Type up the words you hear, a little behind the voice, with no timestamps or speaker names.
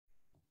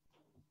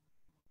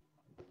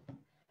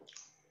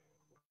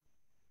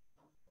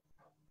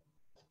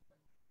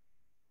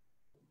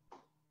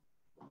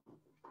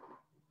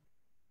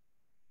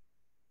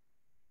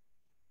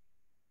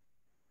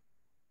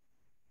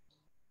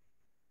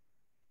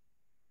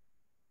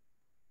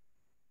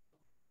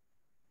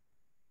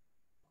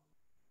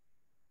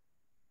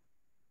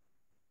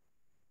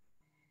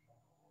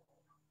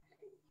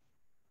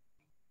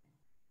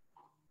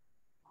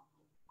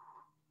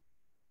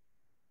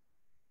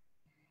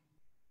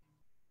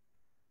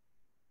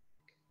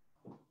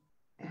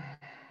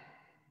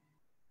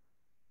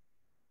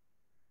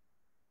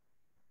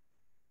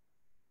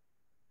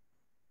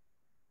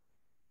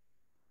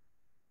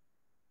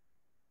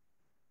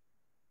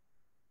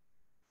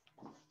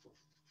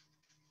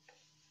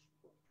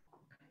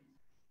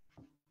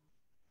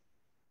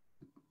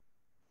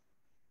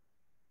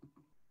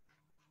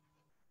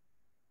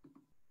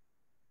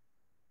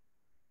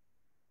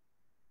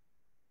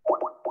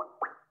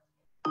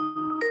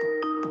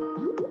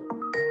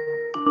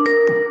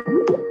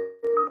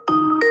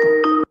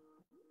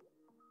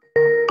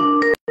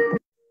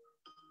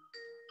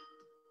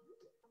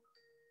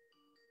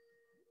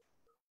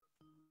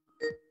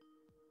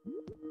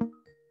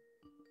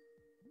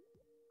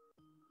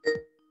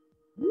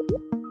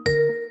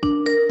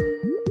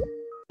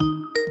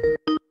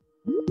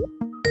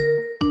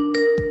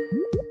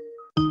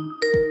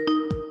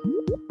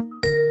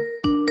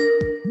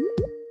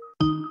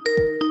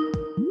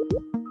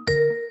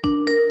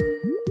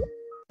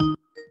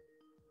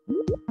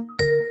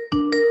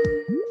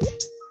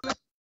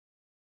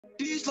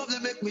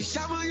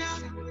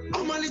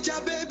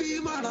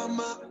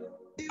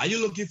Are you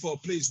looking for a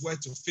place where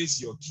to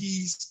fix your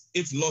keys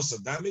if lost or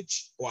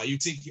damaged? Or are you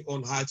thinking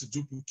on how to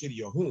duplicate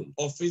your home,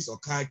 office, or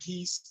car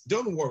keys?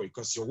 Don't worry,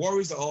 because your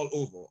worries are all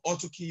over.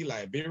 AutoKey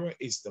Liberia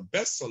is the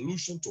best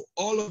solution to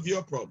all of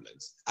your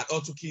problems. At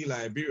AutoKey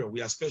Liberia,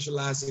 we are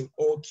specialized in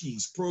all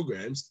keys,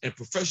 programs, and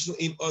professional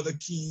in other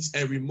keys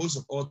and remotes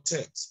of all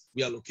techs.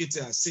 We are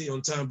located at Say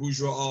on Time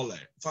Bourgeois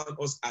Outlet. Find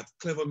us at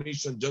Clever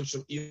Mission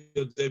Junction,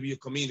 ELW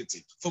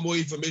Community. For more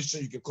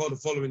information, you can call the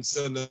following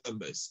cell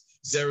numbers: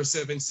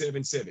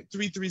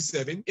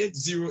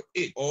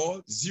 0777-337-808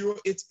 or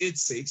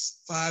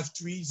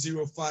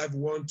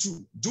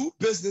 0886-530512. Do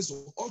business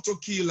with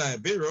AutoKey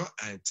Liberia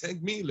and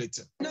thank me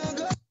later.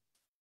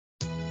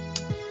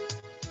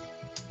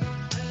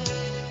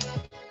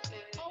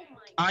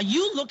 Are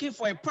you looking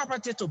for a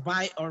property to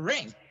buy or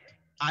rent?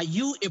 Are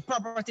you a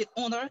property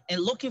owner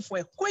and looking for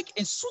a quick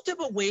and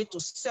suitable way to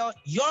sell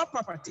your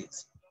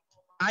properties?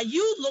 Are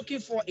you looking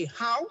for a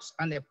house,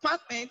 an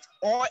apartment,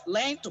 or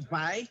land to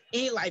buy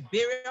in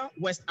Liberia,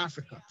 West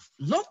Africa?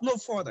 Look no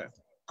further,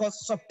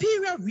 because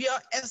Superior Real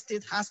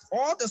Estate has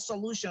all the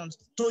solutions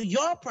to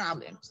your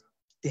problems.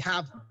 They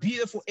have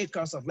beautiful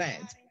acres of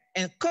land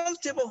and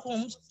comfortable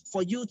homes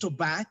for you to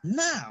buy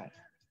now.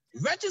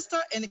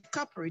 Registered and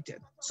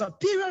incorporated,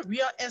 Superior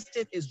Real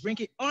Estate is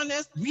bringing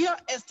honest real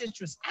estate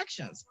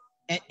transactions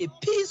and a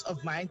peace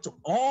of mind to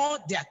all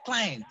their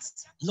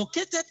clients.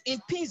 Located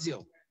in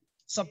Pinzio,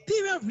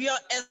 Superior Real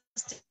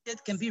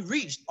Estate can be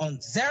reached on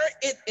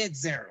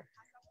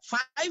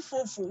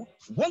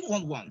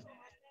 0880-544-111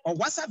 or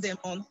WhatsApp them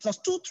on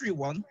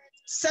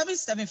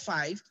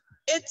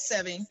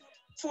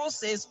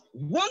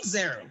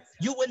 +231-775-874610.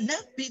 You will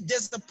not be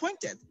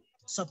disappointed.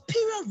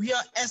 Superior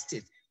Real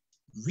Estate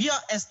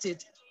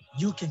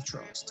you can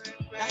trust.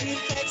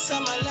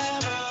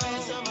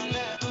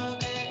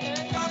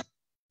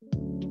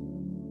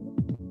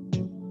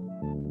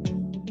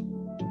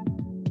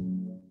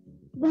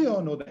 We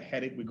all know the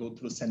headache we go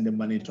through sending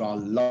money to our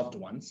loved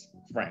ones,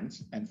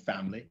 friends, and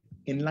family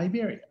in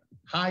Liberia.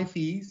 High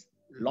fees,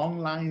 long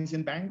lines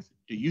in banks,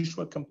 the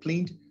usual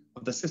complaint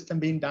of the system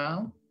being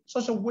down,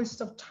 such a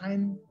waste of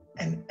time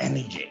and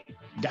energy.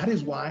 That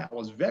is why I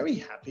was very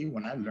happy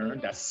when I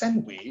learned that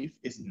SendWave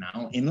is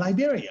now in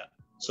Liberia.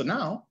 So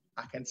now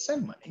I can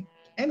send money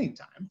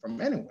anytime from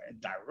anywhere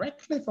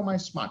directly from my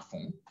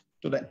smartphone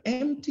to the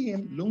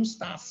MTN Lone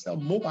Star Cell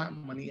mobile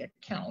money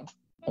account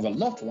of a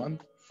loved one,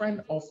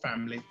 friend, or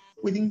family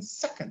within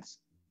seconds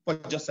for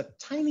just a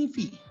tiny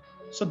fee.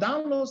 So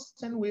download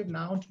SendWave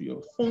now to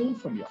your phone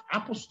from your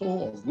Apple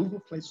Store or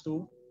Google Play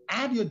Store.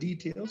 Add your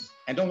details,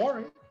 and don't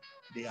worry,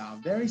 they are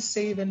very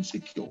safe and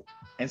secure,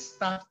 and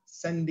start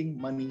sending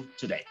money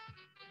today.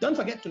 Don't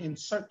forget to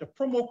insert the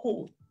promo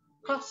code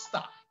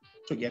Costa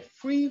to get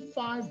free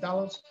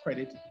 $5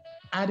 credit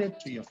added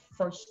to your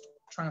first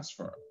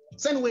transfer.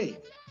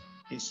 SendWave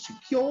is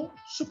secure,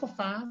 super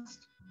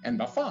fast, and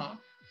by far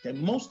the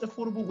most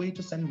affordable way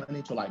to send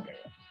money to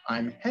Liberia.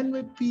 I'm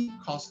Henry P.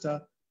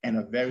 Costa and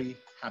a very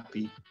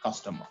happy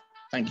customer.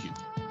 Thank you.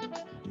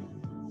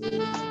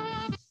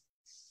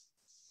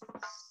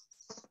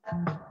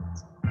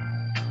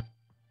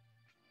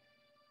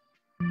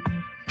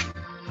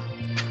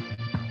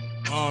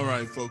 All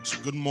right, folks,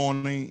 good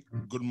morning,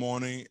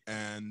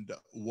 and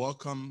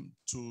welcome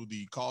to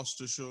the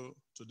Costa Show.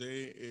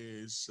 Today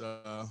is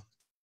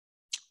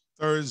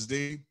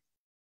Thursday,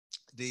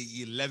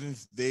 the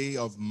 11th day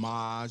of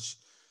March,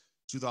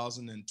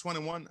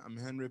 2021. I'm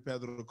Henry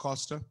Pedro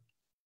Costa,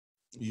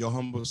 your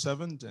humble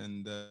servant,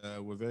 and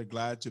we're very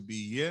glad to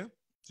be here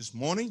this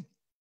morning.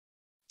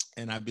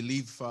 And I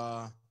believe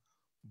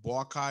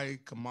Boakai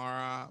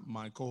Kamara,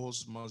 my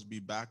co-host, must be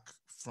back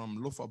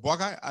from Lufa.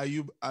 Boakai,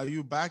 are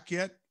you back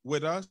yet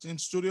with us in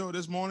studio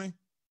this morning?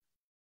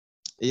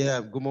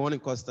 Yeah, good morning,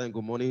 Costa, and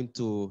good morning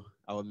to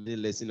our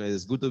listeners.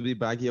 It's good to be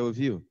back here with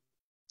you.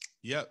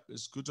 Yep,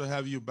 it's good to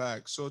have you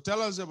back. So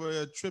tell us about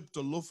your trip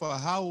to Lufa.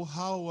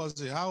 How was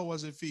it? How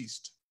was the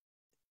feast?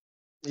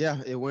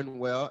 Yeah, it went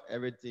well.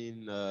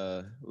 Everything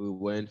we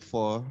went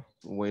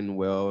went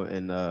well,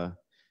 and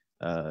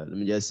let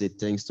me just say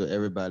thanks to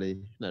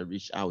everybody that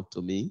reached out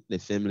to me, the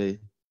family,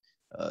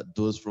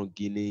 those from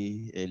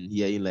Guinea and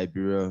here in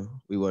Liberia.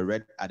 We were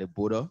right at the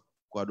border,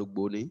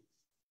 Kwadugboni.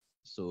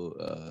 So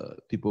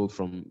people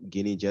from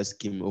Guinea just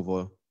came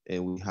over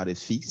and we had a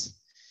feast,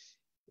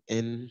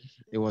 and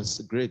it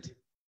was great.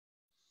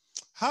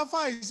 How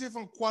far is it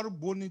from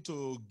Kwadugboni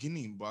to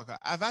Guinea?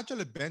 I've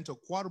actually been to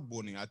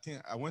Kwadugboni. I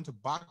think I went to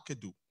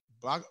Bakedu.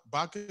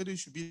 Bakedu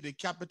should be the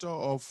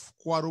capital of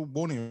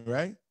Kwadugboni,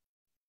 right?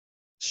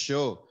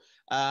 Sure.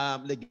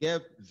 They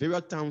gave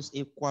various towns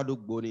in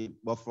Kwadugboni,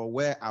 but from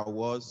where I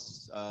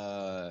was,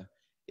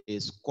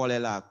 is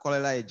Kolela.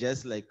 Kolela is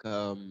just like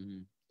a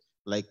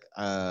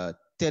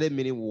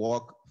 30-minute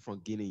walk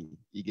from Guinea.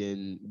 You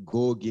can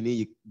go Guinea,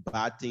 you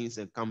buy things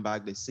and come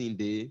back the same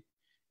day,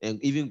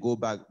 and even go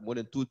back more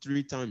than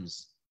 2-3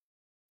 times.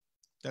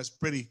 That's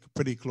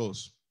pretty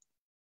close.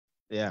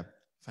 Yeah.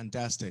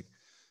 Fantastic.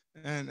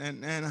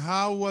 And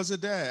how was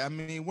it there? I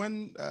mean,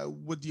 when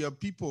with your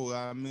people?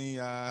 I mean,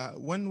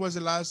 when was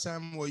the last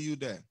time were you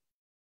there?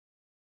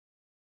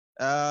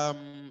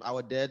 I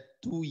was there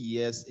 2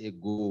 years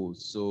ago.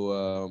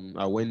 So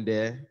I went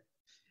there.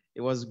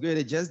 It was good.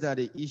 It's just that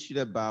the issue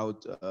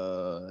about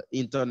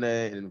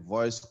internet and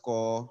voice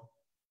call.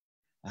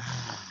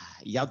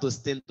 You have to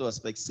stay to a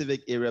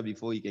specific area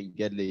before you can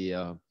get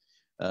the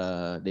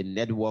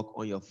network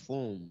on your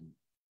phone.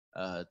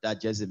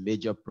 That's just a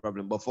major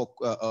problem. But for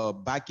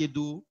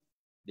Bakedu,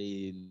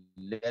 the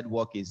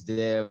network is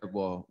there.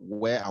 But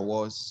where I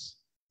was,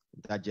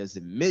 that's just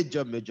a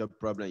major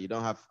problem. You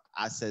don't have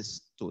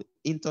access to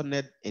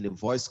internet and a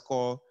voice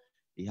call.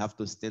 You have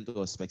to stay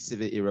to a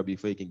specific area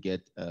before you can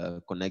get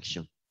a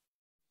connection.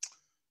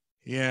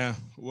 Yeah,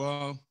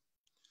 well,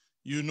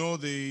 you know,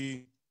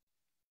 the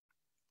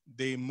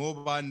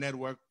mobile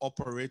network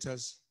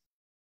operators,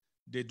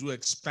 they do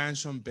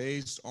expansion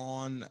based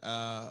on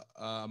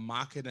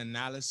market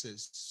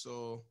analysis.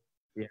 So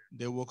yeah,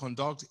 they will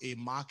conduct a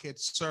market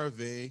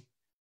survey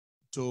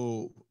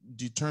to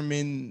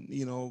determine,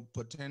 you know,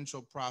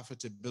 potential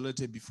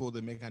profitability before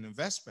they make an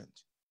investment.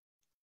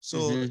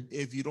 So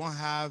if you don't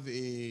have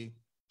a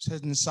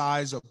certain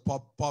size of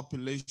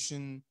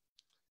population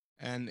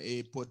and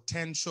a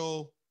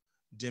potential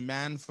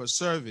demand for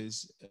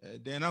service,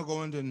 they're not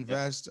going to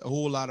invest a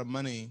whole lot of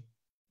money,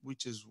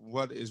 which is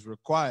what is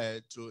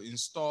required to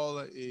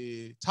install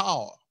a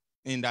tower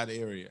in that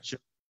area. Sure.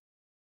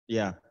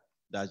 Yeah,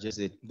 that's just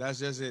it. That's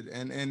just it.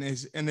 And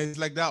it's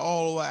like that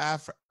all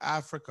over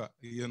Africa,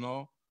 you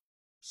know.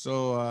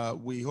 So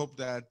we hope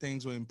that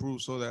things will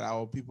improve so that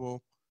our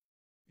people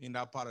in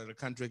that part of the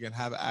country can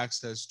have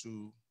access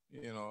to,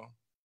 you know,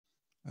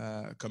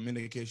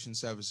 communication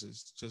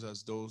services, just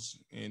as those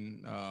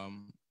in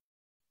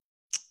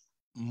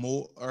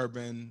more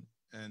urban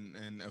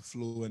and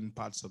affluent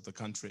parts of the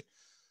country.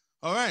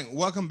 All right,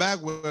 welcome back.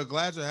 We're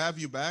glad to have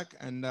you back,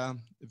 and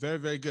very,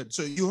 very good.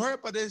 So you heard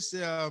about this,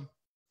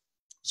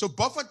 so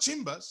Buffer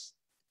Chambers,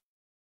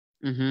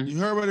 you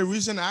heard about the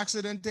recent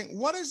accident thing.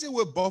 What is it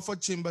with Buffer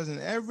Chambers? And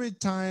every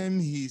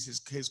time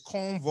his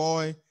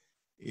convoy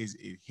is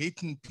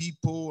hitting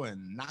people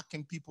and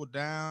knocking people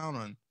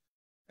down,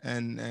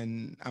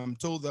 and I'm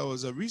told there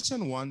was a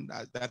recent one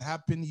that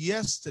happened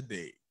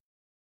yesterday.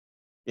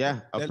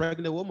 Yeah, a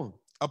pregnant woman.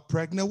 A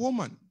pregnant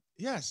woman,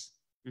 yes.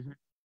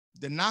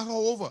 They knock her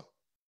over.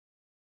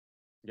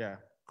 Yeah.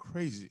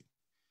 Crazy.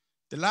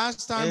 The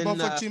last time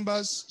Buffer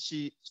Chambers,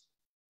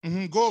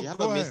 go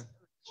ahead.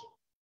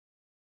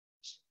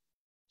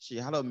 She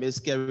had a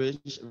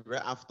miscarriage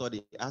right after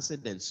the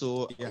accident.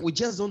 So we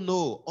just don't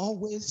know.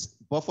 Always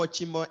Buffer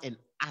Chambers and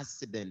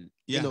accident.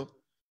 You know.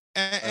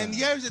 And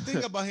here's the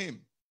thing about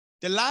him.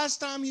 The last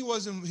time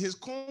his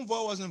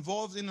convoy was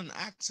involved in an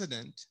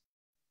accident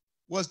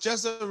was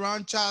just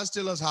around Charles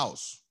Taylor's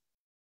house.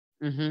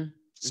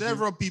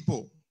 Several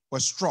people were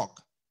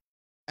struck.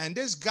 And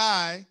this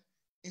guy,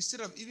 instead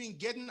of even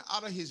getting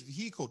out of his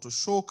vehicle to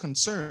show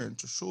concern,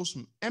 to show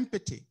some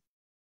empathy,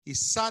 he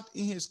sat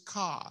in his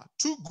car,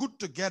 too good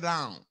to get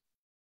down.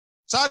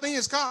 Sat in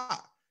his car.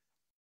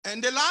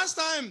 And the last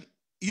time,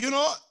 you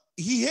know,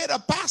 he hit a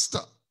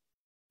pastor.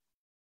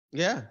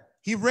 Yeah.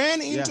 He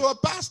ran into a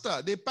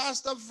pastor, the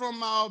pastor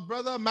from our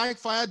brother Mike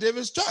Fire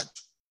Davis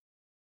church.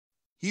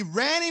 He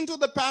ran into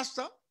the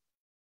pastor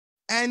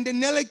and they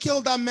nearly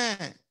killed that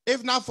man,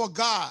 if not for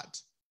God.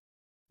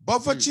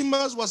 Buffer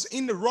Chambers was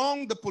in the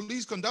wrong. The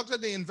police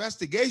conducted the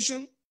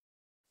investigation.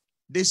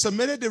 They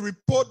submitted the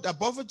report that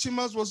Buffer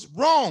Chambers was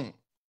wrong.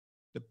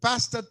 The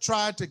pastor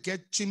tried to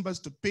get Chambers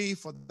to pay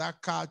for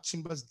that car.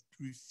 Chambers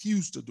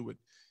refused to do it.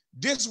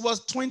 This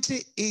was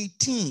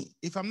 2018.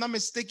 If I'm not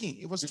mistaken,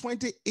 it was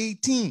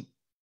 2018.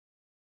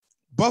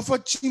 Buffer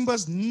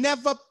Chambers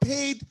never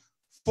paid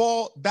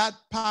for that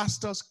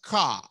pastor's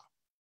car.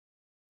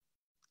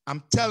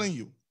 I'm telling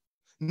you.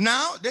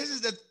 Now, this is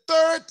the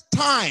third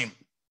time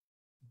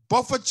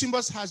Buffer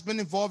Chambers has been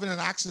involved in an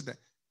accident.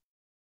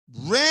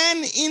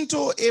 Ran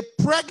into a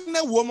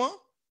pregnant woman,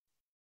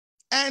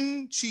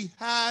 and she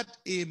had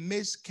a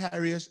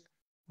miscarriage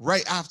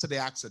right after the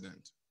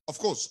accident. Of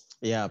course.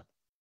 Yeah.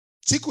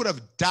 She could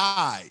have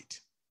died.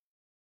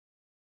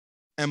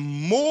 And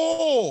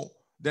more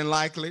than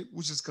likely,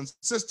 which is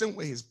consistent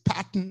with his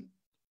pattern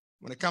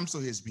when it comes to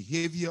his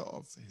behavior,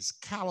 of his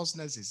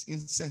callousness, his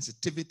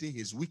insensitivity,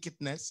 his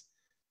wickedness,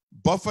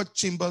 Buffer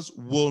Chambers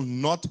will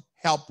not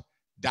help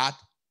that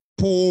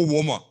poor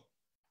woman.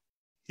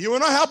 He will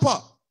not help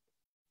her.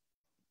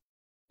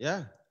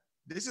 Yeah.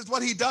 This is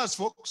what he does,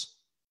 folks.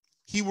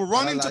 He will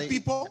run into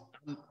people.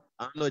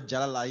 I don't know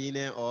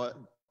Jalalaine or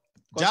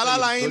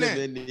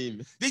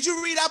Jalalaine. Did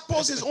you read that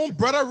post his own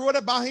brother wrote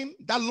about him?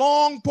 That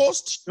long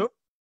post?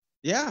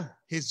 Yeah.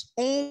 His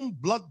own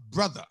blood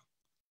brother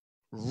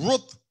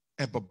wrote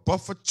about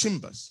buffer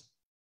chambers.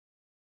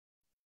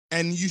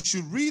 And you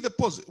should read the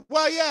post.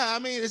 Well, yeah, I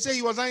mean, they say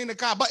he was not in the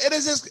car, but it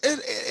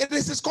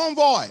is his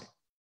convoy.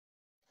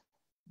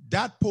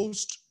 That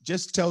post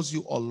just tells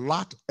you a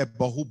lot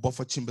about who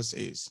Buffer Chambers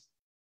is.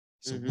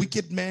 He's a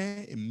wicked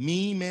man, a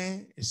mean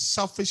man, a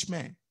selfish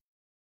man.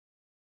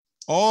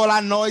 All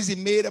that noise he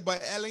made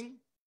about Ellen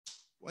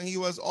when he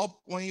was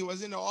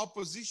in the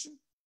opposition,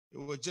 it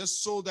was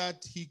just so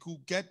that he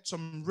could get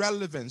some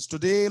relevance.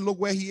 Today, look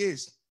where he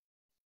is.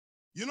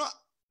 You know,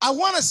 I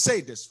want to say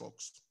this,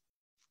 folks.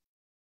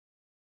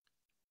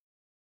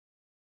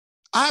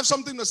 I have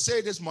something to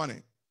say this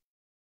morning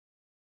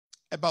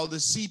about the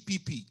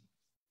CPP.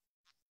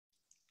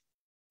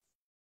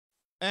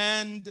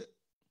 And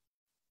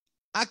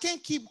I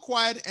can't keep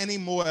quiet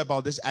anymore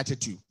about this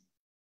attitude.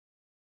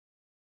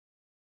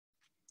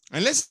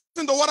 And listen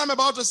to what I'm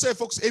about to say,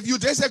 folks. If you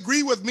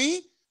disagree with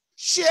me,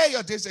 share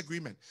your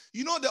disagreement.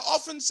 You know, they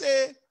often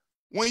say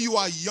when you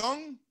are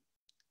young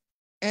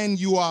and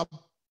you are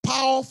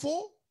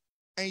powerful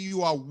and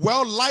you are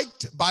well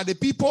liked by the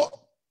people,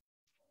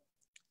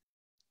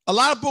 a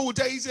lot of people will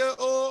tell you, say,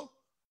 oh,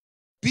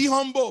 be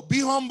humble,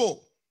 be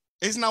humble.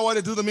 Isn't that what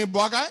they do to me,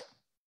 black guy?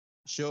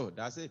 Sure,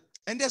 that's it.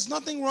 And there's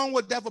nothing wrong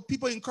with that for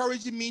people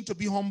encouraging me to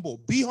be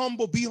humble. Be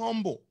humble, be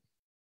humble.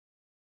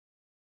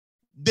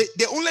 They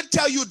only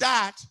tell you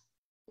that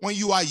when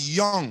you are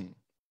young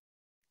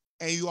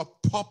and you are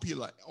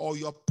popular or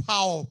you're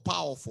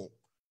powerful.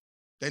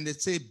 Then they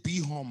say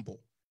be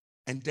humble.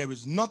 And there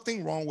is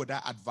nothing wrong with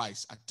that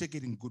advice. I take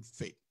it in good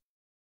faith.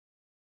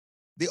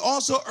 They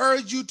also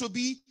urge you to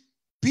be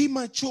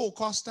mature,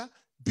 Costa.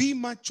 Be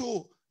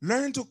mature.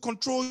 Learn to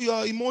control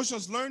your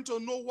emotions. Learn to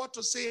know what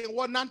to say and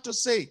what not to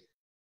say.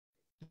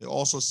 They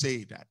also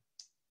say that.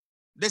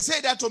 They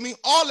say that to me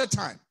all the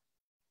time.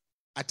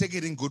 I take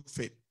it in good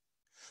faith.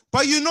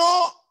 But you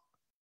know,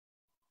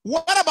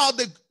 what about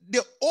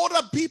the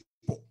older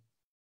people?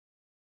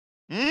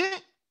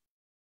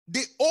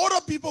 The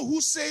older people who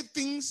say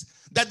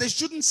things that they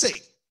shouldn't say.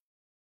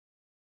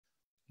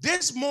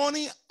 This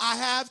morning, I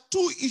have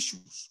two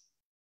issues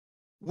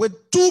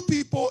with two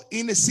people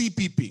in the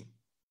CPP.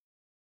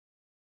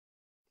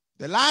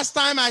 The last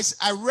time I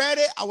read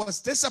it, I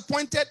was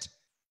disappointed.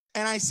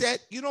 And I said,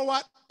 you know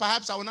what?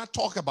 Perhaps I will not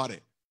talk about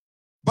it.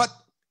 But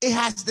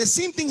the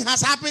same thing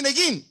has happened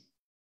again.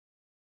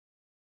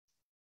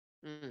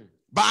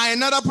 By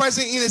another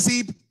person in the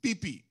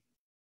CPP.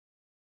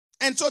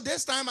 And so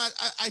this time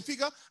I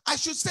figure I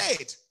should say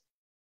it.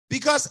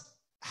 Because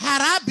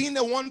had I been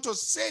the one to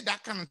say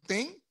that kind of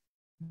thing,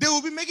 they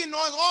would be making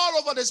noise all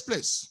over this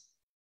place.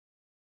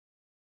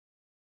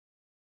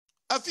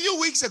 A few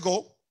weeks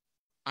ago,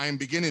 I am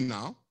beginning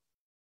now,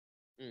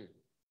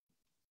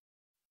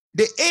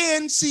 the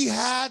ANC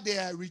had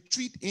their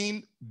retreat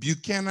in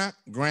Buchanan,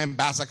 Grand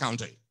Bassa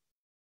County.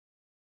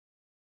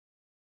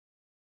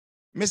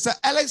 Mr.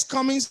 Alex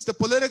Cummings, the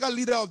political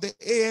leader of the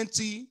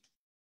ANC,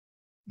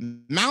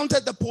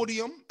 mounted the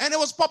podium, and it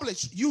was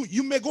published.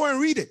 You may go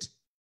and read it.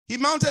 He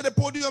mounted the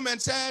podium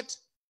and said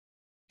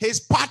his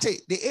party,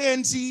 the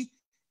ANC,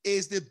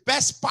 is the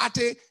best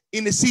party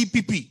in the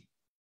CPP.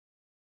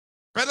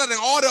 Better than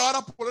all the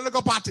other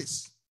political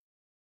parties.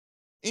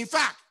 In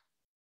fact,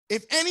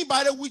 if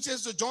anybody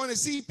wishes to join the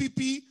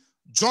CPP,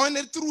 join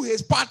it through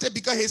his party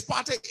because his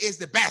party is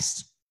the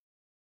best.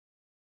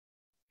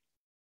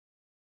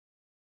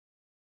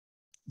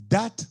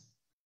 That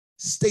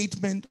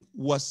statement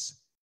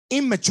was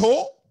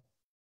immature.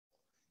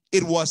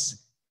 It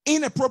was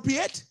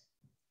inappropriate.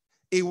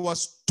 It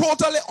was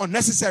totally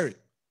unnecessary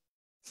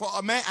for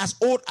a man as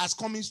old as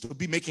Cummings to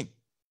be making.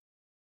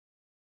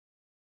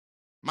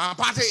 My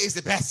party is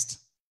the best.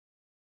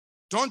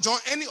 Don't join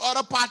any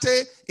other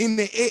party in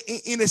the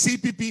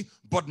CPP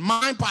but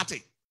my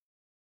party.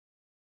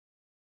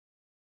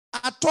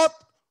 I thought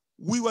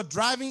we were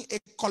driving a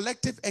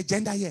collective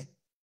agenda here.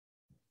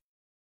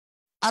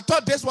 I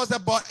thought this was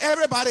about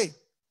everybody.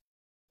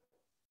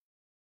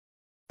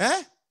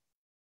 Eh?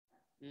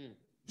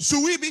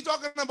 Should we be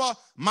talking about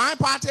my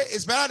party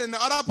is better than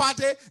the other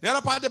party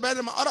better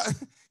than my other?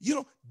 You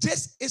know,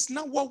 this is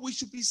not what we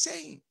should be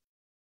saying.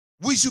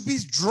 We should be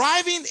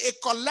driving a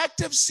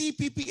collective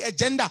CPP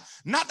agenda,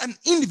 not an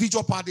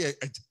individual party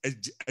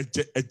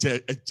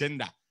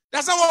agenda.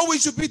 That's not what we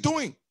should be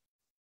doing.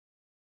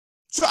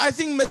 So I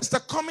think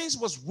Mr. Cummings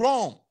was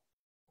wrong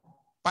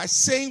by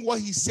saying what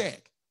he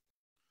said.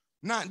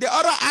 Now, the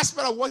other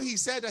aspect of what he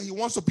said, that he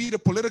wants to be the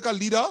political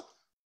leader,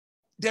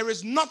 there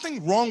is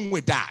nothing wrong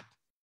with that.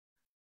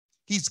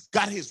 He's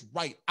got his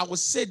right. I will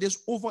say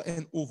this over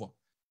and over.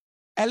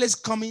 Alex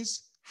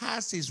Cummings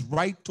has his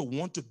right to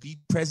want to be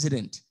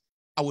president.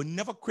 I will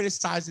never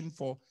criticize him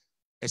for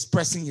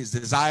expressing his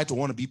desire to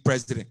want to be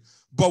president.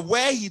 But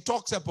where he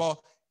talks about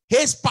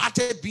his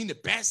party being the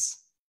best,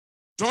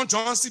 don't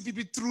join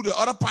CPP through the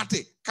other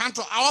party, come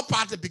to our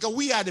party because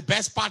we are the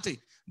best party.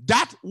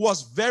 That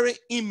was very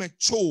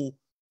immature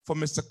for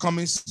Mr.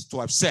 Cummings to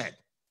have said.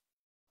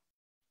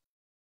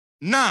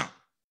 Now,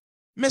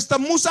 Mr.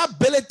 Musa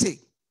Belete,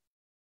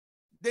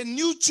 the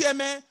new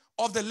chairman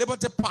of the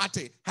Liberty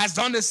Party has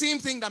done the same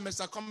thing that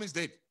Mr. Cummings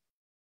did.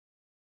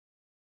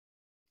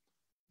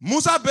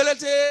 Musa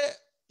Belete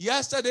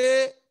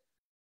yesterday,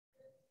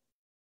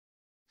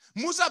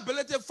 Musa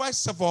Belete,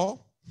 first of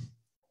all,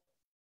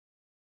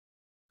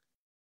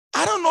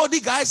 I don't know, the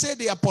guys say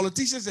they are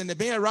politicians and they've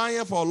been around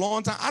here for a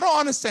long time. I don't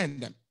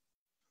understand them.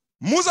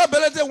 Musa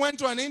Belete went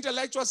to an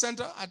intellectual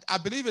center, I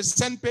believe it's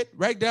St. Pete,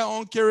 right there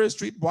on Curie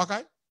Street,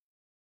 Buakai.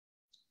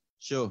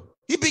 Sure.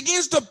 He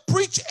begins to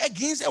preach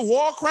against a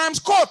war crimes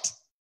court.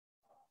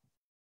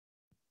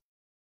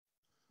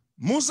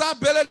 Musa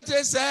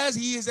Belete says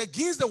he is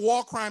against the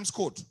war crimes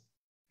court.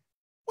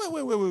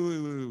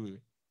 Wait.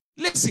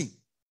 Listen,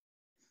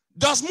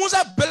 does Musa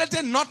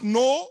Belete not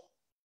know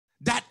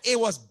that it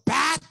was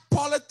bad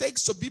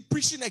politics to be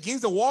preaching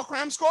against the war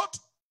crimes court?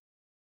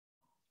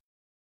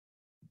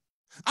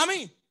 I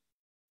mean,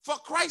 for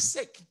Christ's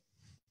sake,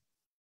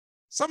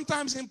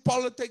 sometimes in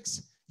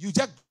politics, you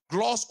just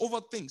gloss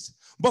over things.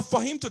 But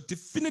for him to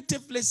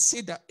definitively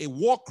say that a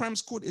war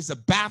crimes code is a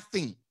bad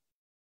thing,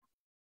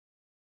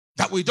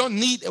 that we don't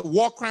need a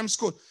war crimes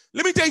code.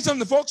 Let me tell you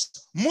something,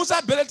 folks. Musa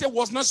Belete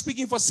was not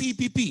speaking for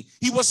CPP.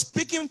 He was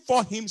speaking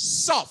for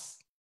himself.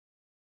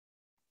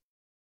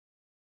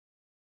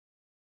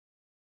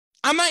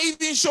 I'm not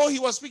even sure he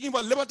was speaking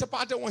for Liberty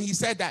Party when he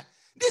said that.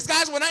 These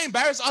guys will not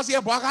embarrass us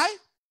here, Buakai.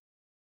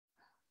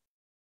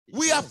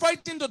 We are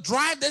fighting to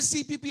drive the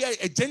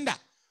CPP agenda.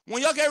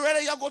 When y'all get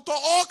ready, y'all go to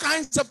all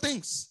kinds of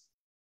things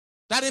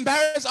that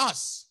embarrass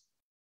us.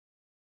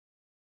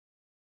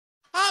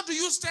 How do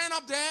you stand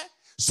up there?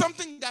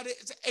 Something that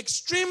is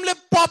extremely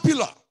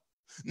popular.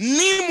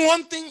 Name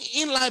one thing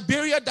in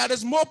Liberia that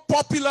is more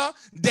popular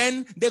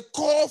than the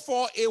call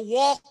for a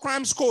war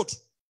crimes code.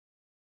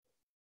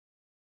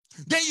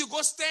 Then you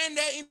go stand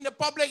there in the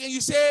public and you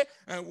say,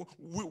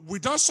 we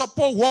don't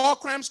support war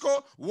crimes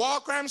code. War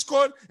crimes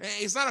code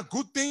is not a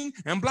good thing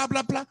and blah,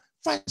 blah, blah.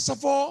 First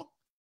of all,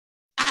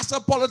 as a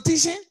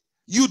politician,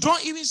 you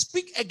don't even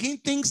speak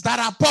against things that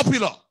are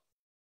popular.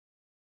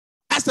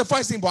 That's the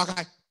first thing,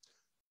 Buakai.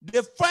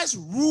 The first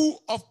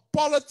rule of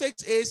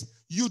politics is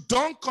you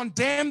don't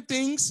condemn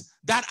things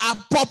that are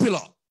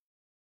popular.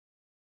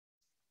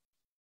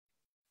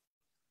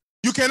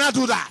 You cannot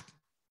do that.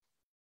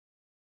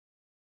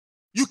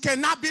 You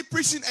cannot be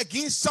preaching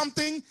against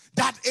something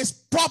that is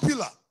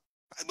popular.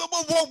 What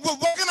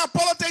kind of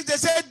politics they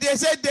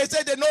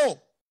said they know?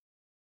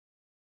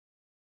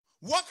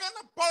 What kind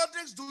of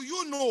politics do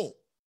you know?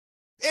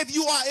 If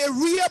you are a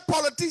real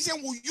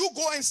politician, will you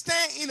go and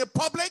stand in the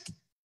public?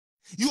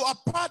 You are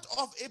part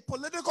of a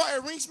political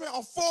arrangement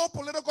of 4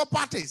 political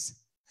parties.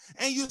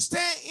 And you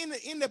stand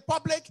in the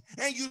public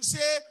and you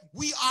say,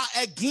 we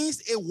are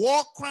against a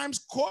war crimes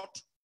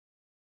court.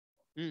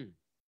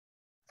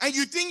 And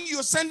you think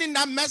you're sending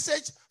that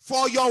message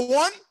for your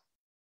one?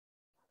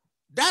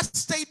 That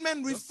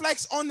statement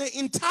reflects on the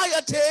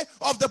entirety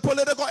of the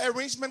political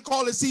arrangement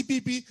called the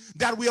CPP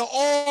that we are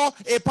all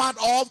a part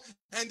of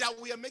and that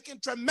we are making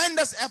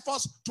tremendous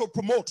efforts to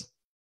promote.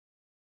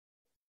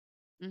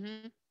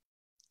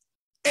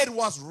 It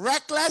was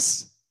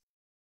reckless.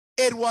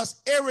 It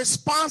was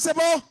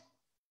irresponsible.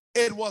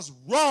 It was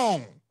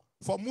wrong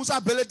for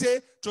Musa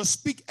Belete to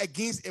speak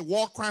against a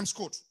war crimes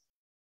code.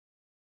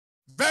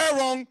 Very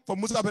wrong for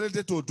Musa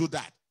Belete to do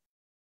that.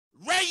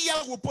 Right here,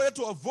 we put it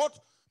to a vote.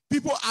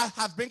 People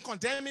have been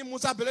condemning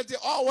Musa Belete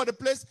all over the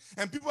place,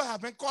 and people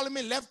have been calling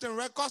me left and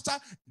right.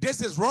 Costa,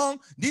 this is wrong.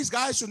 These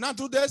guys should not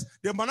do this.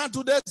 They must not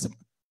do this.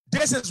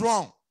 This is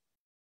wrong.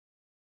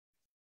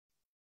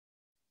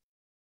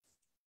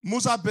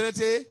 Musa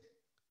Belete,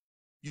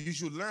 you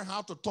should learn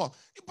how to talk.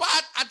 But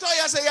I told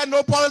you, I say,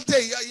 no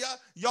politics.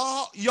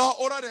 Y'all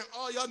older than,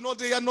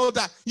 y'all know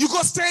that. You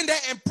go stand there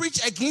and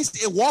preach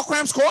against a war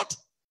crimes court?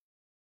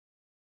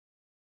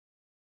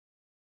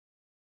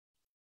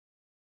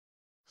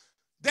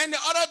 Then the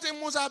other thing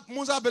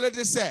Musa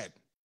Belete said,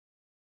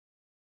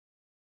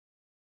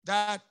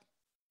 that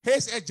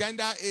his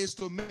agenda is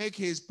to make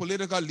his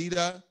political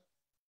leader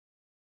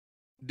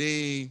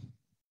the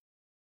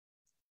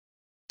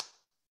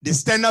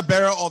standard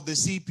bearer of the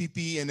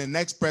CPP and the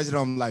next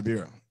president of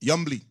Liberia,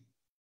 Yumbli.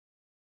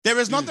 There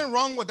is nothing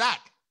wrong with that.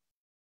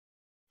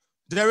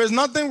 There is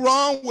nothing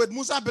wrong with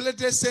Musa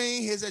Belete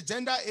saying his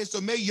agenda is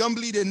to make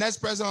Yumbli the next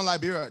president of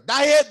Liberia.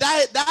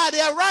 That they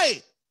are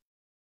right.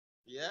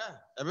 Yeah,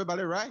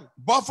 everybody right.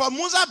 But for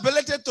Musa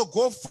Belete to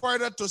go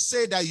further to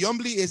say that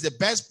Yumbli is the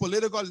best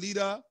political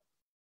leader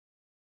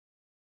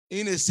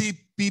in the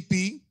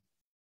CPP,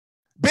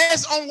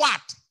 based on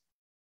what?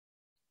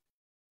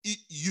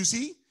 You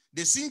see,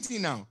 the same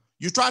thing now.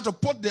 You try to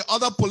put the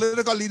other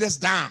political leaders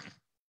down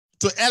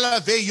to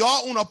elevate your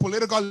own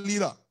political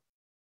leader.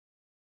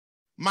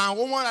 My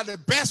woman are the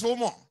best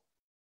woman.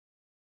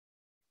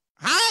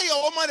 How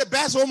your woman the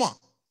best woman?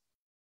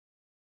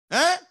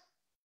 Eh?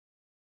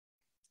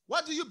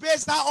 What do you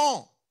base that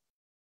on?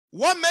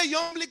 What made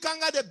Yumbli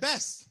Kanga the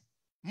best?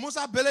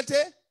 Musa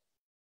Belete?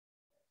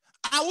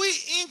 Are we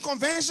in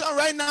convention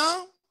right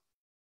now?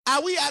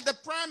 Are we at the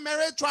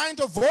primary trying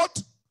to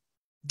vote?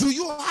 Do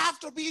you have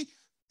to be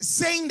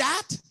saying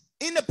that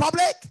in the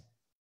public?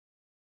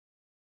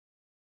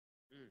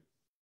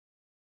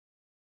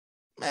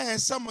 Man,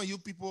 some of you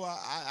people,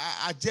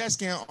 I just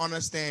can't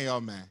understand y'all,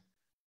 man.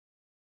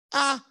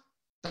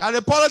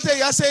 The politics,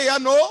 you say, you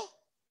know?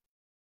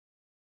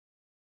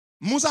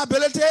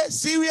 Musability,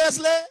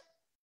 seriously?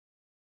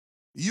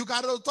 You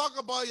got to talk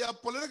about your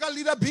political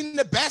leader being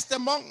the best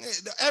among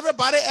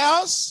everybody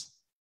else?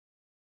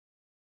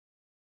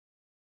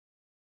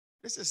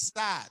 This is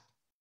sad.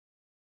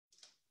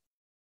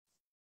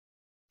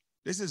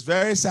 This is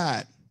very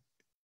sad.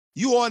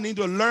 You all need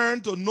to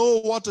learn to know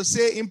what to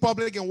say in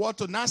public and what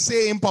to not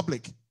say in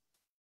public.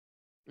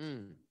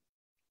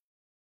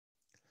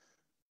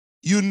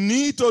 You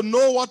need to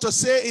know what to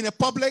say in the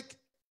public,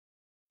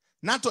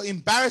 not to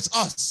embarrass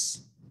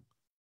us.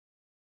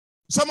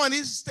 Some of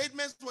these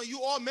statements, when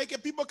you all make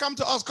it, people come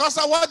to us.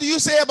 Costa, what do you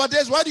say about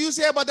this? What do you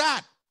say about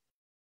that?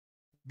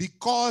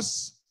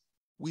 Because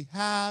we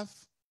have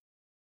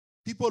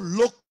people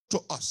look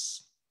to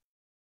us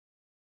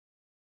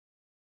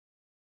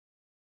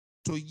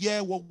to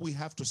hear what we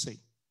have to say.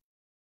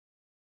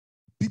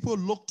 People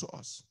look to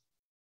us.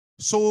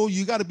 So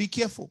you got to be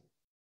careful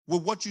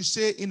with what you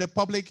say in the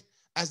public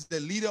as the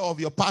leader of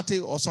your party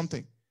or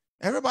something.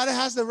 Everybody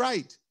has the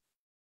right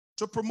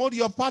to promote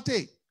your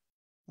party.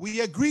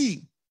 We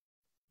agree,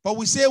 but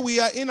we say we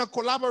are in a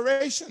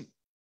collaboration.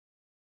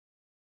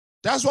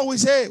 That's what we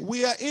say.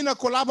 We are in a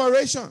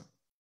collaboration.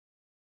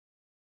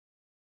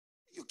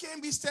 You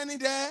can't be standing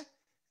there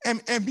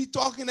and be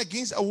talking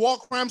against a war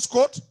crimes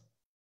court.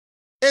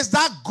 Is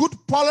that good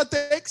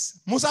politics,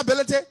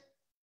 Musability?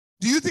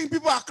 Do you think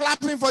people are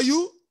clapping for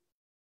you?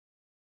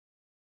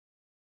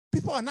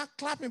 People are not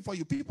clapping for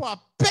you. People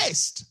are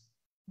pissed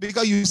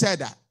because you said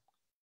that.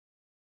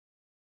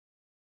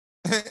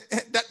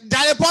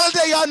 That a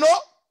politics, y'all know?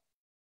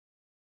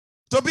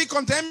 To be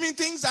condemning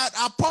things that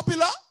are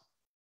popular?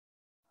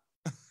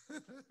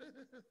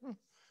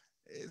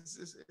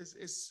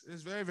 It's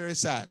very, very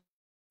sad.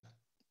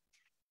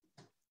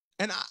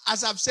 And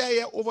as I've said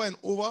here over and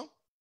over,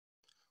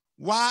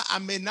 while I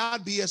may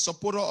not be a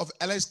supporter of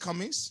Alex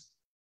Cummings,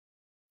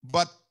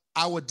 but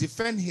I will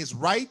defend his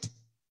right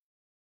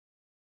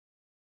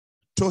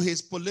to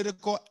his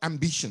political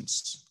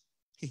ambitions.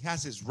 He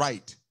has his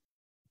right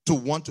to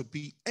want to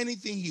be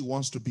anything he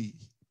wants to be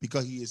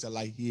because he is a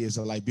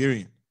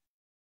Liberian.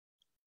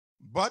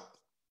 But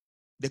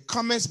the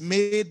comments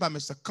made by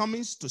Mr.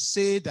 Cummings to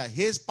say that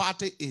his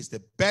party is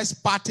the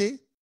best party,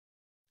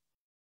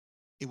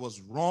 it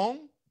was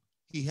wrong.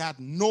 He had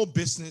no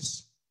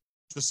business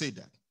to say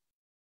that.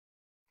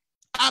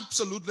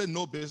 Absolutely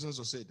no business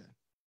to say that.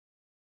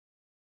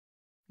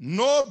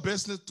 No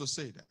business to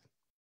say that.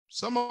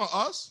 Some of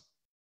us,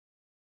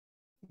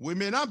 we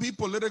may not be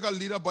political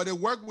leaders, but the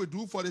work we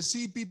do for the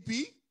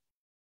CPP,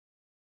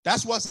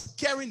 that's what's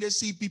carrying the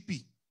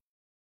CPP.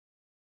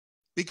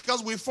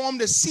 Because we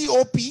formed the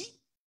COP,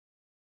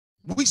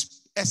 which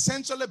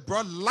essentially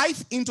brought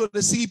life into the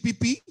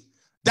CPP.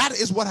 That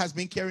is what has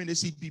been carrying the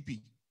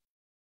CPP.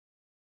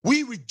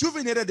 We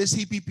rejuvenated the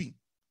CPP.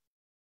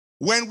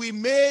 When we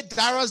made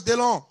Darius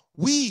DeLong,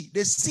 we,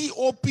 the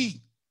COP,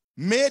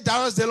 made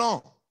Darius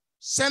DeLong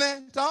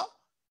senator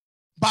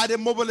by the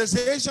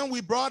mobilization we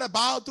brought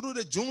about through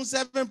the June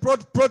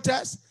 7th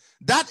protest.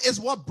 That is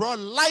what brought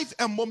life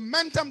and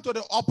momentum to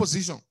the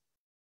opposition.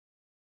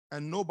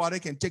 And nobody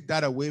can take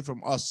that away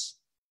from us.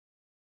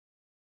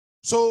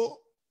 So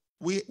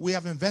we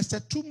have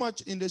invested too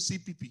much in the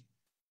CPP.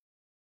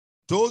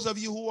 Those of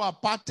you who are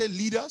party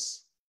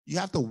leaders, you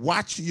have to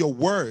watch your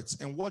words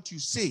and what you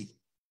say.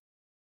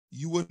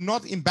 You will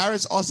not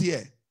embarrass us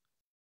here.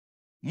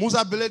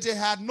 Musability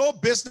had no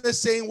business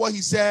saying what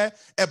he said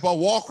about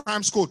war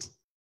crimes code.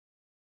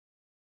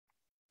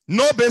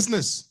 No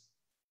business.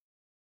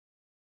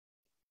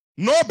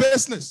 No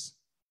business.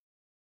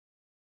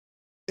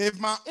 If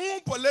my own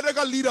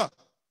political leader,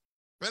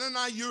 Benin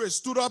Ure,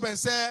 stood up and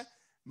said,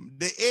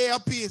 the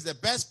ALP is the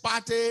best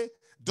party,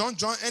 don't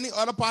join any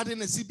other party in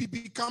the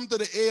CPP, come to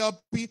the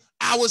ALP,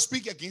 I will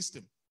speak against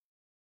him.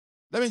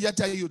 Let me just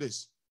tell you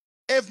this.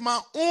 If my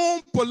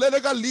own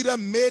political leader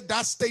made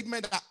that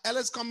statement that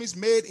Alex Cummings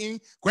made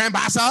in Grand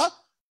Bassa,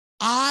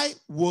 I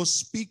will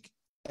speak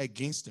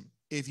against him.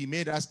 If he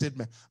made that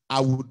statement,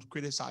 I would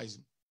criticize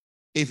him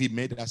if he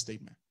made that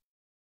statement.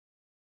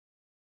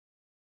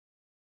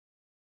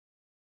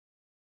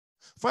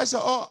 First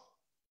of all,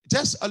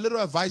 just a little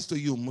advice to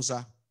you,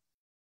 Musa.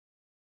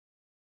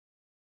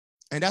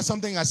 And that's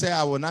something I say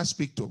I will not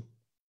speak to.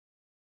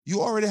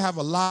 You already have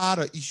a lot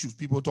of issues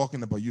people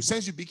talking about you.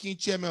 Since you became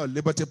chairman of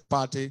Liberty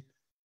Party,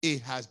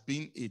 it has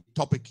been a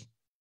topic.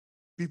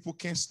 People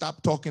can't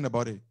stop talking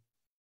about it.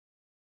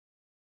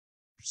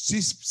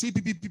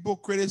 CPP people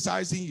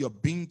criticizing your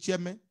being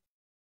chairman.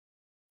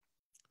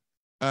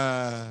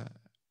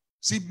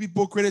 CPP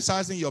people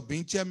criticizing your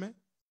being chairman.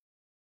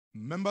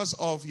 Members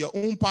of your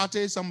own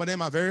party, some of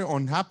them are very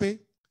unhappy.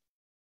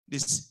 The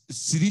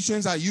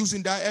citizens are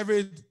using that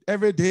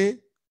every day.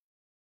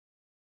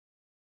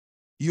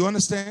 You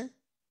understand?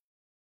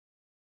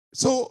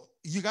 So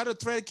you got to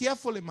tread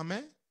carefully, my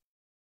man.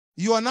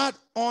 You are not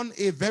on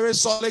a very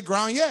solid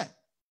ground yet.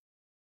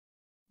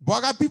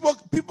 But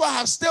people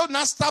have still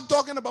not stopped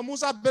talking about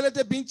Musa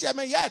Belete being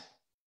chairman yet.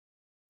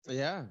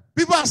 Yeah.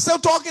 People are still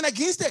talking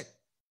against it.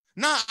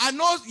 Now, I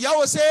know y'all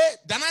will say,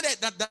 they're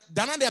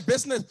not their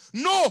business.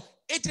 No,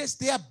 it is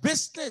their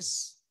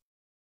business.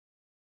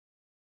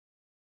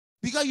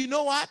 Because you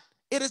know what?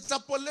 It is a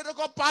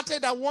political party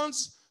that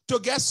wants to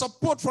get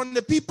support from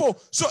the people.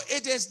 So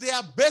it is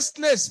their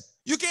business.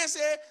 You can't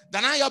say,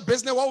 that's not your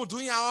business, what we're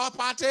doing in our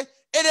party.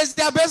 It is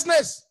their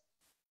business.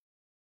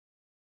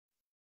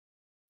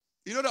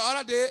 You know, the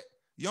other day,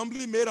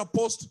 Yombly made a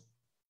post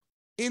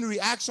in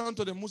reaction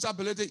to the Musa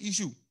Belete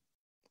issue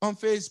on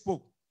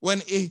Facebook.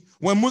 When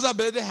Musa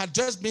Belete had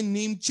just been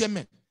named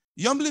chairman,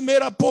 Yombly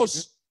made a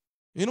post.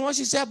 You know what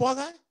she said, boy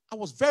guy? I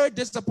was very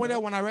disappointed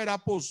when I read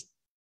that post.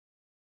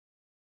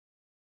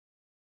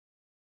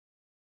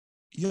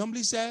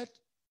 Yombly said,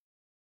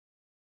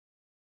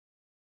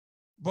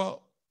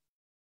 but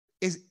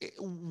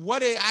what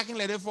they acting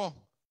like that for?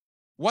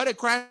 What a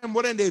crime,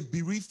 what are they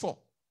bereaved for?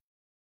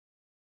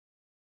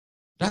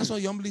 That's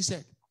what Yombly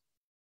said.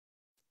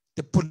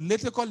 The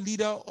political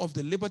leader of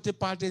the Liberty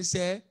Party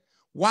said,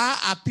 why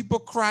are people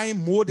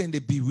crying more than the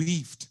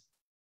bereaved?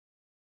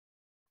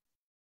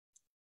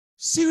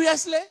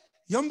 Seriously?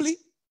 Yombly?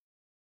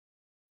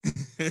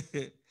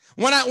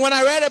 When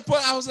I read it,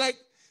 I was like,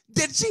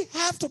 did she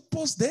have to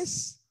post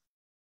this?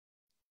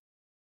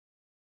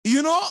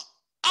 You know,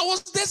 I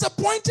was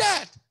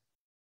disappointed.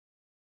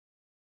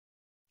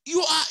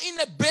 You are in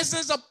the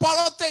business of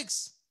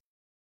politics.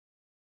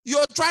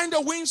 You're trying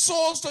to win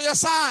souls to your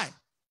side.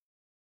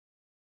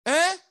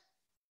 Eh?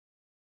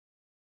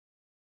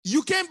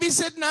 You can't be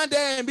sitting out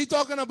there and be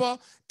talking about,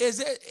 is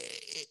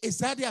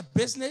that their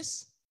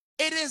business?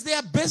 It is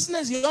their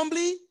business,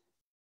 Yombly.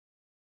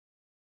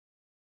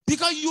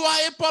 Because you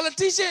are a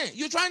politician.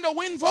 You're trying to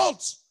win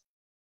votes.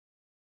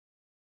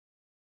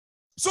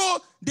 So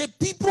the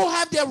people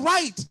have their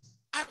right.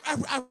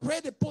 I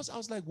read the post. I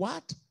was like,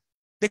 what?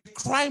 They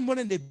cry more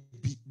than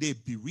they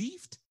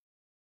bereaved?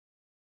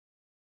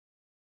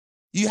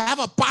 You have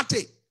a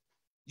party.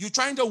 You're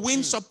trying to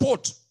win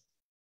support.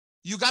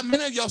 You got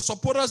many of your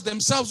supporters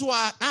themselves who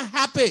are not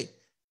happy.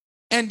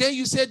 And then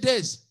you said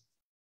this.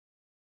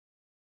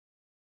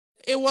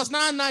 It was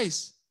not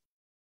nice.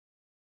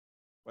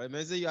 Well,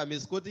 man, say you are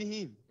misquoting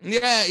him.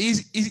 Yeah, he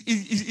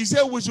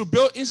said we should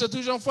build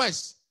institution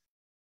first.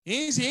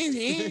 He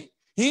said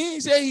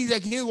he's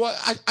like,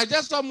 I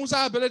just saw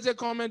Musa Belete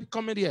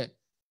comment here.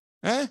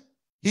 Eh?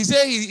 He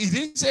said he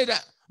didn't say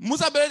that.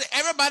 Musa Belete,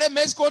 everybody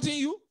misquoting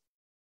you.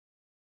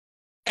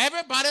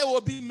 Everybody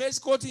will be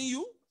misquoting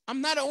you. I'm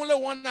not the only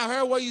one that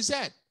heard what you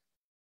said.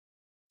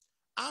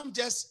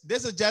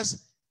 This is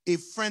just a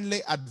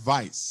friendly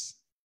advice.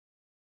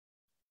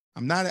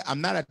 I'm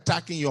not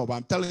attacking you, but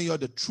I'm telling you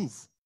the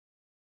truth.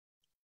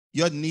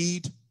 You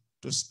need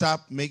to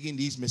stop making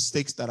these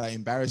mistakes that are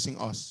embarrassing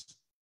us.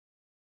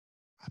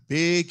 I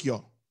beg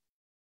you.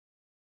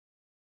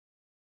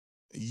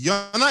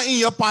 You're not in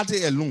your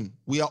party alone.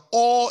 We are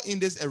all in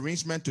this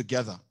arrangement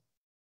together.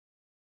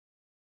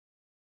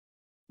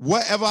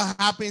 Whatever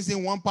happens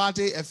in one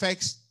party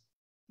affects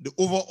the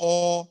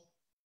overall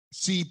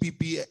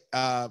CPP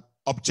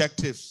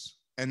objectives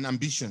and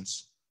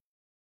ambitions.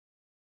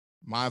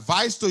 My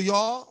advice to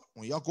y'all,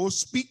 when y'all go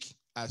speak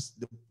as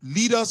the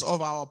leaders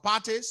of our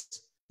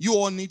parties, you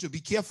all need to be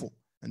careful.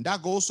 And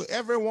that goes to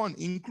everyone,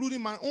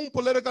 including my own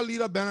political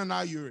leader,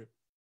 Bernard Uri.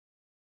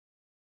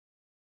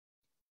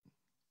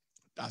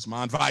 That's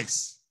my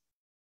advice.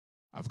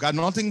 I've got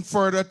nothing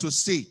further to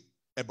say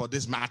about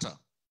this matter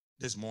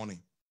this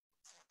morning.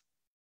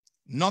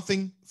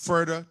 Nothing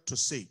further to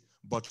say,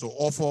 but to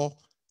offer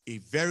a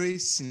very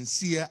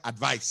sincere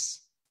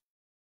advice.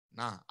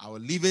 Now, I will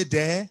leave it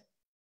there,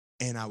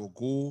 and I will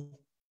go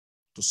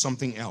to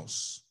something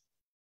else.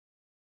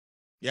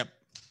 Yep.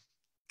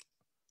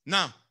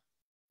 Now,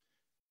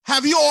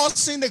 have you all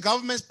seen the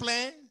government's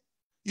plan?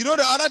 You know,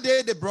 the other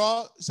day they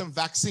brought some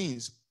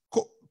vaccines,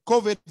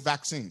 COVID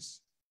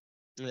vaccines.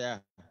 Yeah.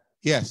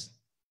 Yes.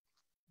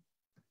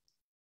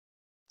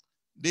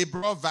 They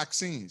brought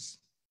vaccines.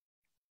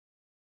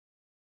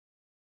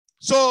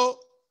 So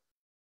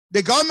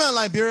the government of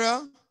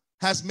Liberia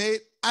has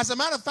made, as a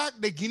matter of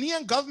fact, the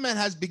Guinean government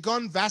has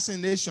begun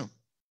vaccination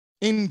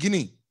in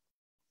Guinea.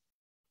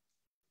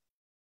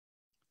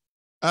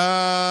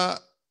 That's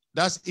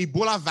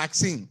Ebola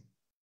vaccine.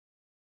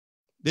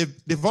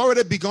 They've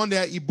already begun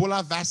their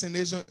Ebola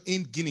vaccination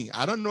in Guinea.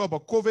 I don't know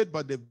about COVID,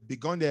 but they've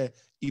begun their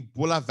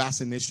Ebola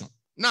vaccination.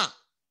 Now,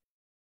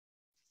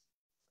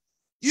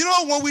 you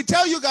know, when we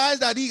tell you guys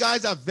that these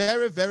guys are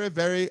very, very,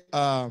 very,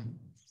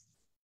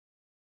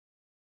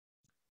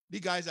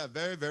 these guys are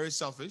very, very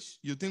selfish,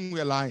 you think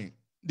we're lying.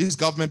 These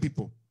government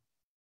people.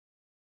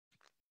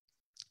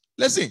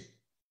 Listen.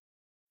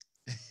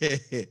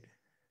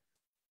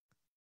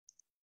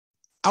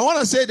 I want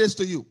to say this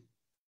to you.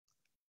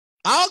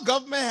 Our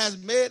government has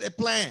made a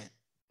plan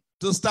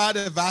to start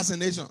a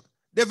vaccination.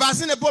 The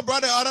vaccine they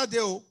brought the other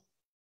day.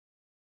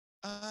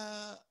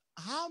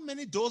 How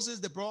many doses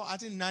they brought? I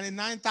think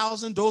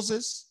 99,000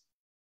 doses.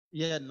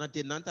 Yeah,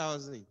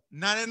 99,000.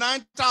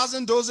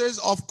 99,000 doses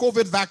of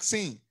COVID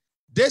vaccine.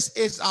 This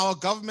is our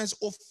government's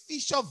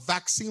official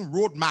vaccine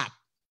roadmap.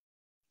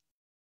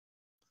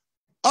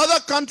 Other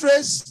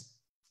countries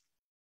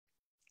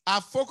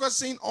are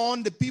focusing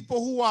on the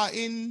people who are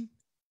in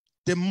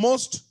the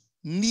most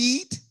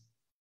need.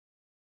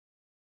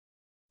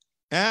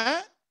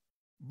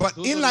 But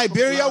Those in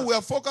Liberia, we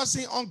are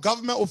focusing on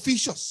government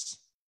officials.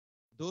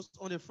 Those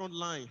on the front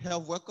line,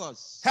 health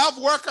workers. Health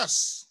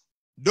workers.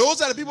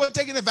 Those are the people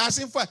taking the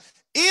vaccine for.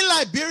 In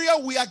Liberia,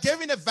 we are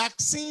giving the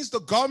vaccines to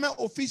government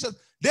officials.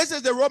 This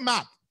is the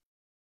roadmap.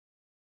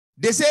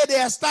 They say they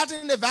are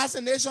starting the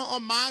vaccination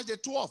on March the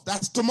 12th.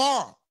 That's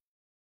tomorrow.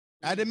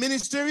 At the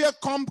ministerial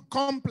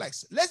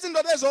complex. Listen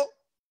to this, oh.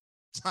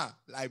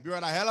 Liberia,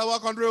 a hell of a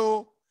country,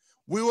 oh.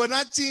 We will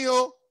not see,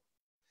 oh.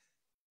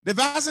 The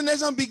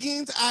vaccination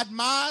begins at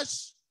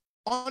March,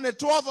 on the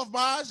 12th of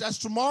March, that's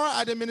tomorrow,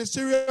 at the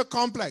ministerial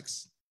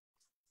complex.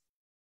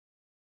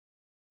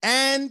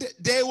 And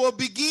they will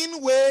begin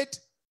with,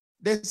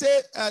 they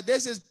say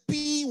this is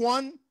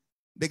P1.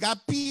 They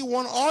got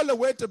P1 all the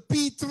way to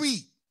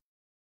P3.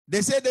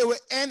 They say they will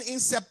end in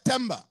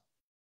September.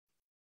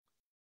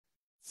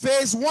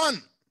 Phase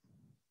 1.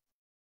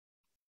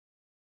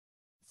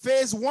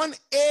 Phase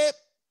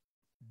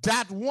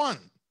 1A.1.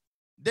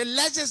 The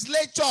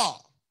legislature.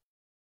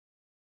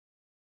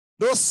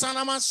 Those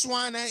Sanama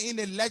Swan in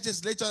the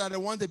legislature are the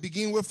ones that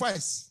begin with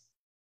first.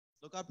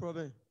 Local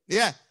problem.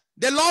 Yeah.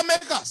 The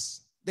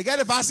lawmakers, they get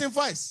the vaccine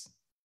first.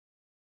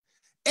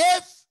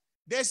 If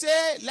they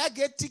say, let's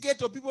get ticket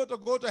to people to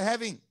go to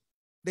heaven,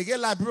 they get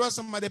Liberia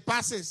some of the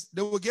passes,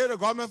 they will get the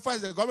government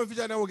first. The government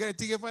future then will get a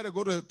ticket first to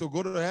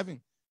go to heaven.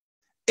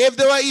 If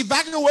they were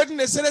evacuating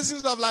the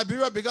citizens of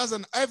Liberia because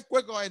an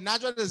earthquake or a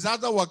natural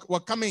disaster were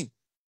coming,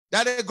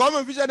 that the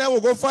government future then will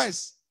go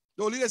first.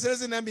 They will leave the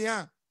citizens then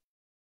behind.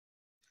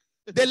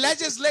 The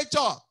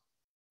legislature,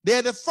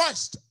 they're the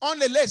first on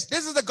the list.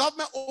 This is the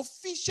government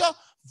official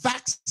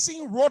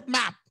vaccine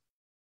roadmap.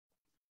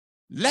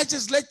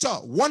 Legislature,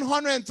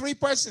 103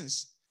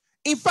 persons.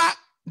 In fact,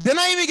 they're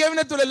not even giving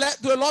it to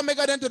the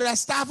lawmaker, then to the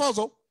staff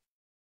also.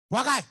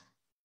 What guy?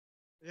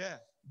 Yeah.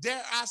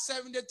 There are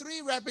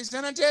 73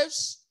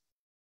 representatives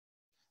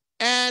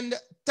and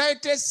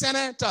 30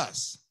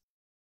 senators.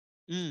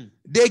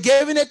 They're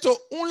giving it to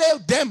only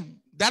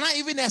them. They're not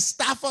even the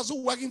staffers who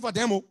are working for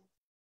them.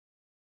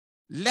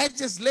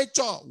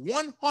 Legislature,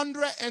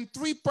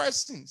 103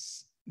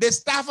 persons. The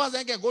staffers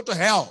then can go to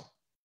hell.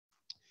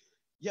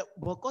 Yeah,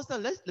 but Costa,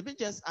 let me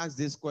just ask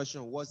this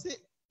question. Was it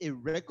a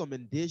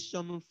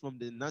recommendation from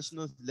the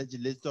national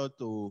legislature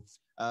to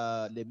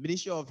the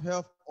Ministry of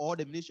Health, or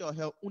the Ministry of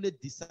Health only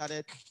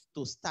decided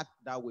to start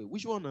that way?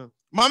 Which one?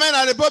 My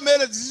man, the board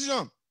made a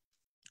decision.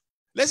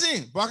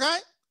 Listen, Bakai,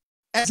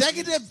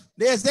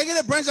 the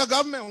executive branch of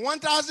government,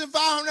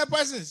 1,500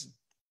 persons.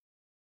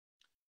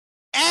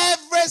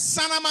 Every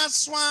Sanama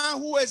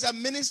Swan who is a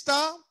minister,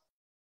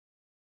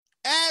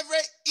 every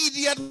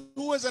idiot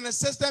who is an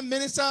assistant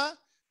minister,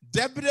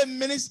 deputy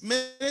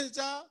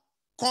minister,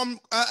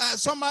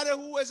 somebody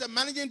who is a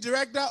managing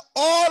director,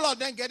 all of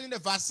them getting the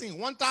vaccine.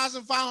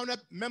 1,500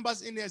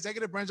 members in the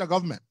executive branch of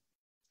government.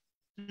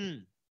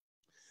 The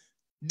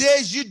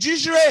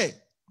judiciary,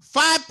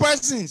 5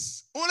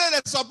 persons. Only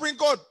the Supreme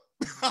Court.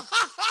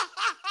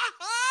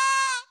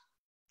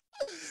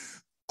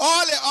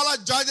 All the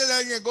other judges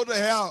that can go to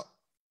hell.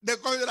 They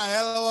come to the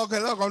hell.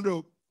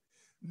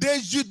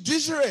 The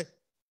judiciary,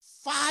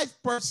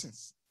 5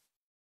 persons.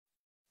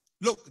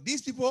 Look,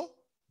 these people,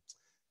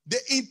 the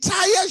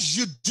entire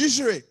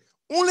judiciary,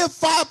 only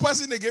 5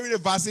 persons they gave the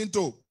vaccine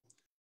to.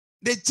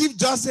 The Chief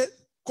Justice,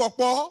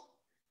 Kokpo,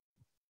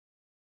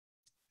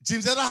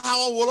 James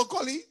Howard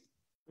Wolokoli,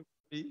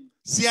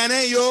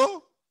 CNN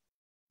Yo,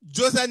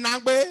 Joseph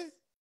Nagbe,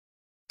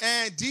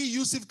 and D.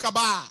 Yusuf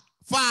Kaba.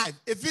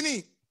 5. If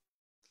any.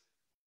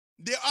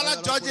 The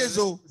other judges,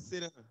 let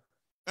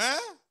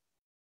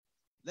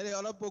the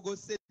other people go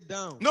sit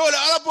down. No, the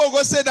other people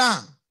go sit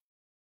down.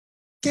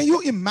 Can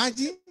you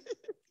imagine?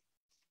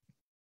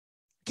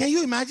 Can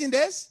you imagine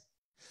this?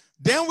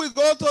 Then we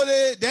go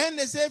to then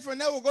they say from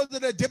there we'll go to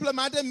the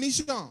diplomatic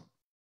mission.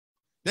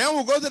 Then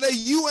we'll go to the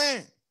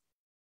UN.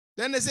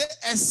 Then they say,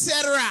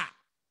 etc.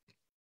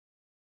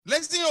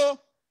 Listen,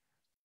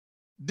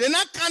 they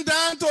not come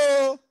down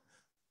to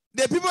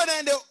the people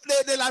then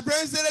the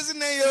Liberian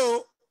citizens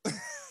yo.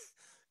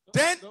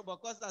 Then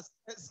because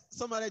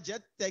somebody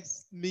just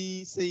text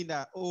me saying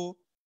that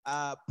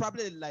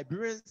probably the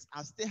Liberians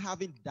are still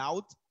having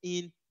doubt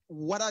in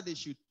whether they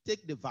should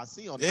take the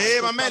vaccine or not. Hey,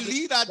 my man,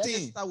 lead that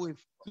thing.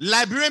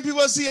 Liberian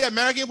people see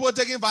American people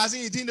taking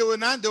vaccine, you think they will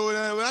not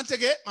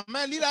take it? My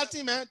man, lead that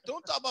thing, man.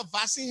 Don't talk about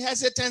vaccine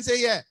hesitancy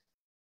here.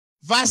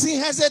 Vaccine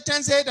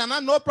hesitancy,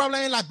 and no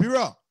problem in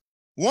Liberia.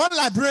 One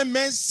Liberian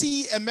man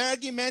see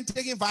American men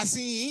taking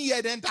vaccine in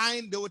here, then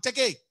time they will take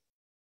it.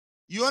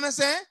 You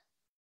understand?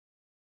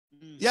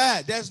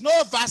 Yeah, there's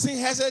no vaccine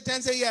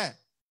hesitancy here.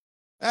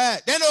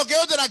 Then they'll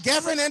go to the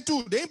government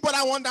too. They didn't put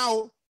that one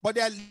down, but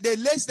they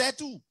list there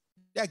too.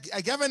 The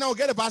government will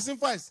get the vaccine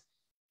first.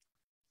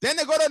 Then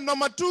they go to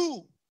number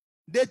 2.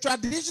 The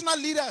traditional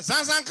leader,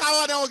 Zanzan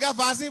Kawa, they will get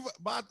vaccine.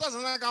 But I thought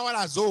Zanzan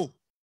Kawa is so.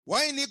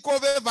 Why you need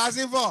COVID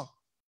vaccine for?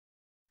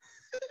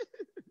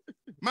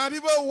 My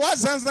people, what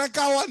Zanzan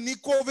Kawa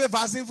need COVID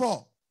vaccine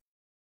for?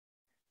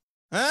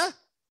 Huh?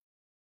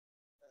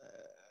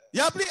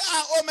 Yeah, please,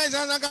 oh man,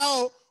 Zanzan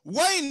Kawa,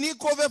 why you need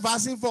COVID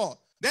vaccine for?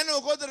 Then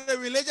they'll go to the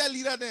religious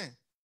leader then.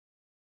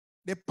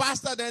 The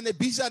pastor then, the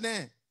bishop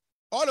then.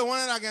 All the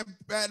ones that can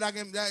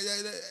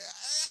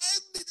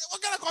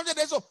what kind of country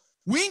they so?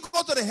 We ain't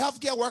go to the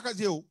healthcare workers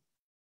here.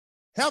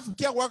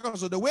 Healthcare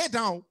workers, so the way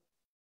down.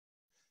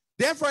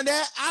 Then from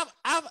there,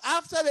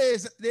 after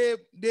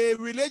the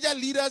religious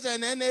leaders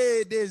and then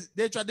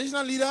the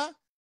traditional leader,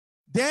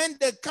 then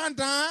they come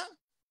down,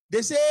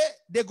 they say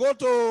they go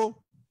to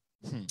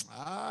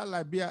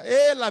Liberia.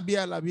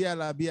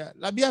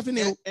 Liberia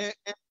finish.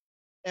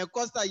 And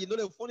Costa, you know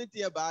the funny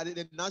thing about it,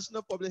 the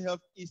National Public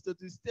Health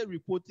Institute is still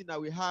reporting that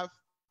we have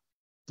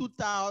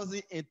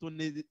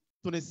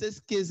 2,026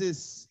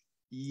 cases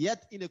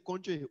yet in the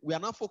country. We are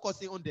not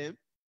focusing on them,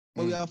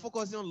 but we are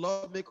focusing on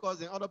lawmakers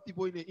and other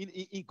people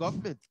in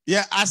government.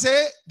 Yeah, I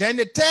say, then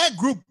the third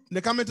group they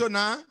come into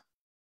now,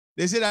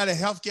 they say that the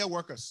healthcare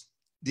workers,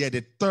 they are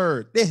the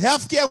third. The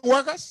healthcare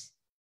workers,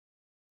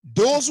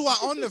 those who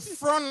are on the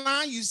front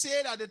line, you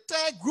say that the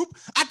third group,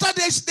 I thought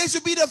they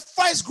should be the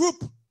first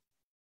group.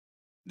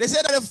 They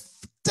said that the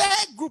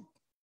third group,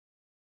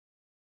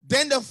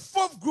 then the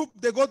fourth group,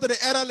 they go to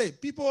the elderly,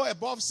 people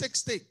above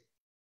 60.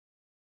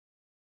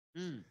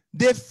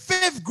 The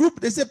fifth group,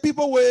 they say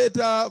people with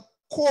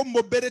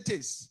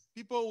comorbidities,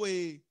 people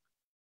with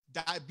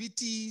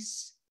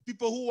diabetes,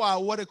 people who are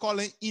what they call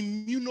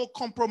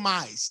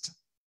immunocompromised.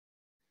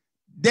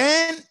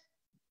 Then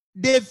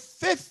the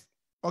fifth,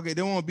 okay,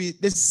 they won't be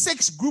the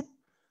sixth group.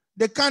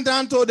 They come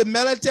down to the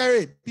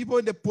military, people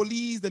in the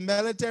police, the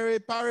military,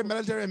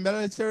 paramilitary, and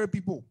military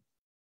people.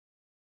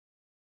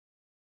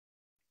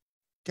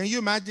 Can you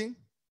imagine?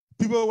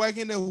 People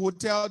working in the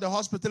hotel, the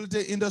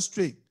hospitality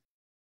industry.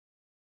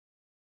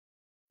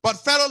 But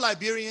fellow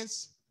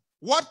Liberians,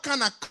 what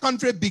kind of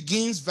country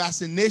begins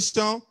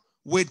vaccination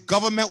with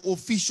government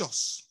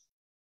officials?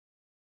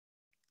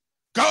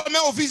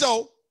 Government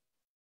officials.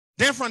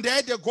 Then from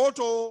there, they go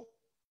to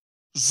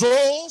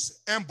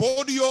zoos and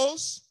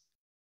bodios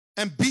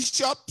and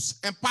bishops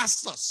and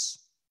pastors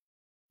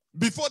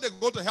before they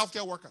go to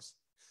healthcare workers.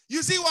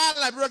 You see why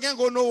Liberia can't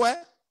go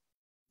nowhere?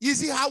 You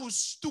see how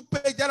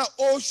stupid that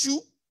old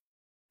shoe?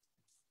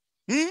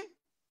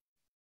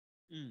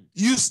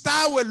 You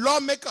start with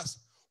lawmakers.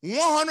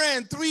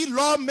 103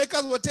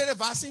 lawmakers will take the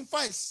vaccine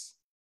first.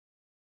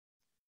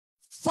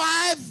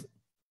 5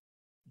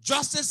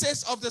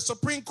 justices of the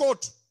Supreme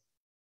Court.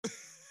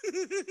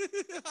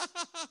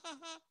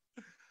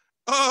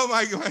 Oh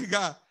my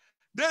God.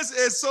 This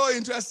is so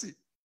interesting.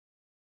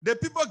 The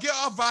people get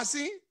our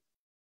vaccine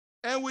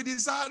and we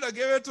decide to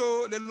give it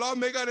to the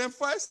lawmaker then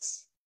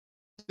first.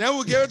 Then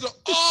we give it to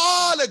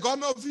all the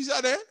government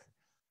officials there.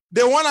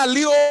 They want to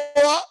leave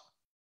over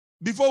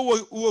before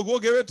we'll go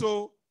give it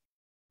to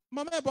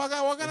Mama, what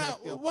kind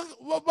of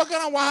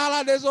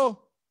wahala this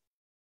all?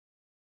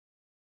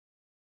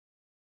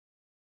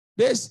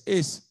 This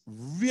is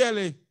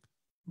really,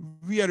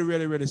 really,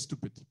 really, really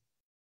stupid.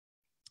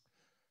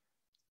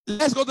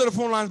 Let's go to the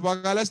phone lines,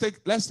 Baga.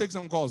 Let's take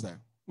some calls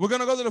there. We're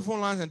gonna go to the phone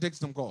lines and take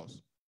some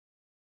calls.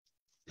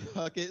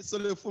 Okay, so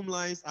the phone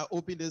lines are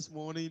open this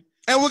morning.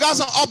 And we got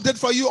some update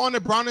for you on the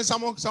Brown and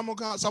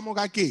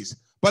Samoka case.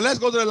 But let's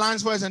go to the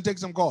lines first and take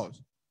some calls.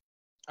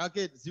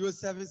 Okay,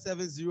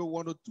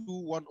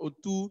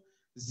 0770-102-102,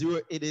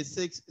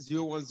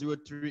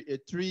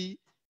 086-010383,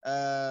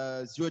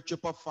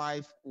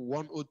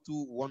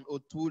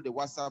 0555-102-102. The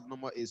WhatsApp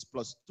number is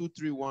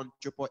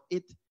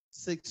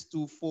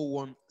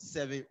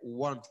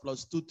 +231-888-624171,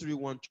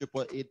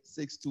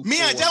 +231-888-624171.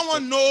 Me, I just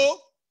want to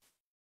know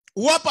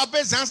what Papa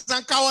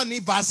Zanzankawa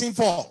need vaccine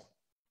for.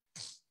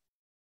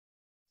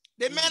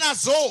 The men are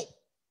so.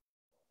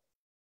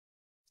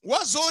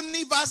 What zone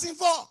need vaccine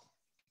for?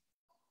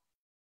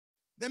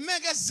 The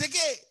men get sick.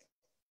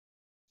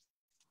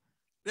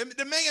 The men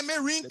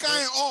get ring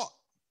kind or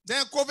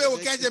then COVID will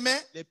catch the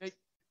man.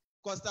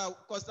 Costa,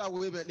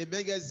 the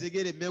men get sick.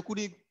 The men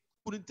couldn't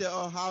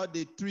tell how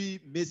the 3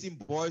 missing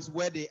boys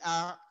where they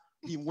are.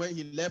 He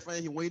left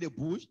and he went in the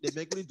bush. The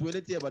men couldn't do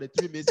anything about the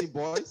 3 missing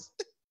boys.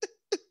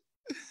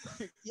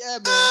 Yeah,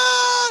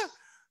 man.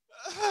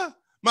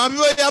 My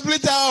people, they play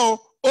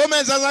tell. Oh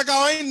man,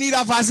 Zanzankawa need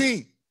a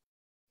vaccine.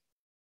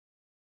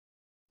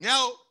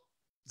 Now,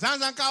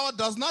 Zanzankawa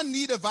does not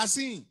need a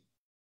vaccine.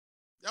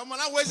 I'm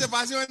not waste a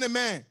vaccine on the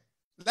man.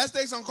 Let's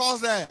take some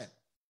calls there.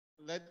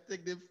 Let's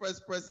take the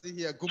first person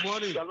here. Good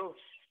morning. Hello.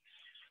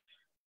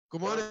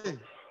 Good morning.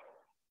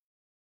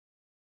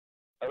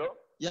 Hello?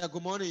 Yeah,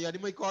 good morning. Where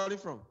are you calling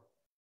from?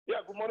 Yeah,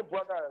 good morning,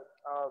 brother.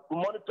 Good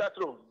morning,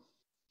 Petro.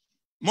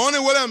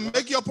 Morning, William.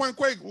 Make your point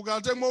quick. We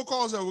got to take more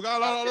calls there. We got a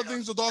lot of other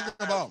things to talk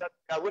about.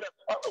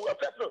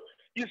 Petro,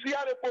 you see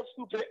how they're supposed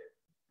to play?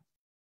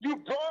 You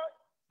brought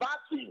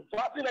vaccine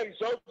that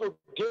is also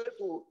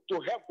to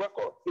help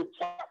workers, the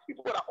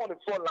people that are on the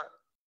front line.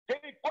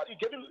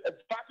 giving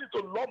vaccine to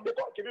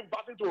lawmaker, giving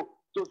vaccine to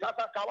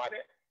Zaza Kawane.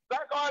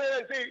 Zaza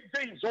Kawane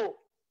say he's so.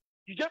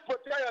 You just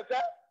protect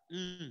yourself.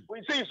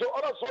 When you say so,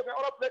 other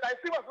place. I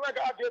see what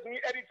Zaza gave me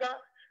anytime.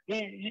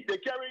 They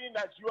carry in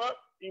Nigeria.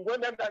 He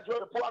went them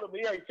Nigeria to pull out of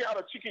me and he came out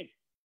of chicken.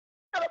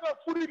 And I'm not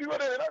food you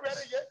there.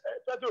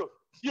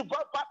 You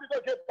brought party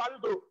to get party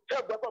to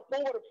tell them to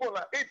pull the phone.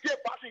 It's your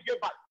party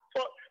get back.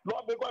 So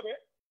lawmaker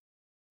there.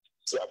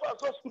 So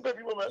stupid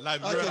people, man.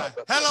 Liberia.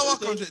 Hello, what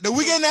country? The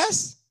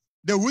wickedness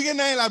in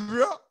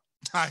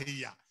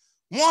Liberia.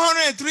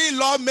 103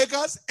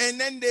 lawmakers, and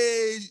then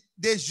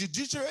the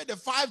judiciary, the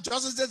 5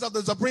 justices of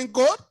the Supreme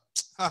Court.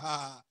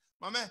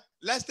 My man,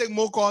 let's take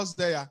more calls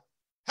there.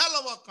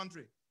 Hello, what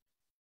country?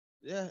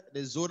 Yeah,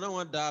 the zona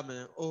one down,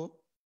 man. Oh,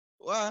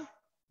 what?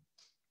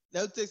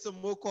 Let's take some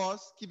more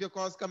calls. Keep your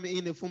calls coming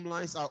in. The phone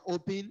lines are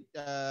open.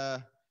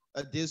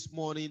 This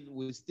morning,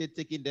 we're still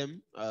taking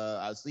them.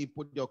 I see you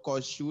put your call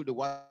through the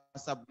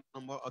WhatsApp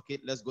number. Okay,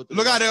 let's go to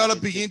look at the other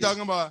begin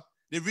talking about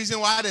the reason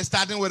why they're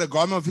starting with a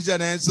government official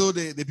then so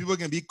the people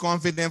can be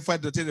confident for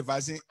to take the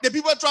vaccine. The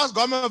people trust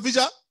government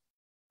official.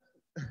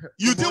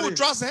 You think we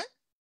trust, eh?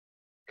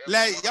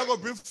 Like, y'all go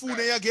bring food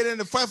and y'all get in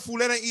the first food,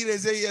 let them eat it.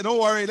 Say, yeah, don't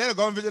worry, let the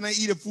government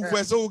official eat the food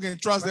first so we can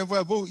trust them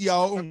for food. Your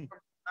own.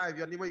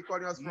 Your name, you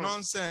calling us from?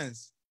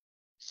 Nonsense.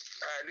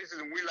 This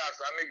is Willas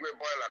Amigwe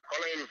Boiler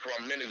calling you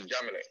from Munich,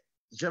 Germany.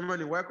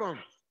 Germany, welcome.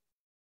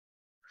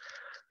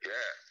 Yeah.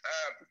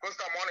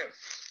 Costa, morning.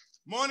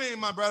 Morning,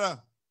 my brother.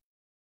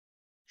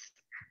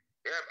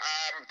 Yeah,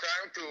 I'm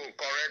trying to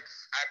correct.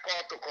 I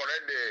called to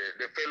correct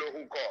the fellow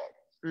who called,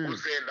 who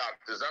said that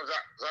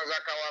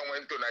Zanzakawa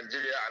went to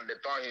Nigeria and they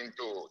turned him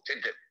to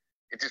chicken.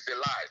 It is a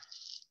lie.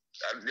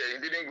 He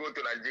didn't go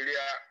to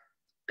Nigeria.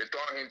 They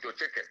turned him to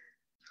chicken.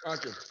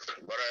 Okay.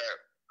 But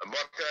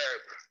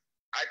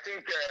I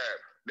think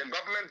the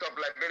government of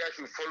Liberia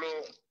should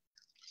follow,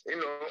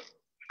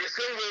 the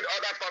same way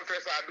other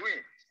countries are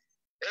doing.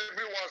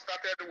 Everyone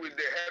started with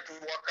the health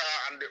worker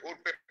and the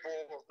old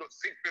people, the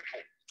sick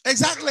people.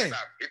 Exactly.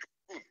 Like it's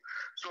good.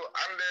 So,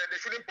 and they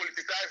shouldn't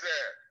politicize.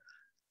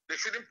 They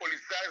shouldn't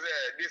politicize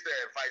this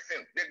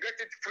vaccine. They get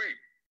it free.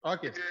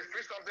 Okay. It is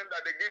free something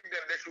that they give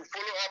them. They should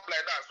follow up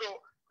like that. So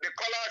the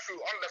caller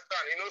should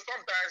understand.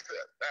 Sometimes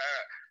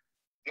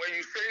when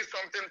you say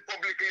something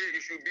publicly,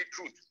 it should be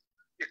truth.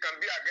 It can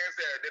be against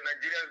the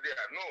Nigerians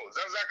there. No,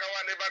 Zanzakawa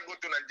never go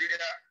to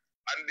Nigeria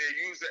and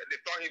they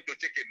turn him to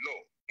chicken. No.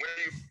 When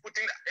you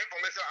putting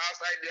information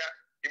outside there,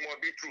 it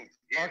must be true.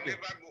 It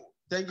never go.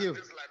 Thank you.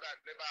 Things like that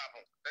never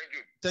happen. Thank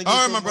you. Thank you. All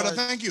right, so my brother.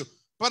 much. Thank you.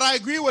 But I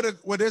agree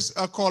with this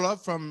caller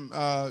from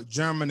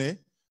Germany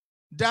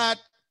that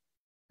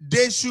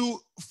they should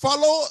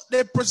follow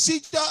the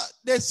procedure,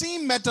 the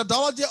same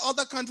methodology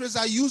other countries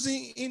are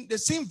using in the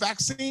same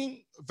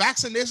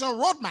vaccination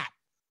roadmap.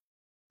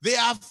 They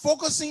are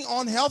focusing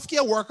on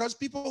healthcare workers,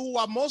 people who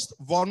are most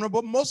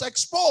vulnerable, most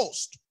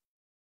exposed.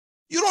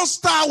 You don't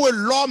start with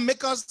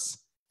lawmakers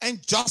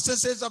and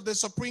justices of the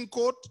Supreme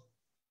Court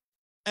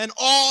and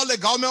all the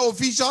government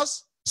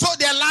officials. So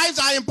their lives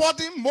are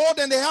important more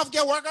than the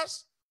healthcare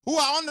workers who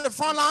are on the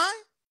front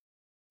line.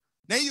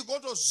 Then you go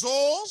to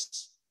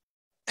zoos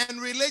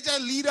and religious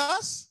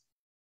leaders.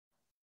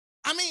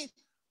 I mean,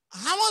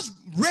 how much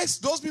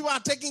risk those people are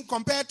taking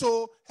compared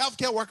to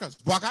healthcare workers?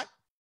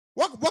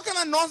 What kind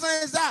of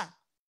nonsense is that?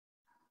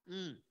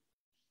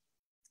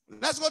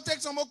 Let's go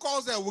take some more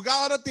calls there. We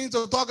got other things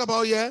to talk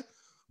about here.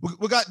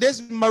 We got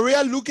this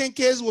Maria Lucan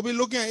case. We'll be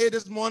looking at it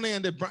this morning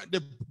and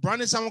the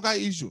Brandon Samuka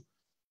issue.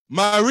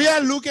 Maria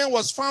Lucan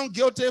was found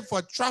guilty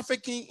for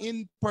trafficking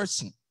in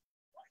person.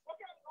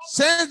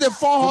 Since they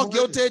found her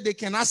guilty, they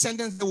cannot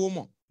sentence the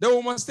woman. The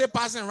woman stay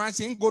passing around,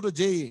 she didn't go to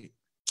jail.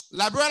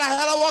 Liberia,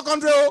 hello, what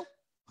country?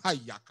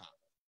 Hayaka.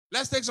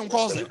 Let's take some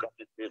calls.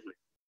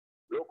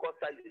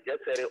 Costa, you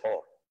just said it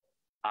all.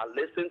 I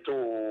listened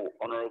to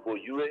Honorable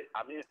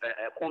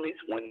Cummings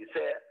when he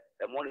said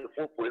the money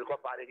for political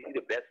party is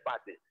the best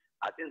party.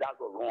 I think that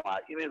was wrong.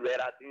 I even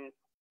read,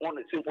 on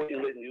the simple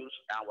English news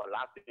and we're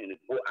laughing and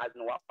I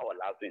know why I was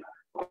laughing.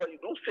 Because you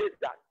don't say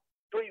that.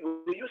 So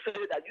you say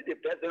that you're the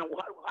best, then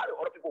how do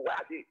other people, why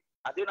are they?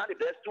 Are they not the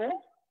best too?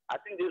 I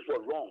think this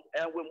was wrong.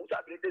 And when Musa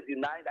Brite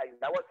denied that, he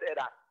never said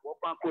that war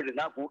crown code is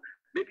not good,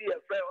 maybe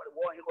a fair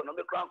war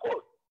economic crown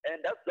code.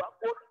 And that's that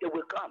code, it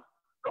will come.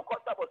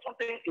 Because that was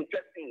something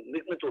interesting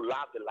listening to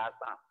laugh the last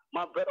time.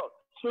 My brother,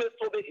 Smith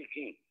Sobe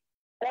again.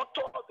 On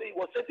Thursday, he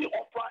was sitting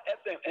on Front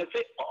FM and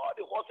say all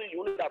the horses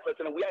you need that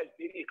president, we are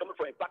coming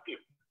from a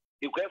package.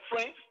 You get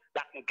friends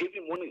that can give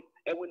you money.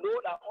 And we know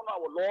that on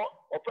our law,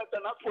 a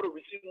president not supposed to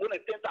receive more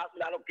than $10,000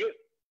 gift.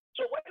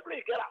 So wherever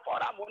you get all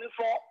that money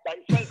from, that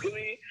his friends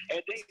giving, and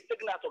then he's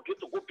taking that to gift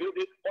to go build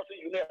it, also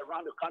unit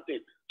around the country.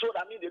 So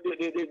that means the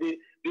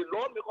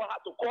lawmaker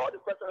have to call the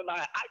president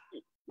and ask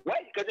him, where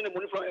are you getting the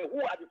money from and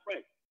who are the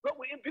friends? No,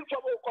 we're in big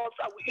trouble because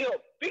we in a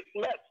big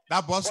mess.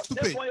 That was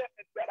stupid.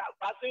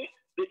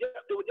 They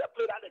will just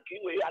play that the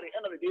king way. At the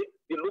end of the day,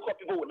 the local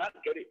people will not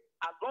get it.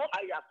 As long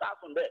as you start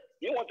from there,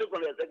 you want to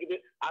from the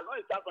executive, as long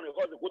as you start from the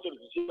horse, you go to the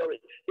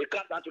judiciary, they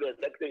come down to the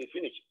executive and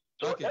finish.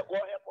 So let's go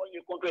ahead for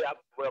your country.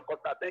 for your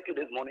Costa. Thank you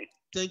this morning.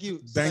 Thank you.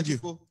 Thank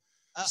you.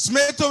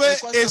 Smith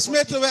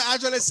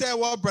actually said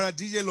what Brother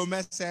DJ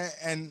Lomez said,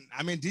 and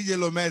I mean DJ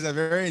Lomez is a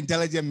very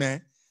intelligent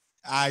man.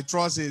 I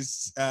trust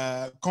his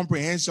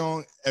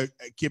comprehension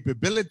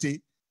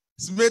capability.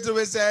 Smith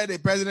said the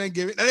president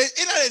gave it.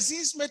 You know, they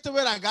see Smith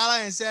at Gala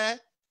and said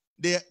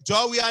the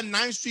Georgia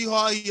 9th Street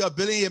Hall, he are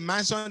building a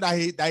mansion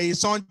that his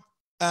son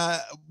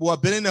were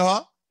building the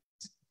hall.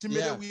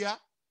 We are.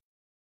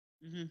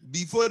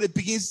 Before the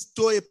Peking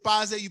story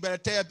passes, you better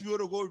tell people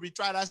to go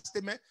retry that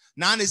statement.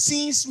 Now the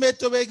scene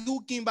Smith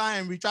who came by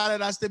and retried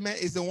that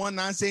statement is the one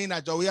now saying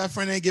that Joey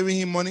friend ain't giving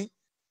him money.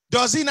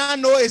 Does he not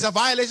know it's a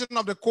violation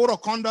of the code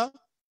of conduct?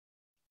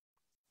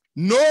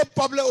 No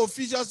public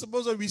official is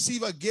supposed to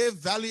receive a gift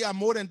value of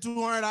more than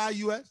 $200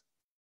 US.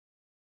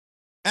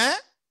 And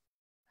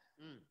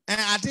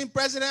I think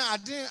President, I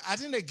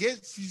think the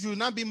gift should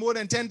not be more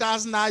than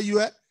 $10,000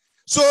 US.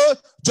 So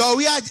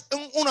Joey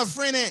on a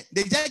friend,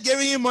 they just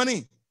giving him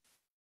money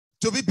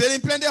to be building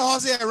plenty of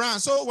houses around.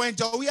 So when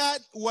Joey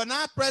was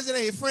not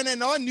president, his friend and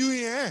no knew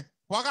him.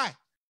 What guy?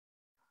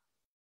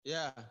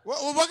 Yeah.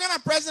 What kind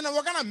of president?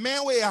 What kind of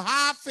man with a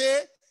half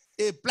a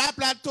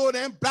black told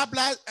them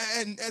black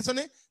and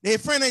something? Their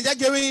friend and just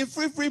giving him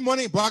free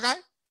money. What guy?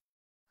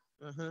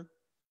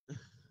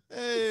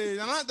 Hey,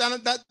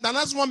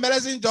 that's one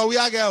medicine Joey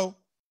girl.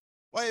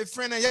 What a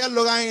friend and just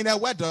look at in that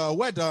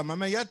weather, my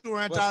man, you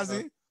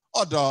 200,000.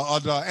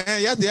 Order,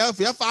 and yes, they have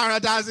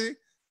 500,000.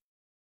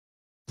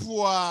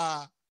 Poor,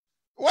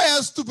 why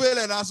are stupid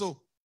like that? So,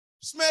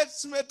 Smith,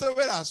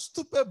 with a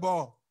stupid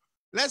ball.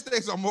 Let's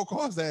take some more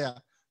calls there.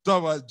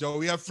 Talk about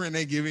Joey, a friend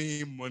ain't giving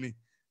him money.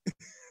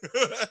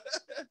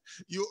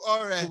 You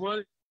all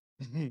right?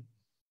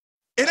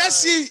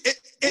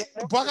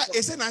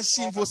 It's an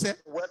shameful say.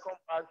 Welcome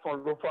back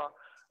from Lofa,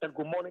 and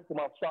good morning to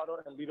my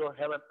father and leader,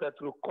 Helen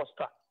Petro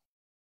Costa.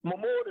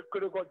 Momo, the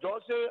critical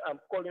Johnson, I'm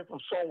calling from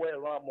somewhere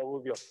around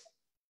Monrovia.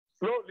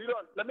 Look, leader,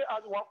 let me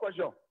ask you one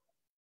question.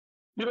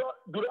 You know,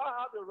 do I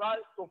have the right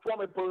to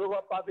form a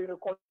political party in the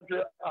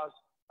country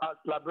as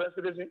Liberian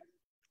citizen?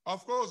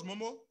 Of course,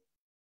 Momo.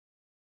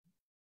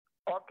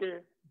 Okay.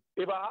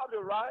 If I have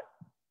the right,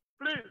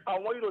 please, I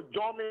want you to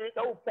join me.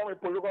 That will form a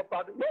political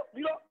party. No,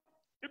 leader,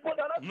 people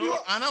that are not. No,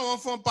 I don't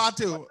want to form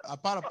party. I'm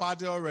part of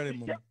party already,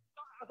 Momo.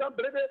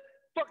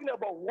 Talking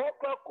about what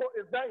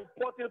is that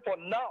important for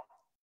now.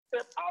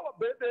 If our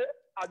baby,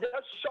 I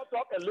just shut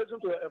up and listen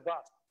to the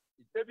advice.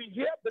 If you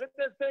hear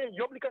British saying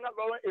Yomlikana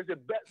Lauren is the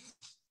best,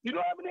 you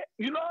know how many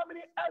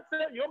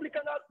essays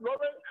Yomlikana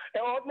Lauren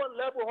and Osman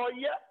level her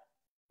yet?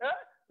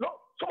 No,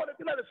 some of the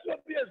things that the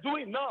CFP is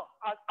doing now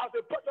as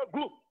a project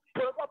group,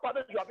 political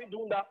parties you have been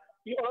doing that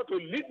in order to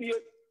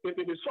alleviate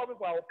the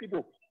solving for our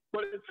people.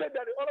 But it said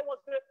that the other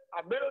one said, I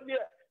bet on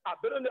there.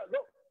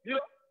 Look, you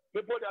know,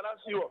 people they are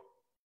not sure.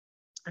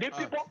 These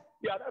people,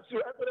 they are not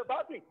sure. And for the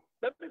bad thing,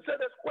 let me say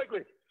this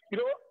quickly. You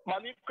know, my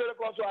new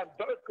critical, so I'm a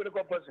very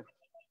critical person.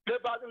 The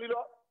bad leader,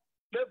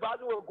 the bad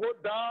will go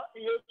down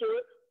into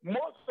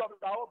most of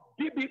our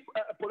big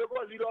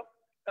political leader,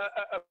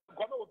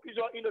 government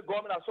officials in the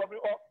government are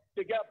suffering up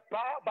to get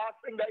bad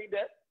thing that in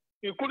there,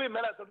 including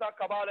Minister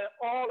Kabale,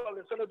 all of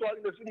the senators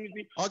in the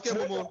CDC. Okay,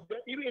 Momo.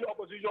 Even in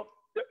opposition,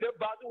 the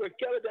bad will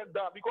carry them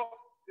down because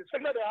the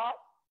signal they have,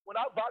 when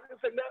our bad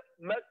signal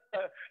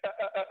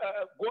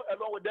go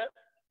along with them,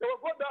 they will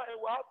go down and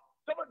we'll have.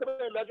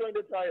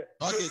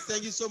 Okay,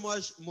 thank you so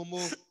much,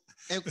 Momo.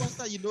 And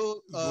Costa, you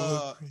know,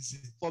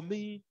 for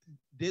me,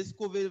 this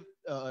COVID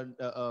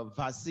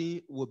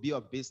vaccine will be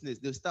a business.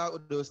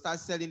 They'll start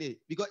selling it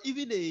because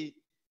even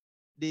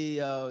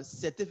the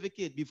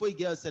certificate, before you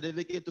get a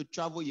certificate to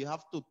travel, you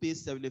have to pay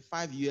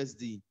 75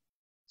 USD.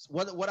 So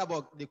what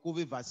about the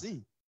COVID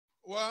vaccine?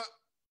 Well,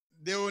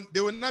 they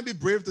will not be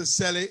brave to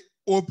sell it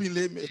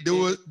openly. They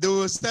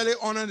will sell it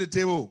under the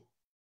table.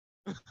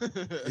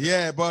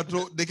 Yeah, but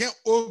they can't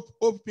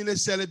openly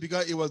sell it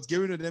because it was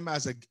given to them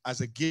as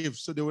a gift.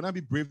 So they will not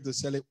be brave to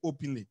sell it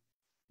openly.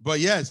 But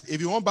yes, if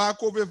you want to buy a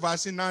COVID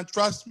vaccine now,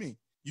 trust me,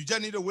 you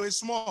just need to wait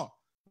small.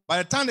 By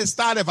the time they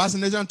start the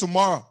vaccination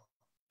tomorrow,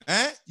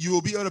 you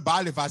will be able to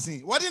buy the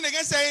vaccine. What did they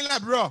get saying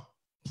that, bro?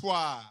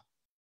 Wow.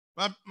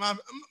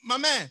 My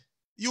man,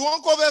 you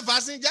want COVID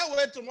vaccine? Just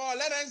wait tomorrow.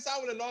 Let them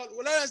start with the Lord.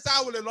 Let them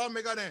start with the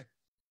lawmaker then.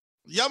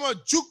 You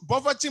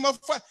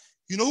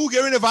know who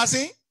gave the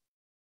vaccine?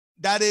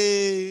 That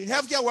the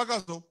healthcare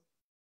workers do.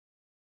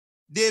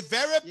 The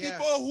very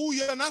people who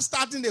you're not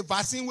starting the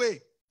vaccine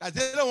with, that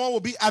they don't want will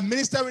be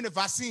administering the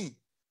vaccine.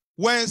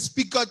 When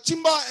Speaker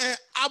Chimba and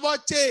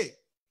Abache,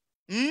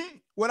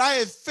 without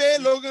a fair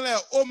looking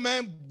like old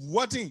man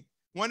watching,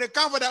 when they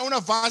come for their own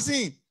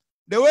vaccine,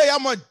 the way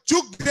I'm gonna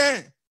juke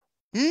them,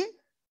 I'm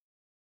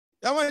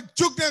gonna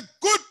juke them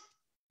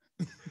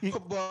good.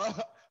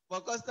 All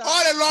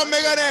the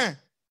lawmakers there.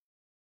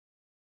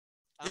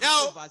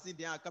 Yo, vaccine,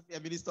 then I come to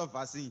minister of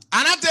vaccine.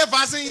 And I take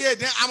vaccine here,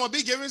 then I'm gonna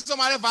be giving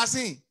somebody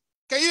vaccine.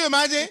 Can you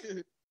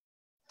imagine?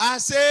 I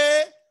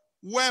say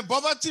when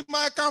Baba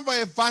Chima come for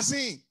a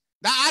vaccine,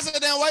 that I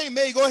said then why you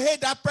may go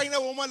hit that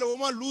pregnant woman, the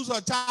woman lose her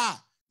child.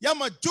 You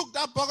must juke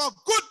that bugger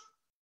good.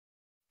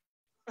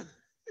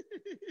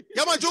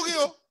 Yeah, man, joking,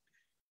 yo.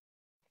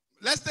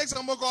 Let's take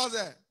some more calls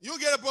there. You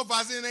get a put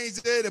vaccine and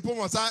say they put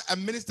on side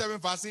administering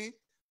vaccine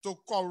to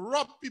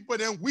corrupt people,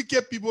 then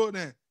wicked people,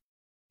 then.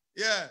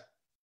 Yeah.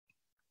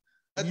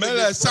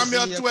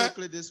 Samuel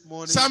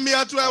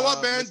Twe,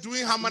 what been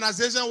doing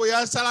harmonization with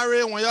your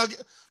salary when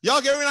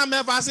y'all getting a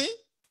man vaccine?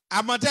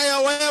 I'm gonna tell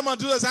you what I'm gonna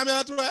do the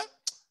Samuel Twe.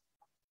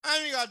 I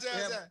ain't gonna tell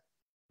you that.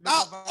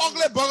 Now,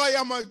 ugly bugger,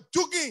 I'm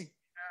joking.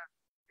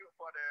 You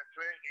for the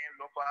train in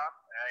Lopa,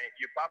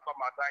 you pop up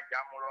my time,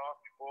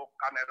 Jamuro, before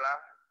Canada.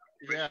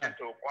 Yeah.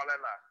 To Kuala.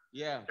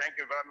 Yeah. Thank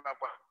you very much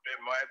for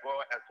my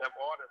go accept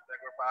all the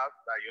sacrifice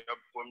that you have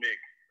to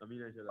make.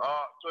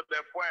 To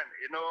the point,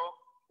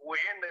 we're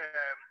in the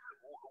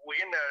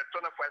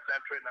 21st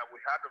century now.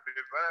 We have to be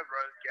very,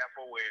 very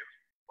careful with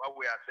what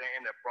we are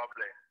saying the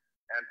problem.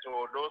 And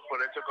to those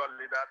political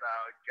leaders that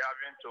are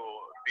gathering to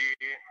be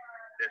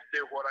the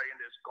stakeholder in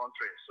this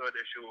country, so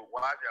they should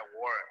watch their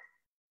word.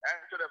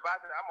 And to the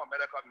vaccine, I'm a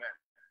medical man.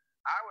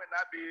 I will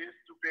not be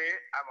stupid.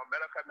 I'm a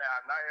medical man.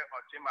 I'm not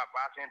until my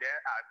vaccine, then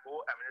I go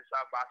and minister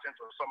vaccine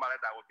to somebody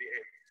that will be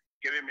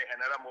giving me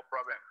another more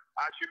problem.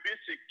 I should be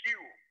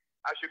secure.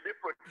 I should be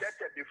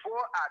protected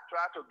before I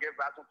try to give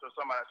vaccine to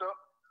somebody. So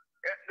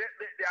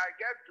they are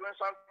just doing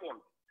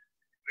something.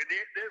 They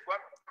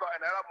got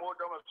another more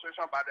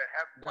demonstration by the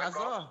health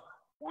workers.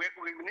 We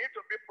need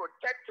to be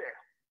protected.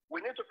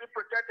 We need to be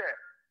protected.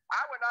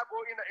 I will not go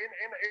in a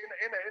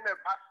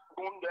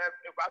room there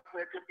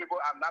vaccinating people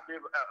and not be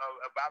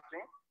a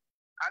vaccine.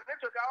 I need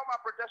to get all my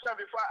protection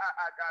before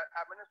I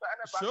administer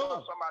any vaccine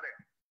to somebody.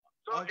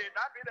 So if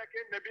that be the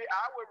case, maybe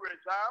I will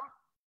resign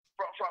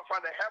from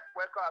the Health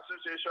Worker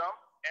Association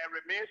and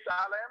remain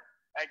silent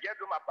and get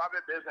to my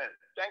private business.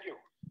 Thank you.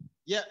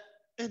 Yeah,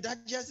 and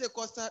that just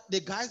Costa,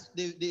 the guys,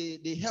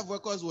 the health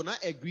workers will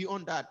not agree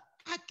on that.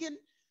 I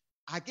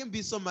can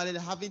be somebody that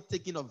haven't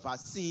taken a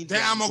vaccine.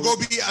 Then I'm going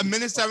to be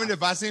administering the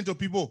vaccine to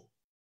people.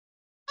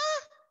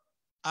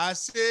 I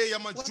say,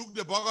 I'm going to juke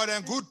the burger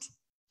then good.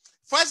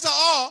 First of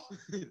all,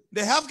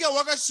 the healthcare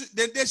workers,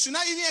 they should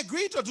not even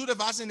agree to do the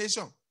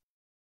vaccination.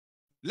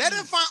 Let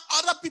them find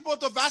other people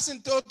to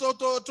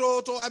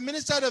to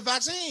administer the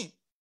vaccine.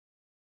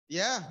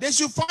 Yeah. They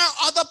should find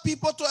other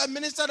people to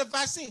administer the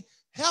vaccine.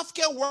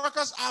 Healthcare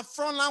workers are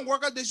frontline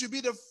workers. They should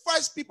be the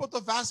first people to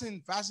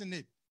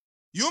vaccinate.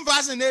 You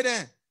vaccinate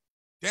them.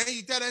 Then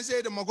you tell them,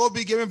 say, they're going to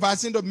be giving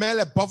vaccine to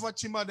Mele Buffer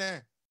Chima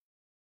then,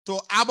 to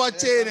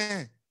Abache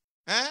then,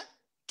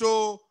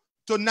 to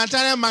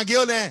Nathaniel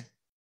McGill then,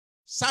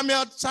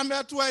 Samuel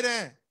Twe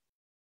then.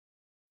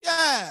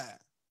 Yeah.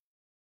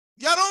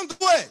 You don't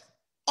do it.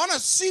 On a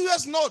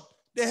serious note,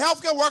 the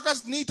healthcare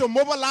workers need to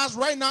mobilize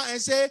right now and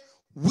say,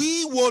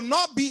 we will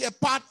not be a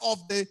part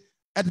of the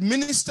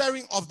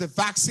administering of the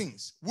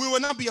vaccines. We will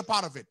not be a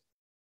part of it.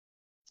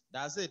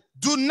 That's it.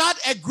 Do not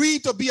agree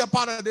to be a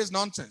part of this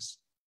nonsense.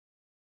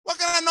 What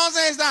kind of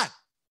nonsense is that?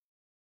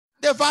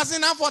 The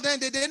vaccine for them,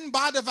 they didn't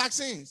buy the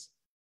vaccines.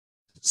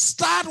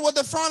 Start with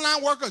the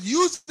frontline workers.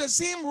 Use the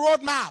same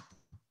roadmap.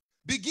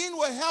 Begin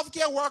with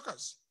healthcare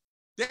workers.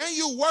 Then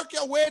you work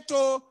your way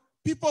to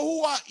people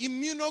who are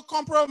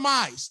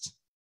immunocompromised,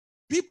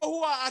 people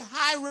who are at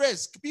high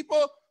risk,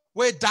 people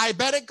with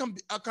diabetic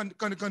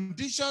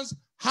conditions,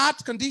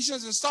 heart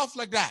conditions, and stuff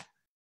like that.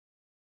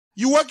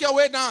 You work your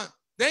way down.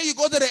 Then you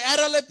go to the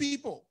elderly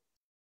people.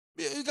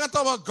 You can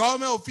talk about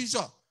government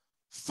official.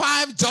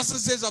 5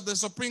 justices of the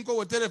Supreme Court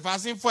will take the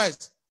vaccine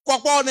first. You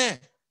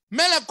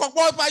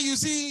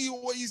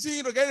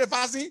see to get the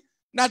vaccine.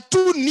 Now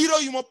 2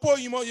 needles you must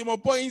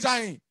put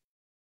inside.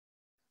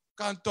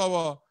 Can't talk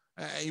about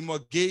you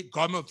must get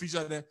government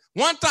officials there.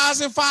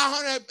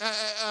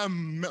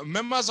 1,500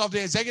 members of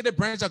the executive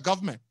branch of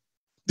government.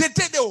 They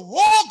take the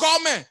whole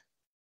government.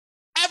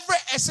 Every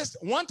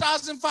assistant,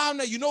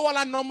 1,500. You know what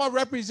that number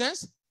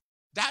represents?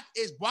 That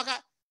is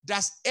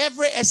that's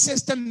every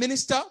assistant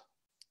minister,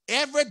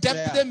 every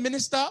deputy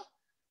minister,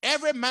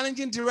 every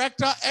managing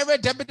director, every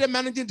deputy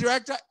managing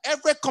director,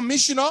 every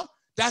commissioner.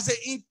 That's the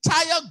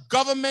entire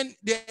government,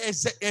 the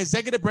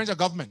executive branch of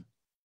government.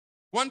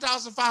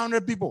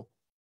 1,500 people.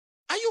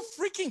 Are you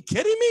freaking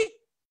kidding me?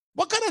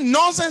 What kind of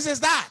nonsense is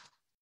that?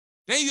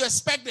 Then you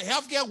expect the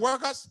healthcare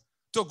workers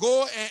to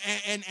go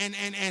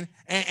and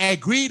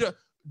agree to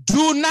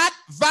do not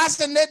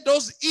vaccinate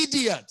those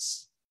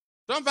idiots.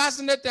 Don't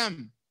vaccinate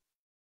them.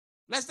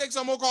 Let's take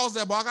some more calls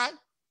there, Buckeye.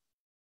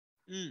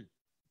 And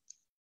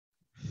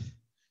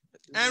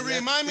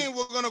remind me,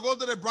 we're going to go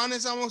to the Brandon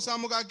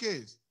Samuka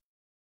case.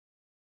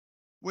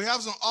 We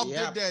have some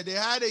update there. They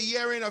had a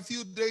hearing a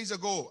few days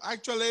ago.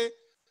 Actually,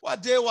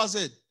 what day was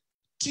it?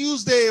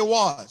 Tuesday it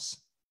was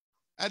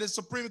at the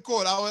Supreme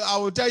Court. I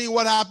will tell you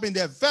what happened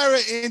there.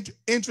 Very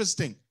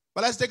interesting.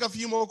 But let's take a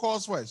few more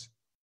calls first.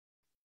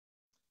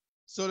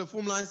 So the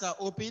phone lines are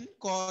open.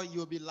 Call,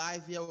 you'll be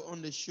live here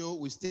on the show.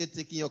 We're still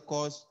taking your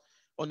calls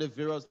on the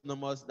various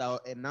numbers that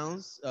are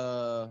announced.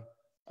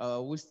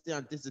 We still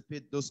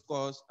anticipate those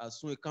calls as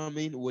soon as they come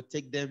in. We'll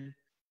take them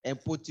and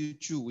put you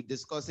through. We're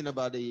discussing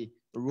about the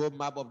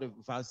roadmap of the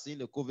vaccine,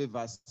 the COVID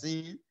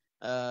vaccine,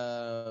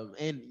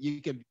 and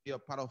you can be a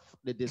part of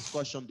the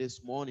discussion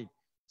this morning.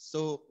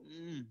 So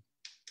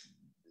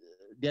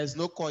there's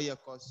no call here.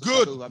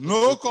 Good,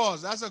 no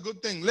cause. That's a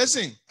good thing.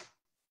 Listen,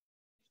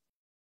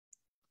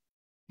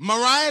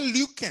 Mariah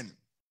Lucan,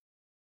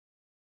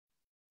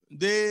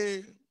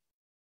 the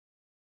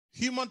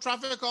human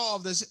trafficker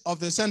of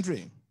the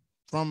century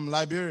from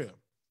Liberia.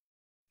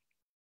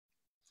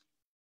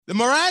 The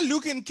Mariah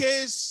Lucan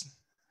case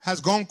has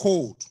gone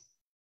cold,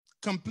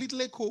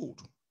 completely cold.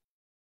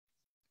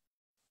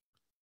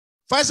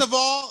 First of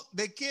all,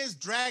 the case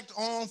dragged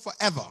on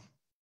forever.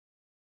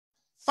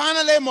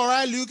 Finally,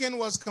 Mariah Lucan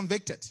was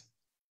convicted.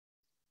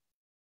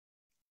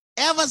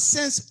 Ever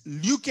since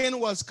Lucan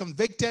was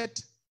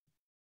convicted,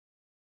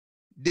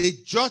 the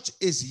judge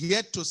is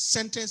yet to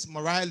sentence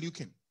Mariah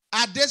Lucan.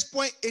 At this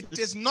point, it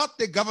is not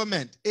the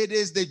government, it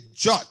is the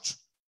judge.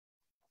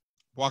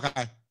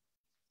 Okay.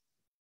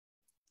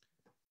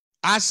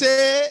 I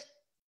say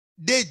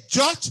the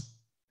judge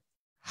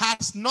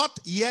has not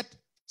yet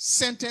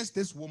sentenced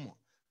this woman.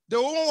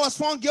 The woman was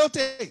found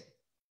guilty.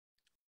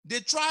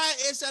 The trial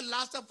is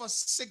lasted for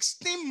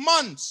 16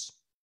 months.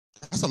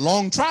 That's a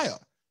long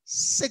trial.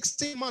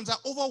 16 months,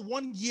 over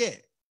 1 year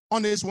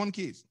on this one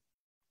case.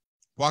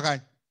 Okay.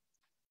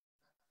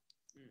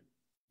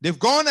 They've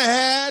gone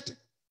ahead.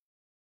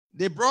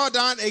 They brought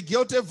down a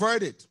guilty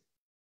verdict.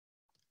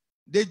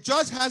 The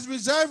judge has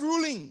reserved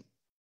ruling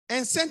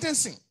and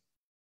sentencing.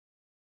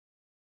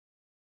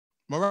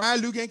 Mariah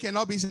Lucan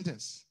cannot be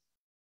sentenced.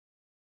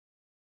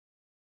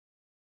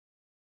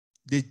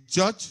 The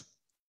judge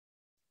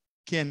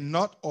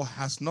cannot or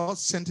has not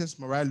sentenced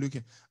Mariah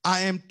Lucan.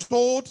 I am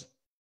told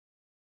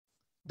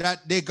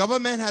that the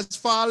government has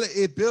filed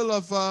a bill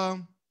of,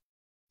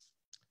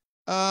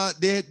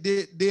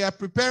 they are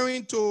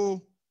preparing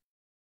to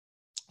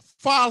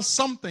file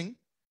something,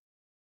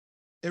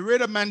 a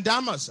writ of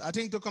mandamus, I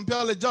think, to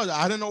compel the judge.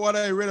 I don't know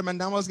whether a writ of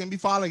mandamus can be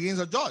filed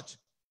against a judge.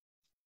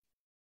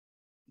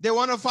 They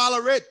want to file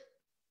a writ.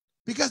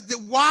 Because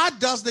why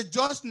does the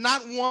judge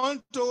not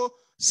want to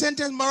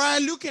sentence Mariah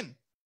Lucan?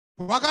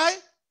 Okay?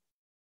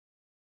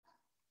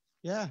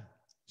 Yeah.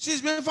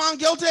 She's been found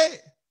guilty.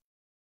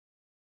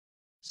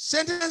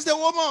 Sentence the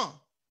woman.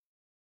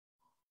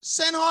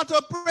 Send her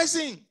to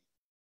prison.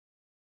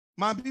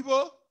 My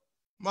people,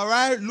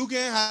 Mariah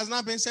Lucan has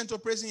not been sent to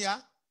prison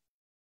yet.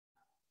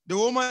 The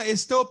woman is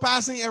still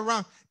passing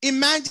around.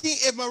 Imagine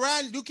if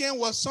Mariah Lucan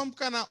was some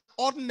kind of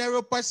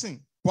ordinary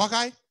person.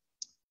 Okay?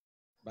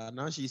 But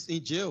now she's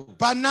in jail.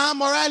 But now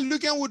Mariah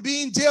Lucan would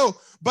be in jail.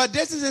 But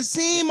this is the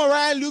same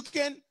Mariah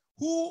Lucan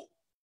who,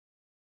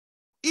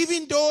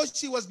 even though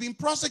she was being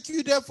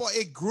prosecuted for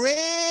a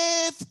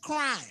grave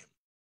crime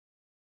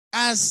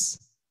as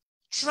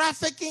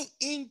trafficking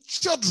in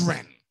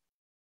children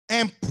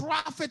and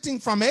profiting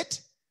from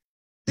it,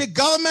 the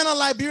government of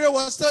Liberia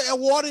was still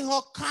awarding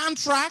her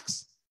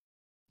contracts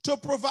to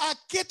provide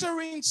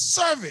catering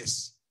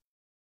service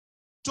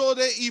to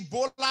the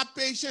Ebola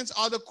patients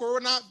or the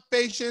corona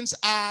patients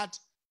at,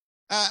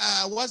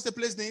 what's the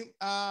place name?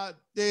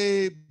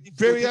 The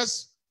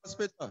various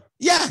hospital.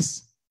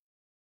 Yes.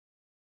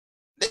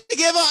 They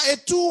gave her a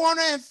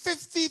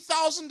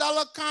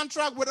 $250,000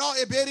 contract without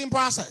a bidding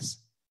process.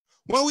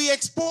 When we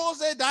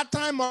exposed it that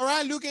time,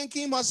 Mariah Lucan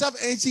came herself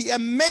and she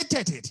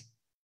admitted it.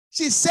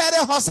 She said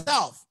it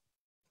herself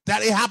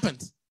that it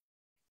happened.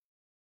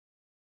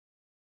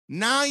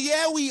 Now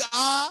here we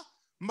are.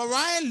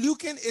 Mariah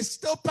Lucan is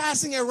still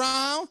passing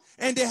around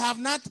and they have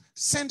not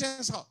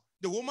sentenced her.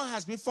 The woman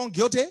has been found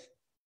guilty,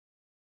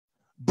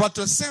 but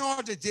to send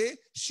her to jail,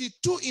 she's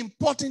too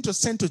important to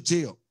send to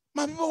jail.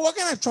 My people, what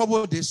kind of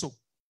trouble they so?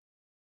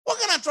 What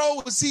kind of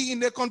trouble we see in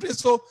the country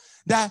so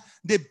that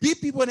the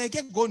big people they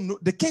can't go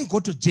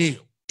to jail?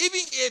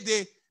 Even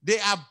if they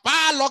are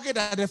bad lucky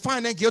that they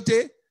find them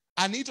guilty,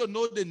 I need to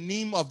know the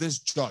name of this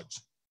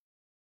judge.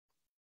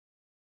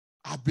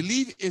 I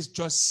believe it's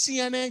Judge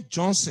CNN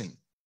Johnson.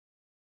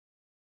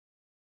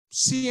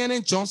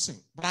 CNN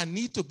Johnson, but I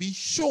need to be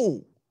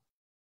sure.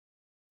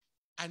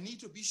 I need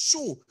to be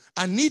sure.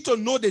 I need to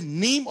know the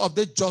name of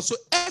the judge so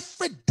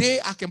every day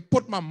I can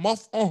put my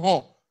mouth on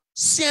her.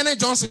 CNN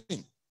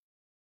Johnson.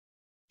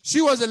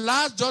 She was the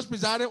last judge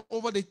presiding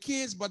over the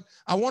case, but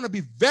I want to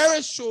be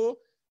very sure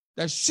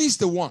that she's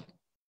the one.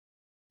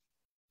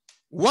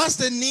 What's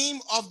the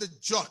name of the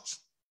judge?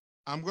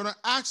 I'm going to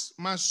ask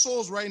my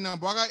souls right now.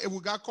 But if we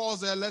got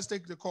calls there, let's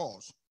take the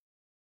calls.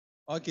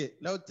 Okay,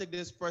 let's take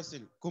this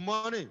person. Good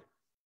morning.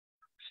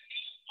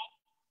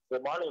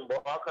 Good morning,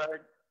 Boaka.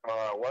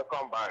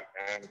 Welcome back,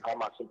 and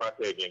I'm a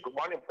sympathy again. Good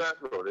morning,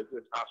 Pedro. This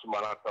is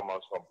Asumana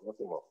Thomas from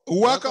Baltimore.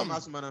 Welcome,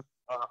 Asumana.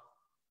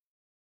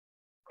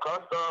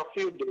 Because a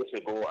few days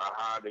ago,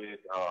 I had this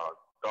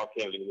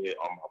talking lady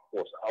on my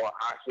post. I was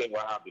asking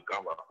what had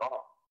become of her.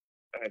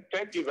 And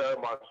thank you very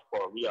much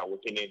for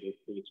reawakening this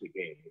case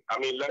again. I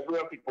mean,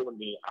 Liberian people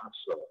need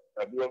answers.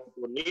 Liberian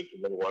people need to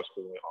know what's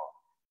going on.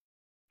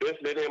 This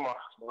lady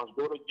must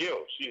go to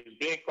jail. She's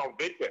being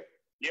convicted.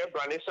 Yeah,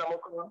 Brani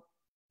Samuka,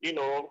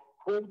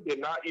 who did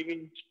not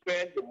even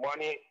spend the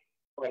money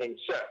on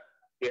himself.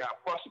 They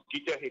have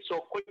prosecuted him so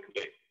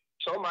quickly.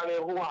 somebody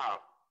who have,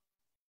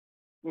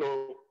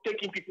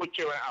 taking people's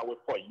children away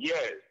for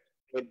years,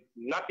 and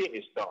nothing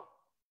is done.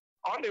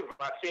 On the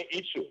vaccine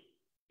issue,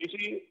 you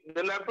see,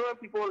 the Liberian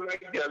people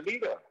like their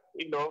leader,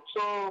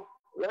 so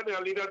let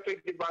their leader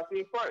take the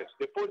vaccine first.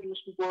 They put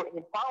these people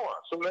in power,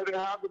 so let them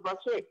have the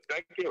vaccine.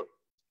 Thank you.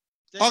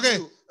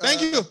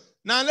 Thank you.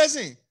 Now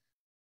listen,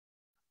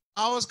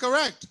 I was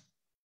correct.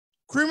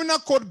 Criminal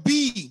Code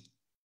B,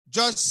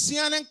 Judge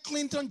Sienna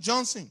Clinton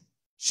Johnson.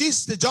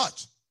 She's the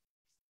judge.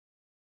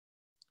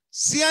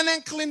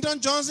 Sienna Clinton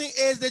Johnson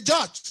is the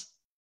judge.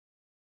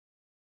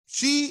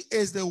 She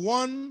is the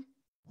one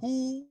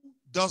who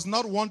does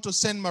not want to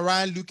send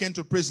Mariah Luken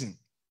to prison.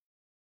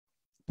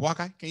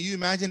 Waka, can you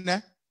imagine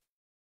that?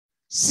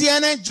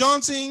 Sienna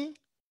Johnson,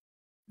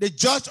 the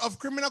judge of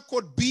Criminal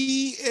Code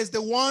B, is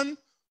the one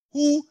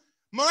who,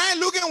 Mariah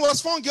Luken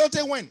was found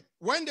guilty when?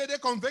 When did they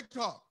convict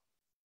her?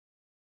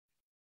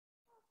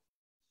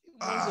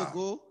 Months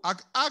ago.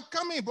 I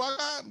come in, but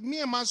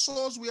me and my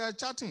source, we are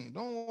chatting.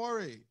 Don't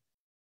worry.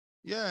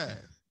 Yeah.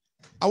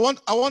 I want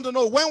to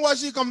know, when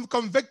was she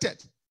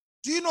convicted?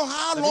 Do you know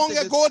how long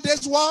ago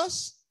this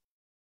was?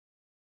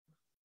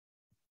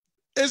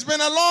 It's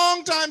been a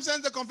long time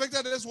since they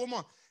convicted this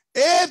woman.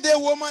 If the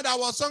woman that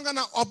was some kind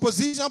of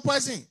opposition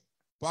person,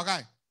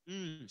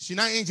 she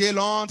not in jail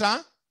long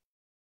time.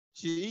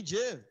 She in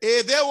jail.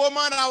 If the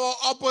woman that was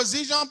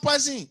opposition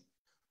person,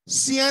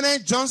 Sienna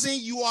Johnson,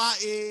 you are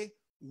a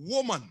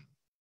woman,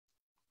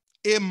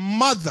 a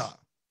mother.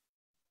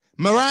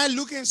 Mariah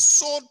Luken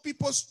sold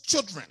people's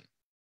children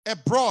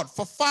abroad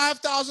for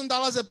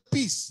 $5,000 a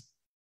piece.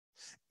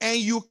 And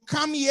you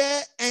come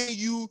here and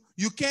you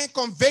can't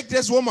convict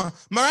this woman.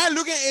 Mariah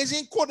Luken is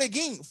in court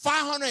again.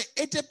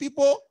 580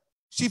 people.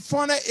 She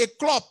funded a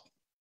club,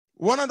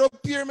 one of those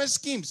pyramid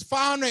schemes.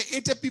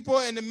 580 people,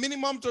 and the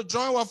minimum to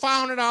join was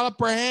 $500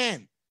 per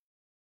hand.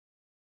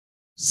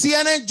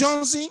 Sienna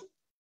Johnson,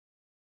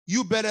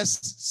 you better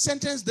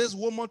sentence this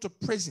woman to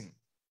prison.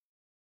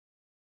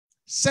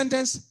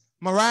 Sentence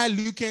Mariah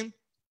Luken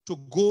to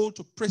go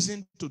to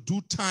prison to do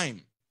time.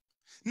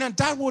 Now,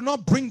 that will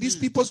not bring these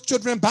people's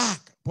children back.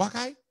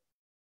 Okay?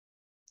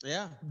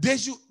 Yeah.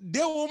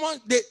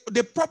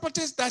 The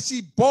properties that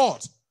she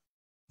bought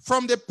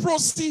from the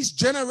proceeds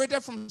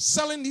generated from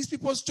selling these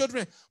people's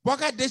children,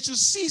 they should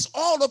seize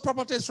all the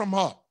properties from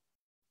her.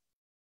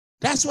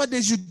 That's what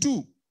they should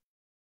do.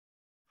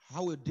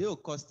 How will deal,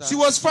 Costa? She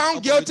was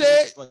found guilty.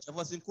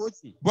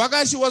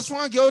 She was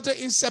found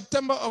guilty in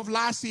September of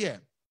last year.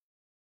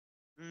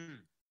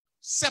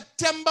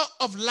 September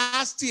of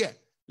last year.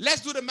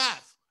 Let's do the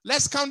math.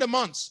 Let's count the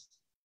months.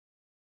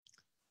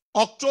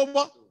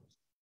 October,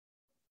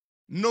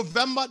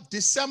 November,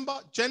 December,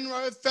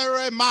 January,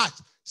 February, March.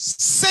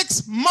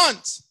 6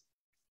 months.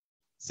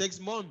 6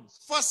 months.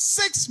 For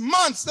 6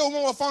 months, the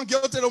woman was found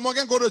guilty. The woman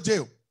can go to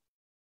jail.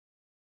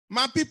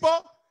 My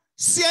people,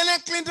 Sienna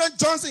Clinton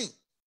Johnson,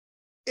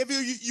 if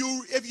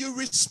you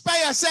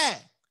respect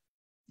yourself,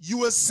 you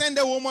will send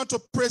a woman to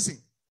prison.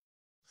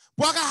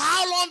 But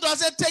how long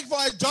does it take for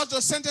a judge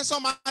to sentence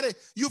somebody?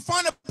 You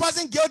find a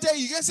person guilty,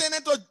 you can send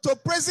them to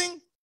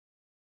prison?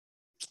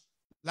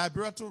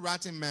 Liberia too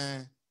ratting,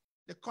 man.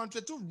 The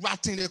country too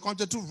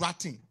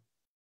ratting.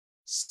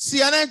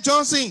 Sienna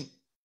Johnson,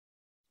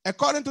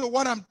 according to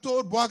what I'm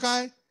told,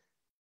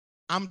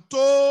 I'm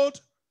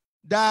told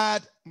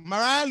that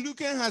Mariah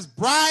Luken has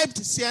bribed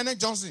Sienna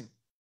Johnson.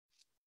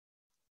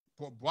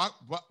 You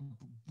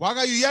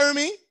hearing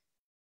me?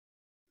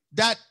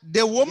 That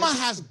the woman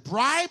has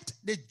bribed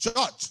the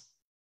judge,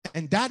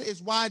 and that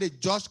is why the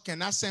judge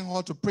cannot send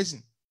her to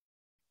prison.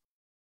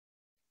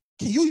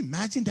 Can you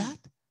imagine that?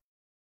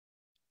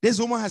 This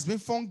woman has been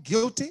found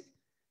guilty,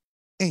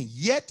 and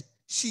yet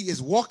she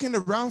is walking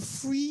around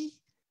free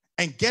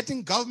and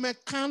getting government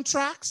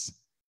contracts,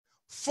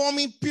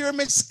 forming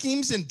pyramid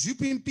schemes and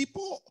duping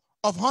people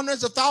of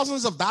hundreds of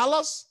thousands of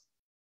dollars.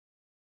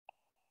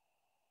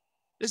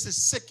 This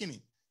is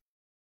sickening.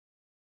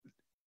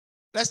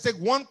 Let's take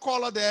one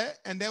caller there,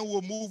 and then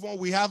we'll move on.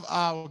 We have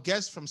our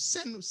guest from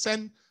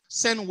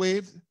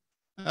Sendwave.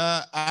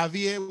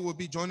 Javier will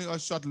be joining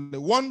us shortly.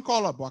 One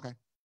caller, Bwaka.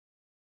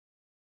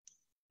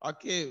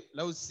 Okay,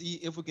 let's see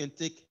if we can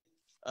take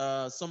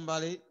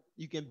somebody.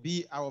 You can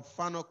be our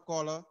final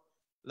caller.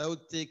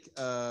 Let's take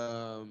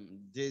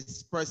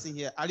this person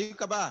here. Ali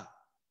Kaba.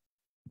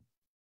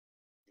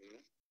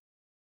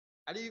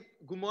 Ali,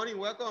 good morning.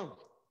 Welcome.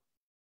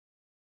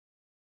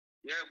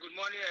 Yeah, good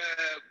morning,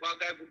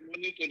 Bwaka. Good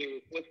morning to the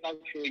Costa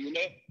show.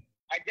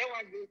 I just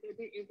want to give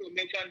you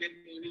information that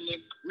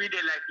we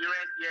the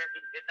Liberians here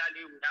in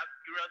Italy, we have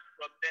serious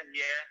problem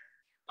here.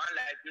 One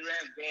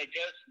Liberian girl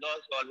just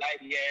lost her life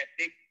here,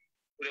 take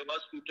to the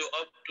hospital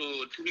up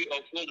to 3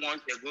 or 4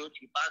 months ago.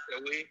 She passed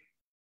away.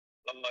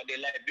 The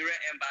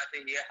Liberian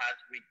embassy here has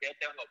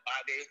rejected her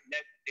body,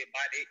 left the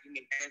body in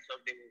the hands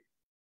of the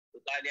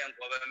Italian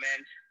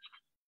government,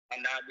 and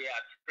now they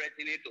are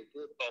threatening to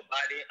put her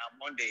body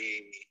among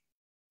the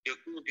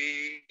could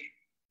be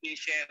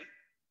patient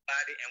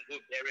body and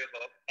go bury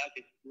her. That's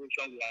the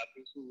situation we are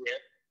facing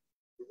here.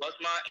 The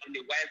husband and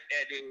the wife,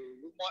 the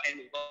woman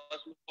and the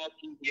husband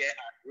came here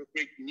as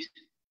refugees.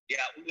 They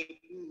are only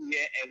two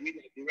here, and we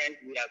Nigerians,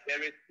 we are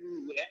very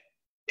few here.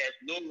 There's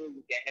no way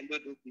we can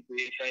handle this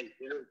situation. It's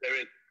very,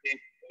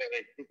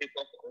 very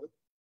difficult for us.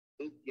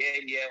 This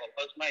year, our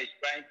husband is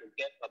trying to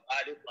get a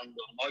body from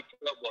the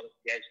mortuary, but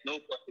there's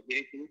no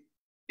possibility.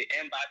 The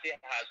embassy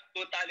has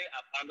totally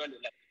abandoned the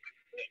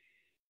Liberian.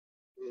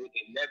 So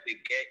they left the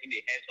girl in the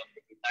hands of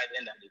the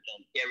Italian and they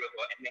can carry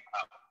her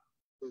anyhow.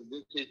 So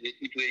this is the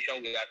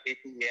situation we are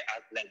facing here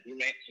as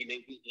Liberian in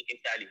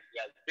Italy. We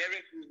are very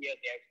few here.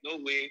 There's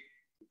no way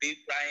to be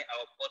trying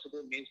our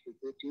possible means to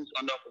put things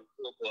under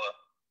control, but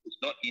it's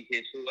not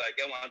easy. So I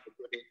just want to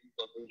put this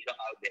information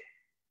out there.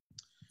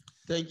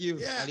 Thank you.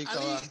 Yeah,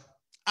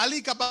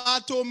 Ali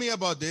Kaba told me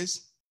about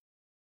this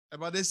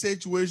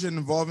situation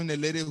involving the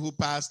lady who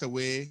passed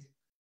away,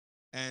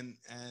 and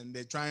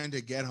they're trying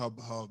to get her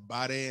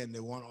body, and they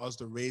want us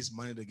to raise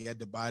money to get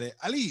the body.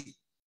 Ali,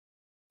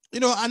 you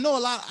know, I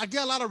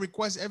get a lot of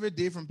requests every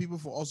day from people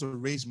for also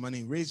raise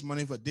money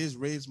for this,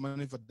 raise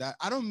money for that.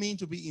 I don't mean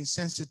to be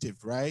insensitive,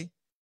 right?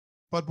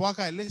 But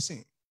Wakai,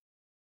 listen,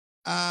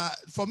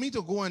 for me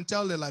to go and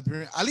tell the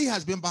Liberian, Ali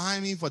has been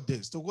behind me for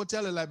this, to go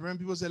tell the Liberian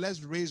people, say,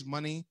 let's raise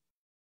money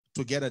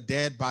to get a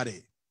dead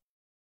body.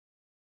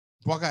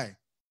 Wakai,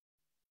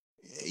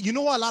 you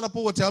know what a lot of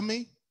people will tell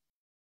me?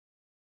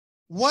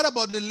 What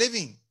about the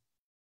living?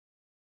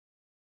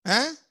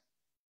 Huh?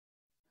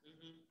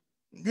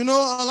 You know,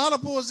 a lot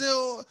of people say,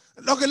 oh,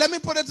 okay, let me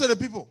put it to the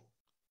people.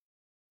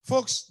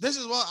 Folks, this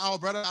is what our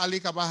brother Ali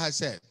Kaba has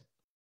said,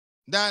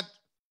 that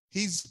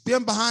he's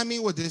been behind me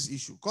with this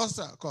issue.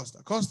 Costa,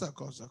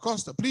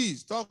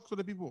 please talk to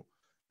the people.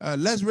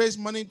 Let's raise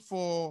money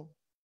to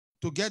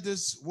get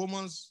this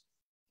woman's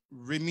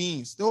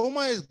remains. The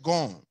woman is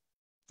gone.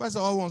 First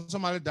of all, when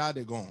somebody died,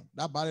 they're gone.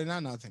 That body,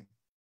 not nothing.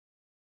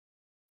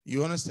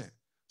 You understand?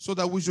 So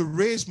that we should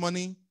raise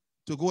money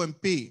to go and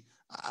pay.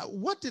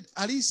 What did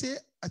Ali say?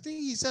 I think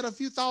he said a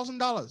few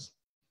 $1,000s.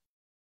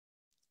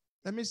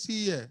 Let me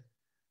see here.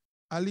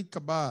 Ali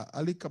Kaba.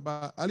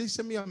 Ali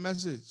sent me a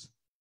message.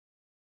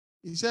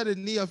 He said it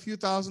need a few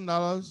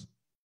 $1,000s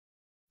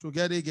to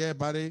get a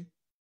body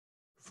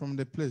from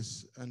the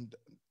place. And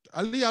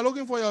Ali, I'm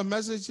looking for your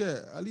message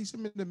here. Ali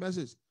sent me the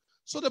message.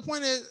 So the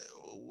point is,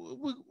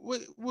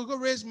 we're going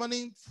to raise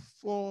money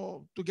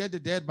to get the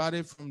dead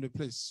body from the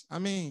place. I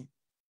mean,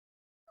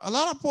 a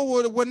lot of people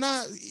would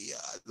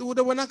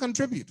not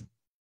contribute.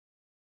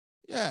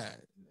 Yeah,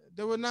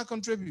 they would not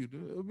contribute.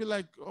 It would be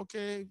like,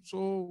 okay,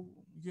 so,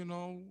 you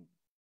know,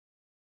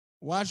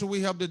 why should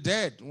we help the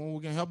dead when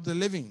we can help the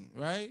living,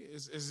 right?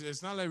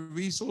 It's not like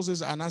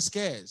resources are not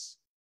scarce.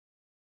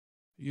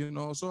 You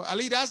know, so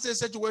Ali, that's the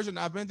situation.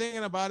 I've been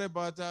thinking about it,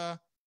 but that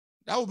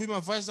would be my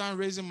first time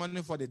raising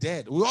money for the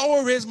dead. We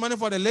always raise money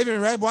for the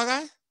living, right, boy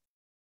guy?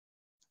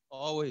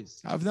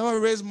 Always. I've never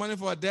raised money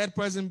for a dead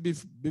person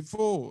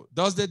before.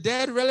 Does the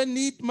dead really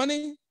need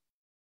money?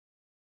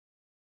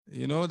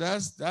 You know,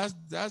 that's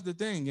the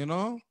thing, you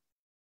know?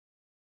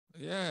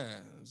 Yeah.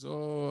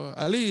 So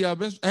Ali, I've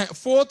been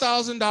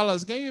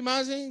 $4,000. Can you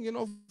imagine? You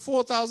know,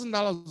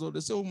 $4,000. So they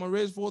say we're gonna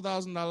raise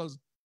 $4,000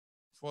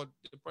 for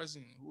the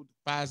person who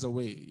passed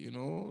away, you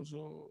know.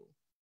 So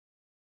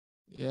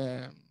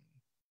yeah.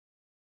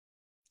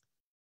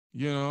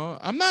 You know,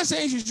 I'm not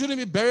saying she shouldn't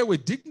be buried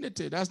with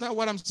dignity. That's not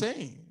what I'm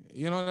saying.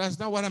 You know, that's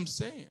not what I'm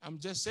saying. I'm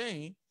just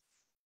saying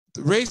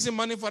raising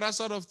money for that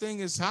sort of thing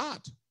is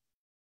hard.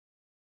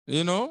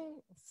 You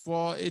know,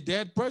 for a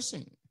dead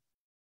person.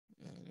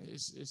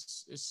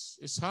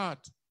 It's hard.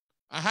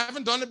 I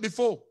haven't done it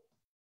before.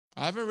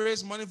 I haven't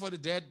raised money for the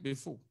dead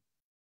before.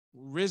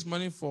 Raised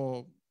money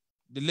for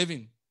the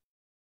living.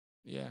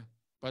 Yeah,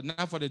 but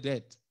not for the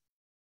dead.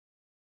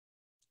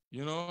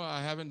 You know,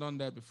 I haven't done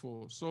that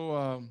before.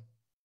 So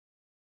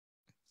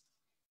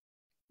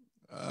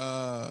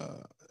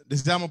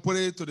this time I'm gonna put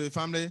it to the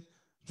family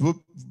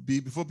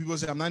before people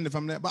say I'm not in the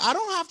family. But I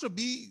don't have to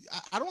be.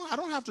 I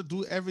don't have to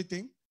do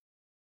everything.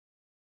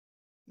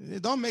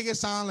 Don't make it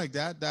sound like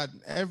that. That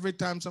every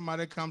time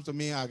somebody comes to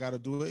me, I gotta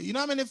do it. You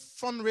know how many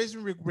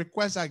fundraising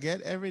requests I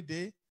get every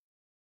day?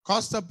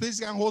 Costa, please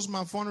can host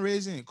my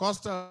fundraising.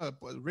 Costa,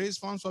 raise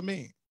funds for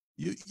me.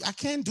 I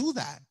can't do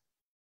that.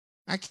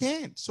 I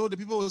can't. So the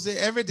people will say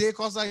every day,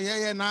 Costa,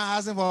 yeah, now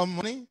asking for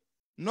money.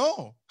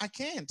 No, I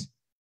can't.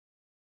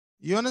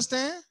 You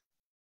understand?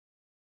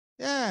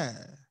 Yeah.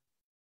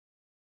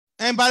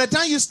 And by the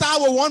time you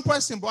start with one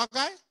person, boy,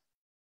 guy,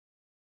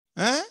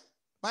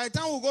 by the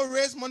time we go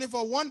raise money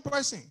for one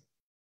person,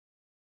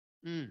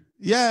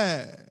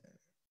 yeah,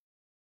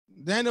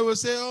 then they will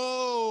say,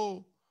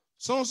 oh,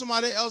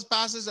 somebody else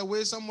passes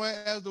away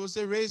somewhere else. They will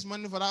say raise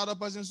money for the other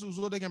person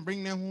so they can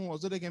bring them home or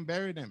so they can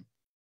bury them.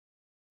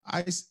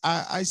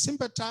 I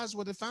sympathize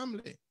with the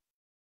family,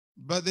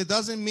 but it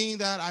doesn't mean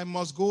that I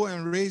must go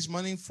and raise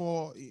money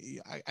for.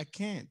 I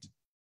can't.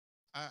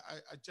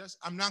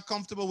 I'm not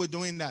comfortable with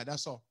doing that.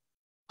 That's all.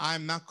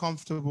 I'm not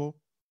comfortable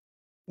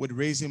with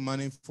raising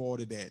money for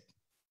the dead.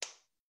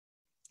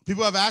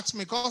 People have asked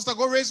me, Costa,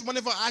 go raise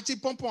money for Archie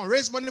Pompon,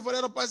 raise money for the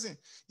other person.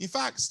 In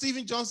fact,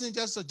 Stephen Johnson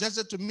just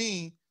suggested to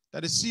me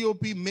that the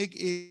COP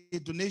make a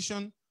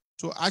donation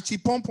to Archie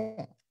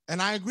Pompon.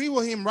 And I agree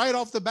with him right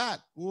off the bat.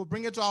 We'll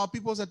bring it to our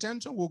people's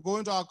attention. We'll go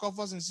into our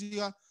coffers and see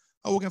how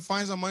we can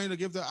find some money to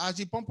give to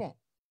Archie Pompon.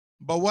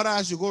 But what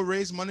I should go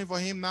raise money for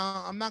him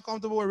now, I'm not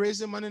comfortable with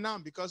raising money now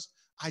because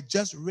I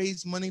just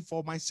raised money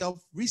for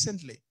myself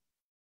recently.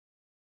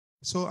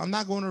 So I'm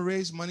not going to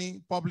raise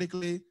money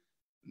publicly,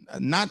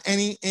 not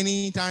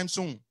anytime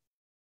soon.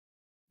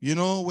 You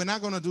know, we're not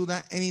going to do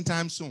that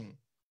anytime soon.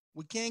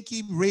 We can't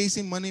keep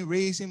raising money.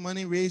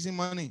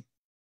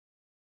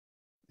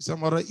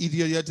 Some other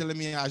idiot you're telling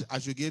me I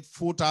should get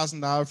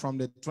 $4,000 from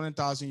the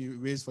 $20,000 you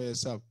raised for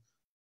yourself.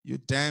 You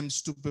damn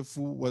stupid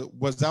fool.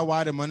 Was that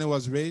why the money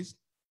was raised?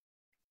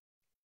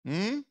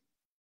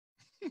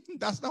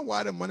 That's not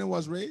why the money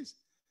was raised.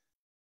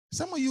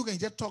 Some of you can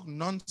just talk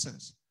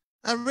nonsense.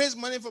 I raised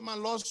money for my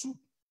lawsuit.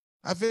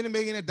 I finished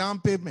making a down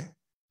payment.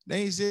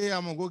 Then you say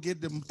I'm gonna go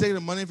take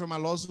the money from my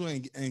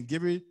lawsuit and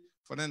give it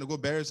for them to go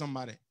bury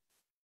somebody.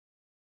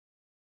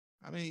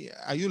 I mean,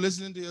 are you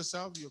listening to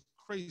yourself? You're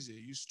crazy,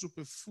 you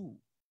stupid fool.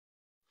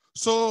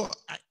 So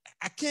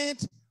I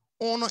can't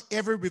honor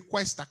every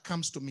request that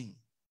comes to me.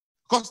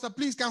 Costa,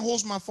 please can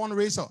host my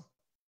fundraiser.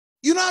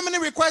 You know how many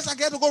requests I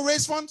get to go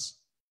raise funds?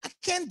 I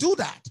can't do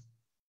that.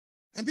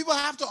 And people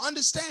have to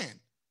understand.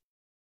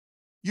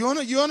 You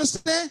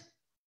understand?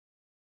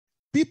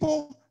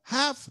 People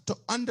have to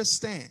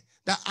understand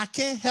that I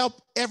can't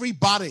help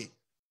everybody.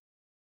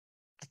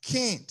 I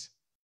can't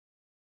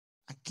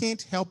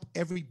help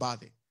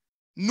everybody.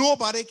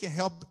 Nobody can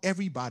help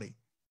everybody.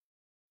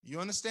 You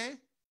understand?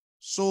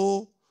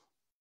 So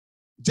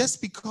just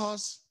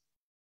because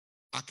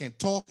I can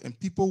talk and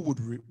people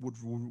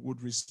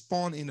would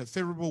respond in a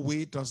favorable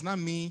way does not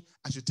mean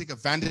I should take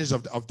advantage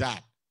of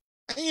that.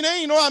 And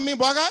you know what I mean,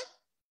 boy guy?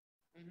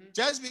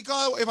 Just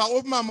because if I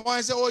open my mouth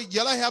and say, oh,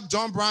 yellow help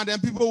John Brown, then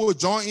people will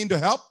join in to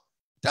help,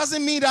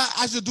 doesn't mean that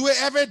I should do it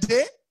every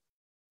day.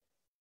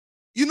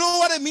 You know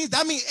what it means?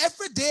 That means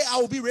every day I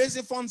will be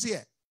raising funds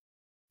here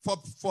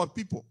for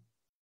people.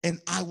 And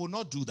I will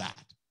not do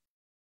that.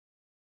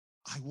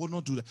 I will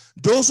not do that.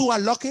 Those who are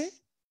lucky,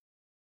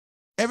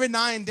 every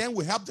now and then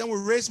we help them, we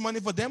raise money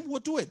for them, we'll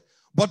do it.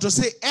 But to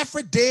say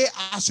every day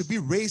I should be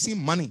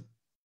raising money.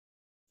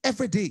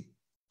 Every day.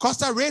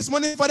 Costa raise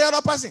money for the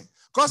other person.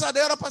 Costa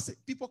the other person.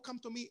 People come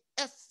to me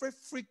every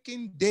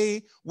freaking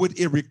day with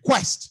a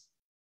request.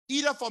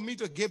 Either for me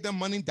to give them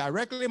money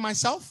directly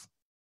myself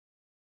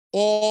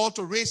or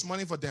to raise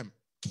money for them.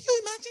 Can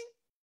you imagine?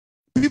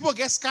 People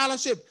get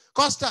scholarship.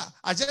 Costa,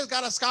 I just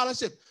got a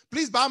scholarship.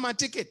 Please buy my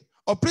ticket.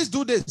 Or please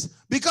do this.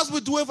 Because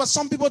we do it for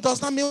some people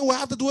does not mean we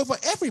have to do it for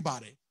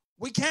everybody.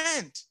 We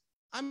can't.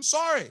 I'm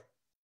sorry.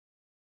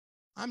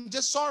 I'm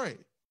just sorry.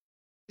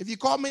 If you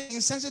call me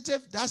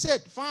insensitive, that's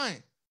it.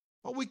 Fine.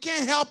 But we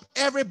can't help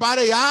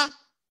everybody, huh?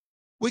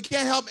 We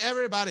can't help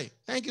everybody.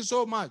 Thank you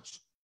so much.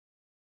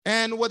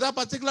 And with that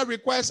particular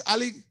request,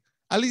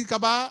 Ali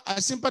Kaba, I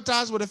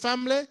sympathize with the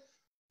family,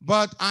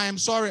 but I am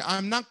sorry.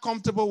 I'm not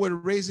comfortable with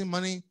raising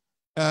money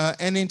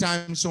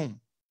anytime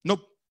soon.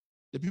 Nope.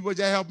 The people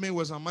that helped me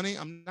with some money,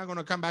 I'm not going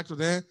to come back to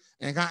them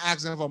and can't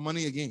ask them for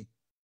money again.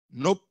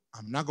 Nope.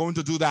 I'm not going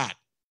to do that.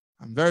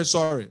 I'm very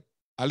sorry.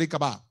 Ali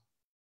Kaba.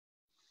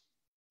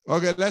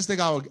 Okay, let's take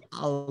our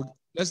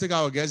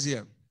guest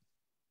here.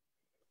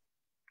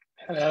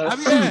 Hello.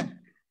 Javier.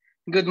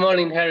 Good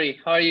morning, Harry.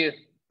 How are you?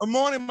 Good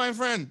morning, my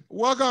friend.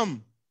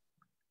 Welcome.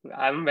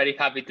 I'm very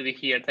happy to be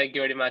here. Thank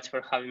you very much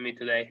for having me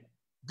today.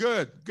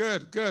 Good.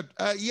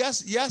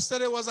 Yes,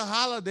 yesterday was a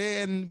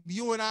holiday, and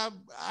you and I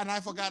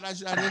forgot I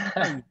didn't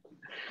tell you.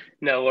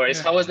 No worries.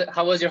 Yeah.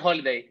 How was your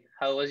holiday?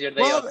 How was your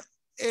day off?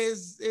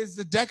 It's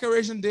the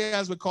decoration day,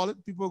 as we call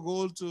it. People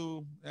go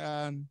to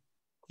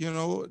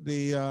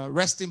the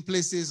resting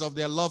places of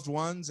their loved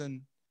ones,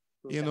 and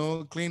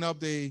clean up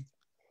the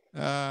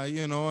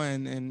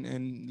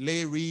and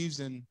lay wreaths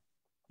and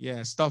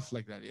stuff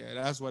like that. Yeah,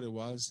 that's what it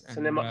was. It's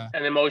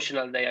an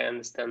emotional day, I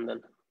understand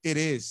then. It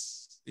is.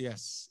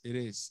 Yes, it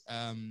is.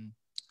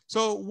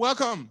 So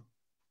welcome.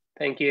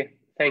 Thank you,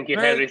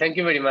 Henry. Thank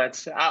you very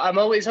much. I'm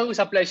always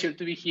a pleasure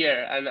to be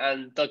here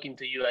and talking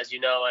to you, as you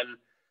know, and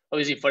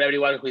obviously for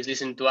everyone who is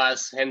listening to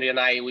us, Henry and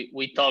I,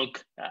 we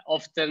talk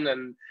often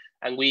and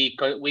we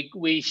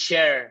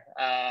share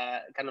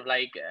kind of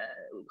like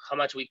how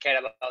much we care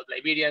about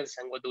Liberians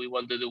and what do we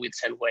want to do with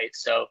Sendwave.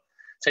 So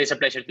it's a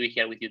pleasure to be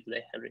here with you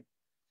today, Henry.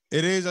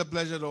 It is a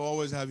pleasure to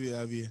always have you,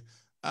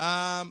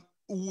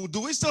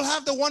 do we still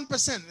have the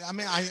 1%? I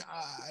mean, I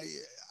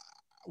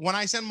when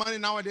I send money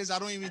nowadays, I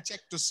don't even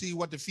check to see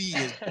what the fee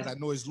is because I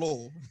know it's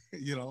low,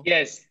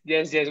 Yes.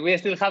 We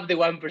still have the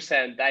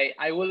 1%.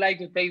 I would like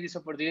to take this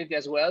opportunity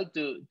as well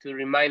to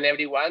remind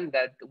everyone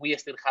that we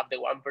still have the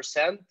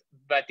 1%,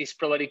 but it's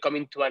probably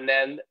coming to an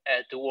end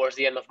towards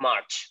the end of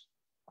March.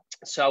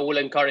 So I will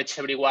encourage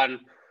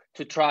everyone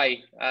to try,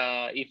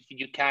 if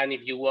you can,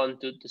 if you want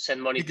to send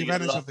money to your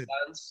loved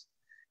ones.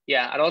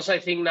 Yeah, and also I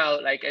think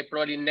now, like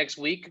probably next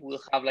week,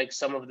 we'll have like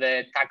some of the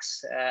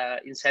tax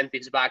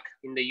incentives back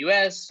in the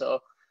US. So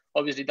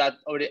obviously that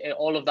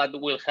all of that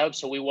will help.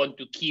 So we want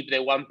to keep the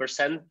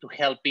 1% to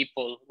help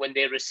people when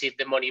they receive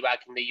the money back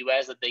in the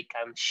US that they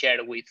can share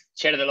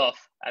the love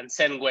and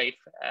send wave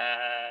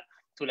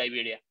to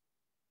Liberia.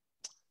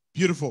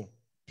 Beautiful,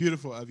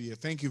 beautiful, Avia.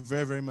 Thank you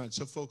very, very much.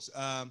 So folks,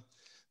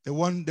 the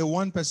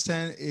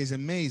 1% is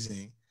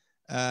amazing.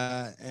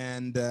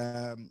 And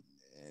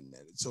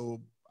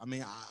so, I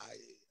mean,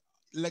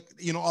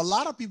 a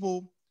lot of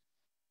people,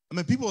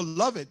 people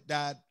love it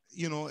that,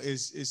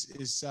 is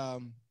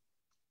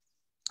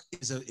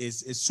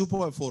super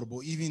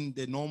affordable, even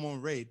the normal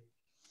rate.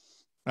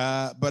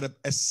 But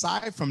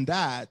aside from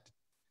that,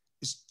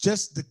 it's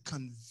just the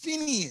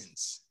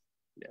convenience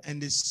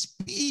and the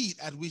speed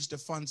at which the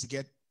funds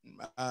get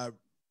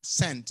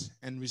sent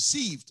and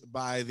received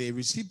by the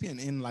recipient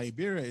in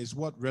Liberia is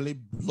what really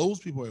blows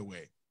people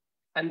away.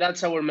 And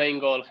that's our main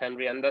goal,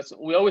 Henry. And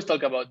we always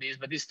talk about this,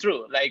 but it's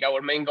true. Like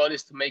our main goal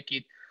is to make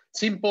it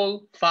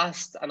simple,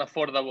 fast, and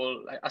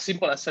affordable, like, as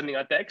simple as sending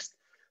a text.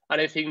 And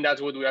I think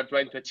that's what we are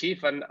trying to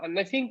achieve. And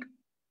I think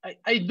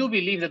I do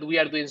believe that we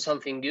are doing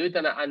something good.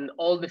 And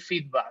all the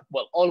feedback,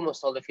 well,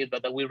 almost all the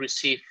feedback that we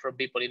receive from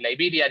people in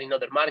Liberia and in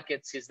other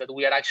markets is that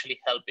we are actually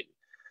helping.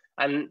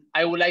 And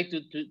I would like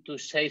to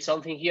say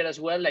something here as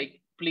well.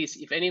 Like, please,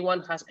 if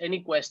anyone has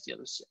any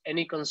questions,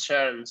 any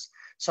concerns,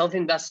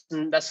 something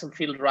doesn't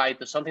feel right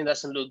or something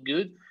doesn't look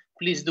good,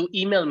 please do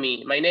email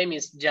me. My name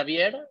is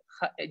Javier,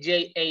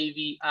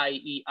 Javier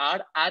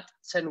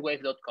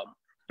 @sendwave.com.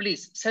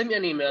 Please send me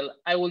an email.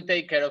 I will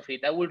take care of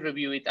it. I will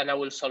review it and I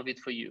will solve it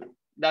for you.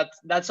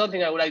 That's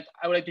something I would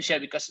like to share,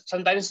 because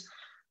sometimes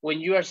when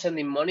you are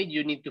sending money,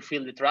 you need to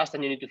feel the trust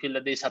and you need to feel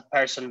that there's a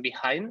person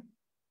behind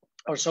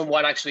or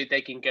someone actually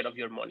taking care of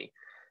your money.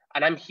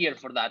 And I'm here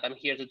for that. I'm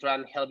here to try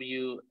and help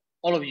you,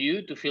 all of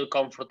you, to feel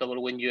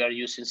comfortable when you are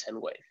using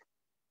SendWave.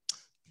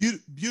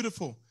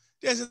 Beautiful.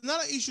 There's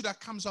another issue that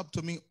comes up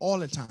to me all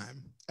the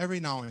time, every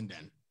now and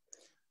then.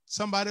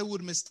 Somebody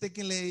would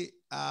mistakenly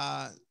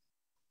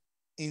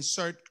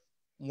insert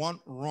one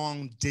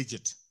wrong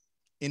digit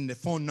in the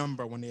phone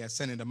number when they are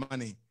sending the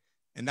money.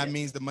 And that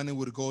means the money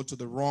would go to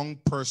the wrong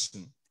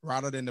person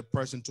rather than the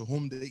person to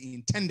whom they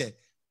intended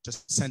to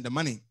send the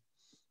money.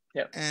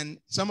 Yeah. And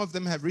some of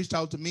them have reached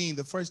out to me.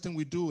 The first thing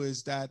we do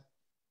is that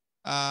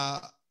I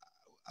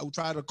will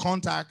try to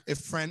contact a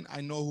friend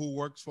I know who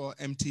works for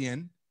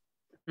MTN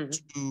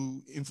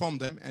to inform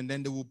them, and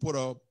then they will put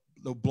a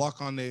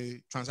block on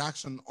the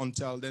transaction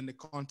until then they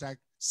contact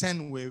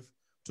SendWave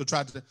to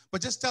try to.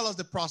 But just tell us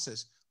the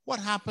process. What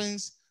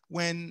happens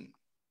when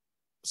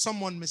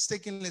someone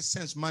mistakenly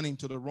sends money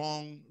to the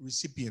wrong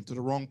recipient, to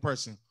the wrong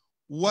person?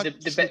 What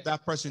should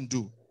that person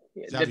do?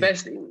 The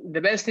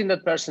best thing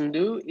that person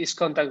do is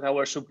contact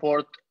our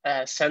support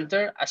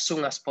center as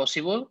soon as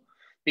possible,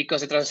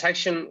 because the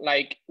transaction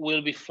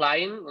will be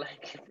flying,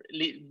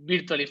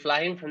 virtually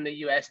flying from the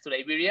US to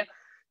Liberia.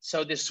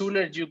 So the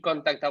sooner you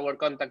contact our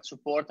contact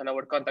support and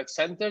our contact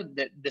center,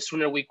 the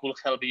sooner we could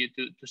help you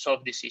to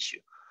solve this issue.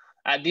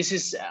 This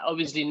is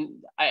obviously,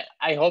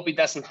 I hope it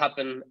doesn't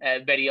happen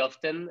very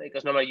often,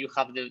 because normally you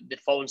have the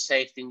phone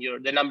saved in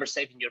the number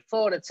saved in your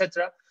phone,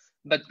 etc.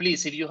 But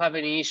please, if you have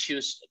any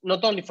issues,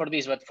 not only for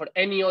this, but for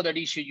any other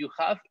issue you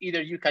have,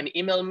 either you can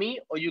email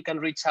me or you can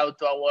reach out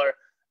to our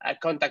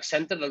contact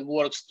center that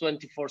works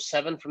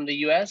 24/7 from the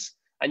US,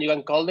 and you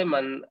can call them.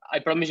 And I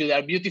promise you, they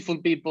are beautiful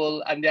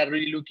people and they are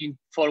really looking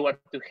forward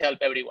to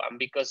help everyone,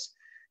 because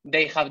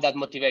they have that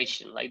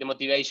motivation, like the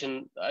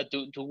motivation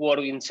to work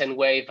in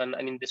SendWave and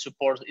in the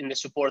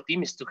support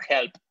team is to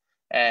help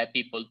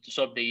people to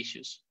solve the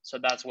issues. So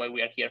that's why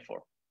we are here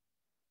for.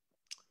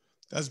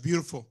 That's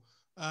beautiful.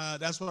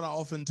 That's what I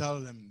often tell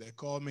them. They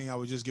call me, I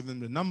would just give them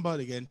the number,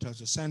 they get in touch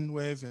with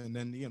SendWave, and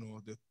then, they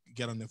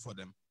get on there for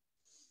them.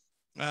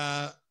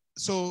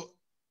 So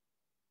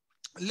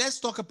let's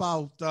talk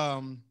about,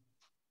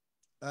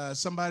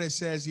 somebody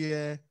says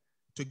here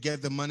to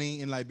get the money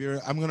in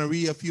Liberia. I'm going to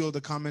read a few of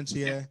the comments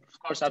here. Yeah, of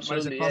course,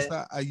 absolutely.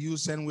 Costa, I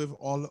use SendWave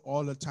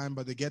all the time,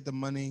 but they get the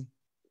money.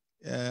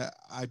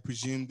 I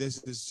presume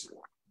this is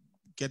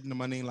getting the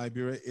money in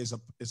Liberia is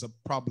a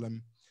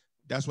problem.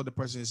 That's what the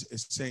person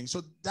is saying.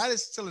 So that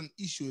is still an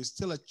issue. It's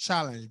still a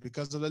challenge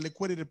because of the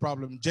liquidity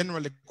problem,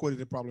 general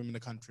liquidity problem in the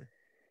country.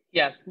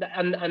 Yeah,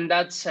 and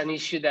that's an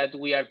issue that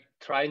we are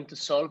trying to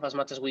solve as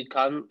much as we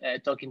can,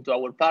 talking to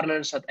our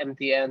partners at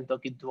MTN,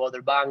 talking to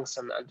other banks,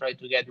 and try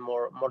to get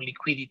more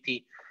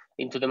liquidity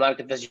into the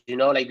market. As you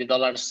know, like the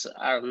dollars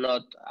are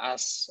not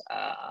as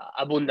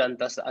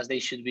abundant as they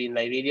should be in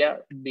Liberia,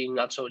 being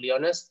absolutely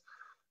honest.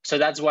 So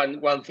that's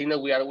one thing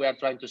that we are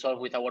trying to solve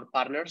with our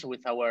partners,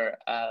 with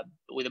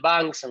the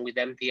banks and with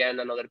MTN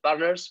and other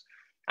partners.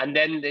 And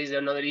then there's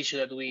another issue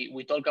that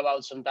we talk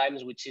about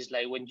sometimes, which is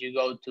like when you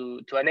go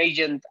to an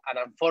agent, and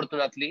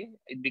unfortunately,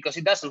 because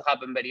it doesn't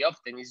happen very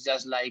often, it's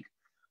just like,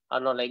 I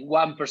don't know, like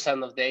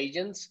 1% of the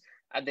agents.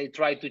 and they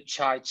try to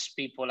charge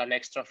people an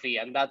extra fee.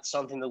 And that's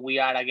something that we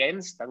are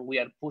against, and we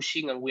are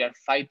pushing, and we are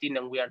fighting,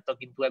 and we are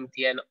talking to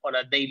MTN on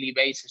a daily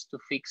basis to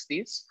fix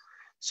this.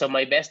 So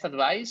my best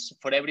advice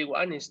for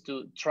everyone is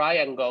to try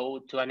and go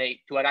to an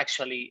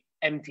actually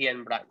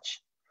MTN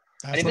branch.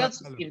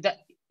 That's and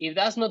if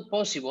that's not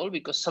possible,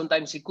 because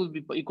sometimes it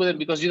couldn't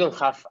because you don't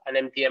have an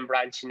MTN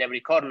branch in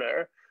every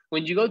corner.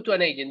 When you go to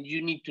an agent,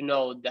 you need to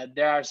know that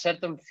there are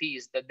certain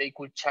fees that they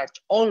could charge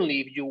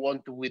only if you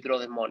want to withdraw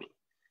the money.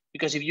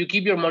 Because if you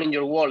keep your money in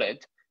your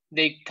wallet,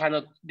 they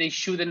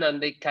shouldn't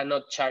and they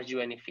cannot charge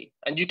you any fee.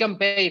 And you can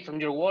pay from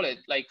your wallet,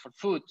 like for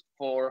food,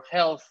 for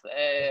health,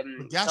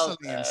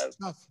 gasoline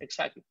stuff.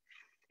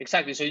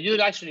 Exactly. So you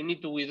actually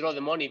need to withdraw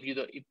the money if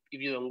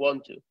you don't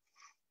want to.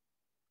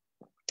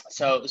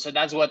 So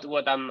that's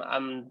what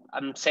I'm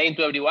saying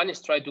to everyone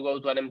is try to go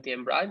to an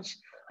MTN branch.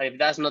 And if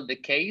that's not the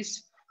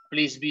case,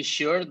 please be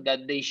sure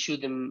that they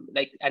shouldn't,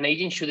 like an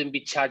agent shouldn't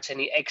be charged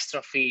any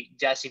extra fee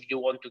just if you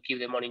want to keep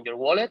the money in your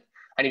wallet.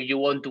 And if you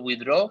want to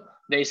withdraw,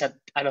 there is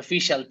an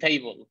official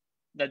table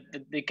that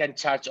they can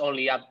charge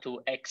only up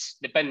to X,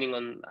 depending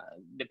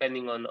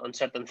on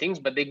certain things,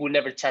 but they will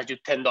never charge you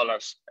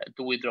 $10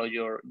 to withdraw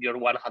your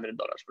 $100,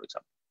 for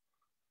example.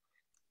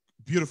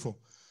 Beautiful.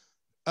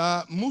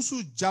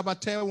 Musu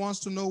Jabate wants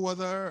to know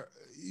whether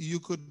you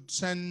could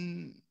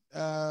send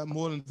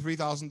more than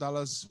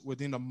 $3,000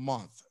 within a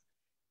month.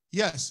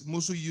 Yes,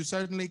 Musu, you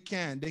certainly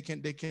can. They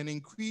can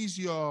increase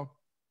your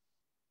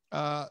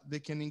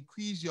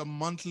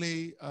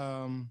monthly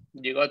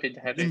you got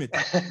it, limit.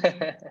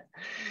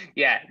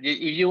 Yeah,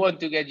 if you want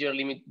to get your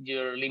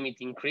limit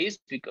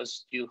increased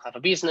because you have a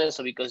business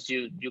or because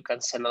you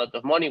can send a lot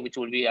of money, which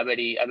will be a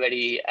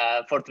very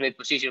fortunate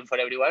position for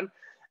everyone.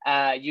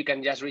 You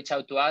can just reach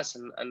out to us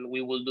and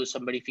we will do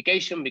some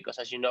verification because,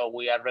 as you know,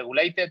 we are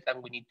regulated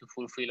and we need to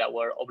fulfill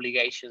our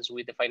obligations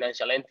with the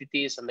financial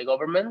entities and the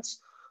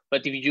governments.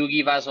 But if you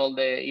give us all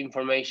the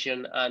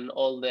information and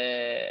all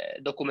the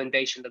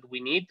documentation that we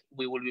need,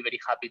 we will be very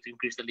happy to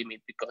increase the limit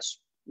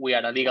because we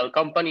are a legal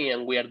company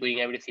and we are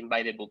doing everything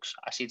by the books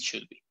as it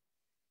should be.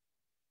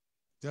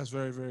 That's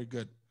very, very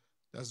good.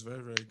 That's very,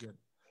 very good.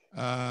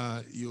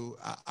 I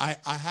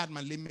had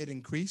my limit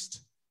increased.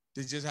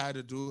 They just had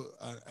to do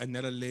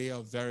another layer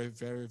of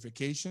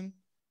verification,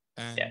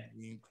 and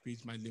we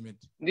increased my limit.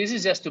 This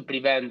is just to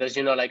prevent, as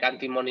you know, like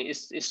anti-money.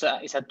 It's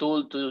a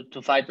tool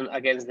to fight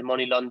against the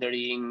money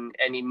laundering,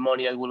 any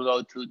money that will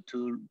go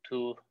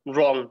to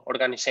wrong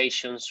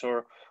organizations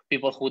or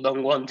people who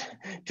don't want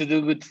to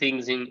do good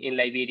things in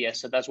Liberia.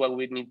 So that's why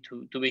we need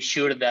to be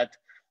sure that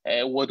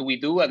what we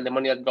do and the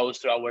money that goes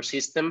through our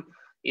system,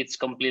 it's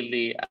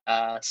completely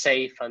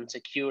safe and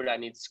secure,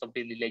 and it's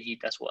completely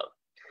legit as well.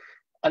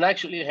 And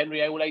actually,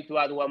 Henry, I would like to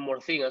add one more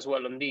thing as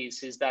well on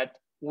this, is that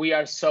we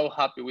are so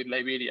happy with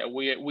Liberia.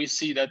 We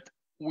see that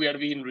we are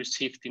being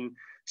received in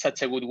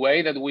such a good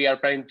way that we are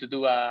planning to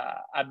do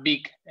a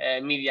big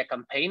media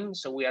campaign.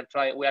 So we are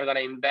going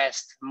to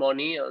invest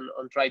money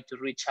on trying to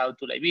reach out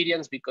to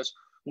Liberians because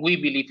we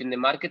believe in the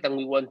market and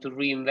we want to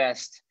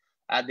reinvest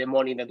the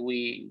money that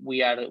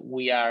we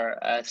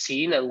are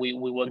seeing, and we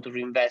want to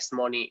reinvest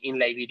money in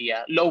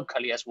Liberia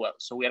locally as well.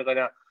 So we are going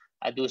to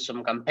do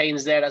some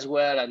campaigns there as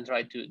well and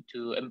try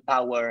to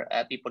empower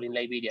people in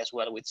Liberia as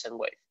well with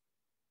SendWave.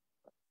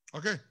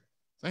 Okay,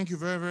 thank you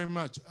very, very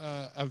much,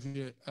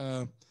 Javier,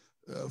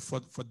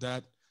 for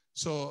that.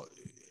 So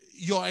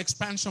your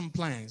expansion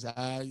plans,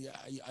 are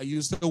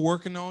you still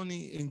working on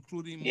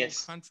including more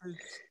countries?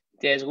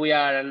 Yes, we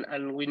are,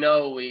 and we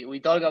know we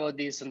talk about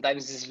this.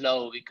 Sometimes it's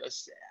slow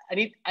because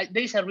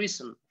there's a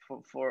reason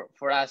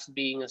for us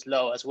being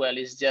slow as well.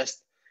 It's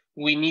just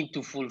we need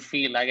to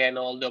fulfill again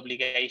all the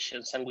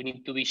obligations, and we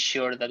need to be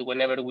sure that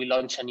whenever we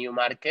launch a new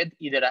market,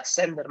 either a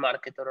sender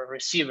market or a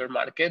receiver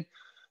market,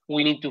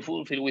 we need to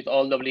fulfill with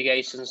all the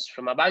obligations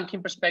from a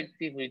banking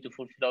perspective. We need to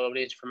fulfill all the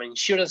obligations from an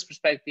insurance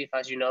perspective,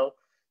 as you know.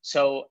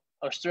 So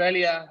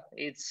Australia,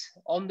 it's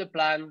on the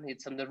plan,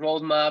 it's on the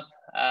roadmap.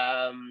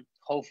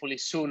 Hopefully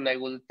soon I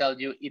will tell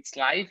you it's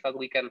live and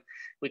we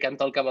can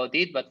talk about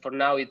it. But for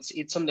now,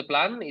 it's on the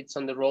plan, it's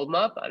on the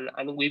roadmap,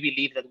 and we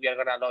believe that we are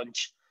gonna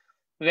launch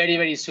very,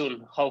 very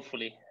soon,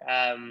 hopefully.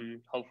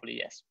 Hopefully,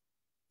 yes.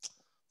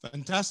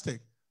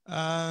 Fantastic.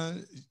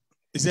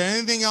 Is there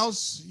anything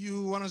else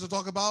you want us to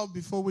talk about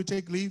before we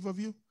take leave of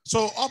you?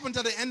 So up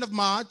until the end of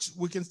March,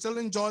 we can still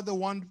enjoy the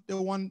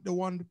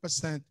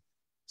 1%.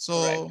 So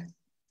correct.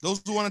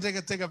 Those who want to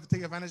take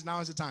advantage, now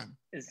is the time.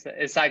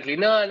 Exactly.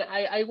 No, and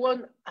I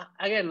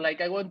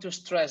want to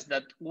stress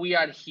that we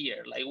are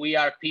here. Like, we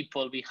are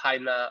people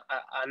behind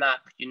an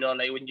app. You know,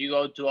 like when you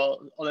go to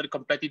all other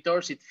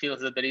competitors, it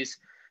feels that there is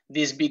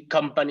this big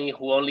company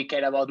who only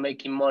care about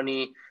making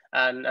money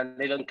and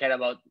they don't care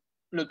about,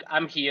 look,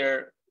 I'm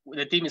here.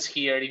 The team is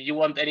here. If you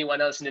want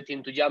anyone else in the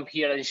team to jump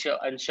here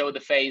and show the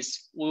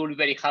face, we will be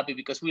very happy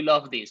because we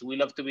love this. We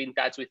love to be in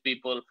touch with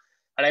people.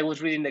 And I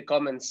was reading the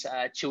comments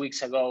 2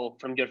 weeks ago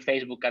from your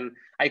Facebook, and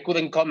I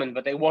couldn't comment,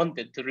 but I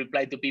wanted to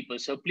reply to people.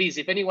 So please,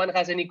 if anyone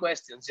has any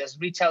questions, just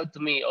reach out to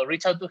me or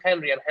reach out to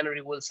Henry, and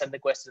Henry will send the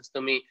questions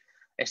to me.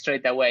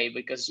 straight away,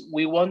 because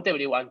we want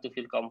everyone to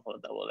feel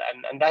comfortable,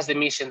 and that's the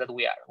mission that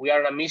we are. We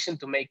are on a mission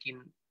to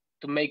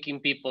making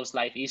people's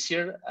life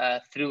easier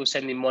through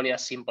sending money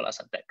as simple as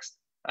a text,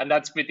 and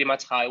that's pretty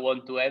much how I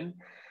want to end.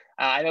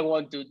 I don't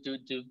want to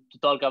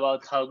talk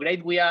about how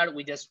great we are.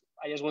 I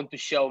just want to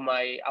show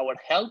our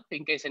help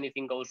in case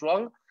anything goes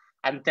wrong,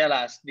 and tell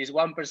us this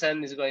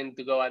 1% is going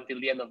to go until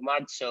the end of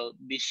March. So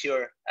be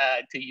sure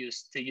to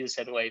use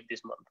Sendwave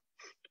this month.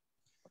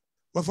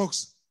 Well,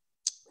 folks,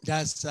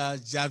 that's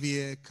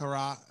Javier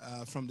Cara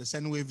from the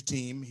Sendwave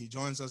team. He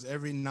joins us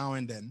every now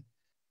and then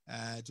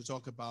to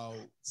talk about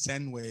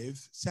Sendwave.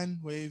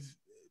 Sendwave,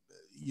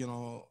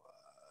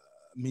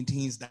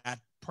 maintains that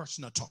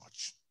personal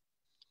touch.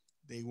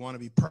 They want to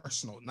be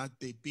personal, not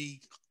the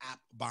big app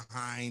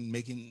behind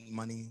making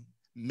money,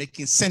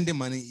 sending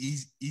money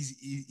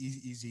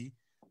easy.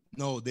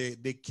 No, they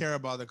care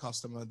about the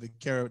customer. They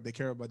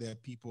care about their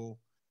people.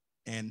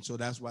 And so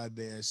that's why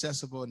they're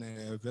accessible and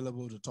they're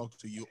available to talk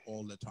to you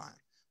all the time.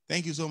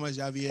 Thank you so much,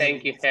 Javier.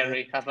 Thank you,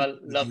 Henry. Have a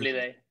lovely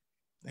day.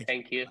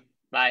 Thank you.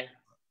 Bye.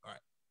 All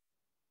right.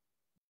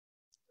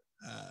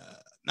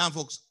 Now,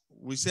 folks,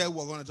 we said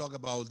we're going to talk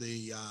about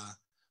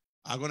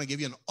I'm going to give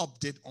you an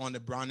update on the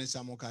Browning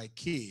Samokai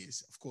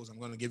case. Of course, I'm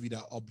going to give you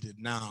that update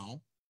now.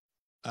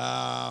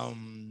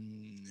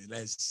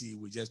 Let's see.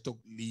 We just took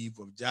leave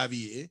of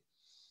Javier.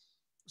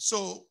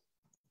 So,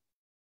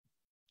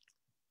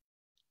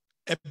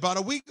 about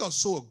a week or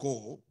so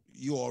ago,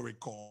 you all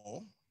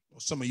recall,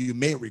 or some of you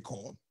may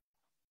recall,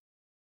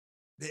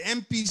 the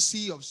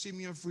MPC of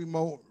Simeon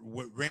Fremont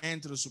ran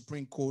to the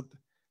Supreme Court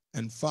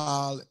and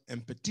filed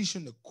and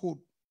petitioned the court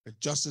of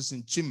Justice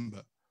in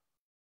Chimba,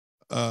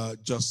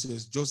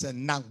 Justice Joseph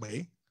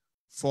Nagbe,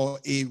 for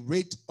a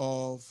rate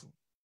of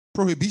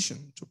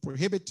prohibition to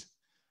prohibit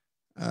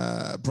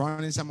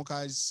Browning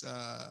Samokai's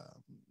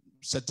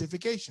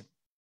certification.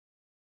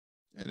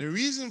 And the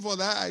reason for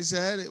that, I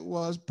said, it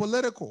was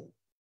political.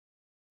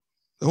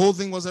 The whole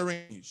thing was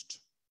arranged.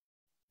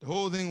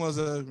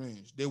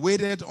 They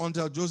waited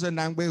until Joseph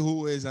Nagbe,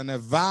 who is an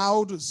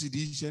avowed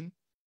sedition,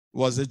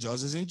 was a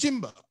justice in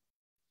Chimba.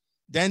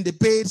 Then they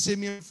paid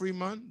Simeon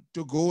Fremont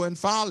to go and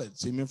file it.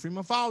 Simeon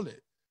Fremont filed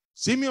it.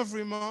 Simeon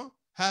Fremont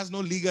has no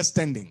legal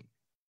standing.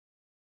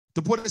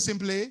 To put it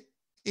simply,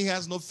 he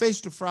has no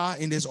fish to fry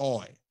in this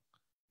oil.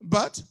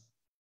 But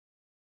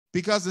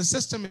because the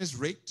system is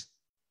rigged,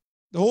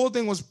 the whole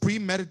thing was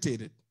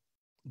premeditated,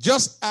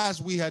 just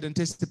as we had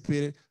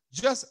anticipated,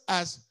 just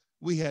as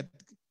we had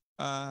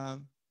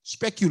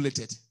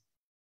speculated.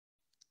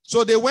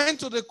 So they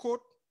went to the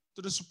court,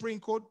 to the Supreme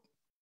Court.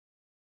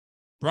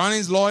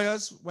 Browning's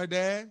lawyers were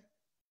there,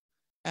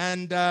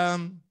 and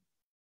the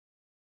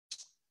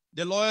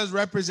lawyers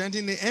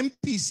representing the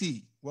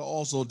MPC were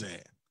also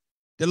there.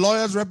 The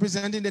lawyers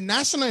representing the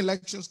National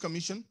Elections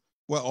Commission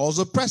were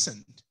also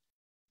present.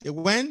 They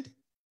went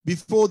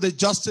before the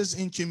justice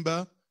in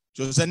Chimba,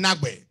 Joseph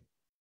Nagbe.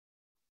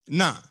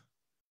 Now,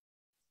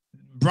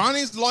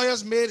 Browning's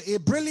lawyers made a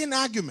brilliant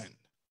argument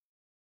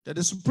that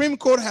the Supreme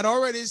Court had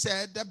already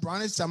said that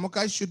Browning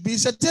Samokai should be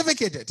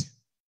certificated.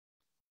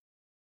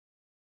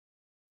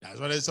 That's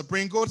what the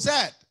Supreme Court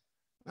said.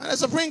 And the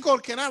Supreme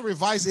Court cannot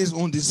revise its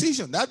own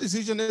decision. That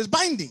decision is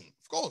binding.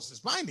 Of course, it's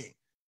binding.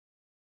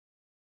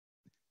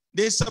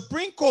 The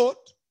Supreme Court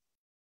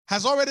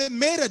has already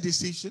made a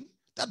decision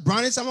that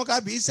Browning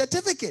Samokai be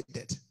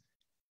certificated.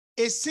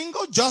 A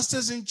single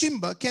justice in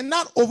Chimba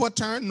cannot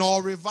overturn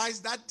nor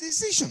revise that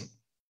decision.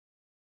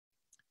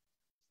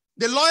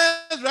 The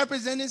lawyers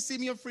representing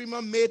Simeon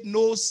Fremont made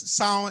no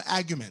sound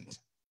argument.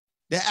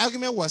 Their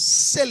argument was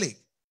silly.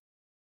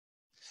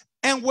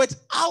 And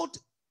without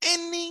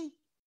any,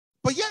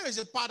 but here is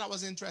the part that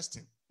was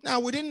interesting. Now,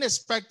 we didn't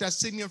expect that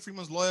Simeon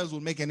Fremont's lawyers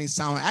would make any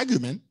sound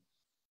argument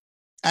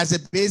as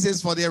a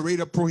basis for their rate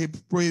of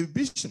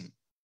prohibition.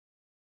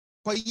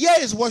 But here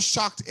is what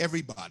shocked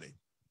everybody.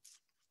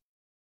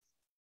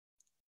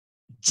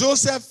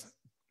 Joseph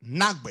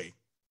Nagbe,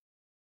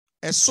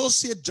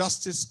 Associate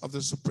Justice of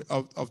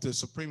the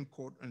Supreme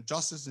Court and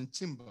Justice in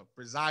Chimba,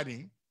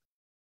 presiding,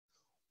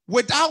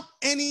 without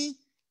any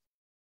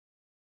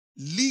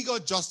legal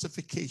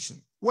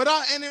justification,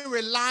 without any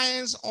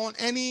reliance on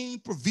any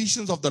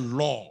provisions of the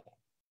law,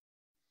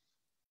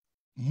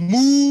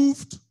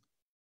 moved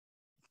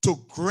to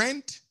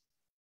grant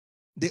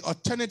the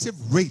alternative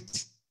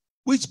rate,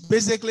 which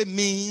basically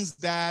means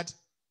that,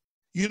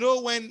 you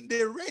know, when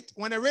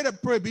a rate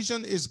of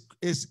prohibition is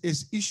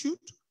issued,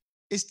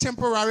 it's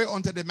temporary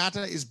until the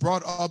matter is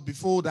brought up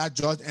before that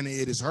judge and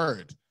it is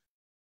heard.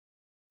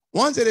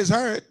 Once it is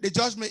heard, the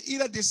judge may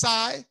either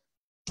decide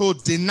to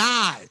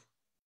deny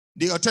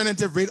the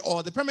alternative rate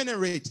or the permanent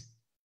rate,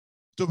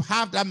 to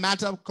have that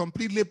matter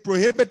completely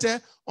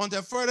prohibited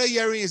until further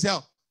hearing is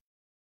held.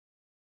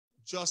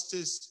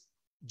 Justice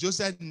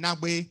Joseph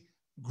Nagbe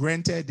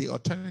granted the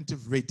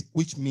alternative rate,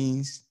 which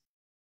means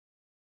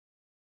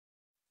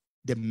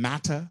the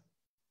matter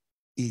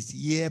is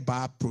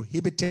hereby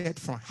prohibited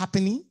from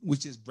happening,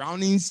 which is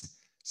Browning's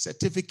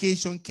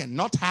certification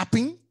cannot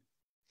happen.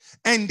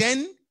 And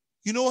then,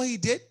 you know what he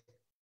did?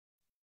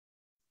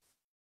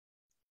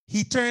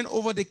 he turned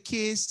over the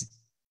case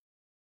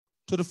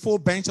to the full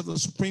bench of the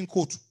Supreme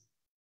Court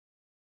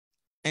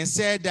and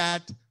said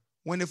that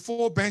when the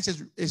full bench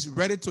is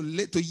ready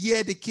to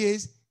hear the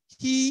case,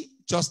 he,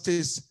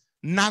 Justice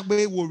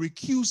Nagbe, will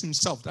recuse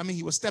himself. I mean,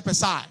 he will step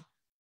aside.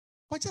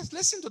 But just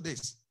listen to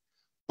this.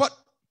 But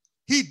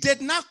he did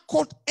not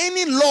quote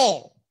any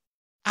law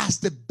as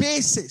the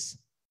basis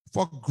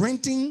for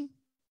granting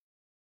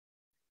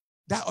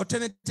that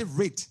alternative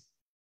rate.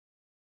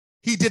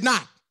 He did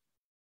not.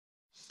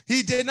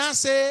 He did not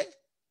say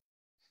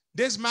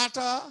this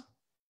matter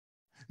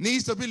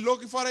needs to be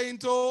looked further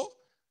into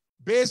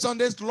based on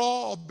this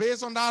law or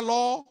based on that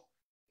law.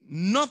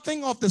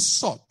 Nothing of the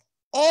sort.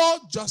 All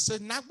Justice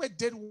Nagbe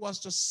did was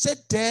to sit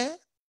there,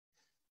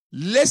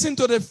 listen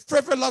to the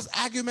frivolous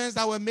arguments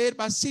that were made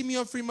by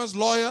Simeon Freeman's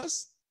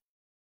lawyers.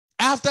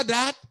 After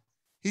that,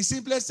 he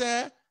simply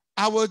said,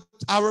 I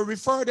will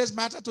refer this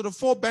matter to the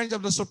full bench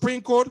of the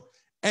Supreme Court,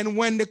 and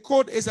when the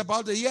court is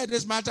about to hear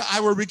this matter, I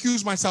will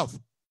recuse myself.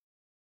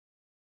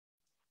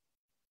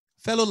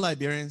 Fellow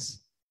Liberians,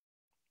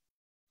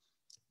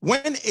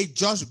 when a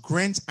judge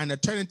grants an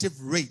alternative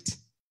rate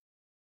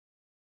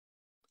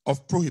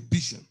of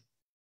prohibition,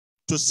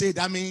 to say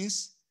that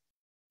means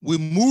we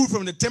move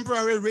from the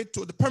temporary rate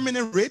to the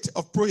permanent rate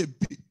of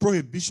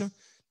prohibition,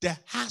 there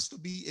has to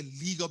be a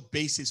legal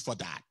basis for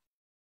that.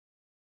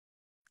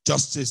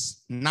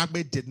 Justice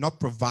Nagbe did not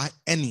provide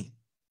any.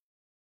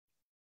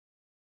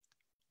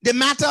 The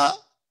matter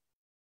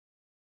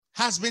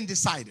has been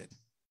decided.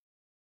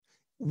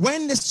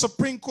 When the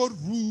Supreme Court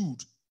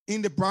ruled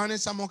in the Brown and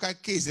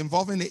Samokai case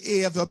involving the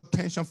AFL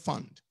pension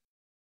fund,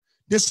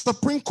 the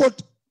Supreme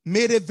Court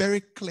made it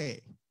very clear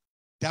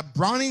that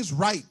Browning's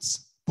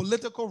rights,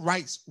 political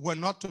rights, were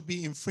not to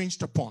be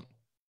infringed upon.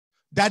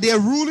 That their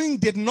ruling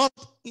did not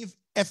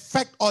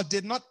affect or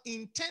did not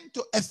intend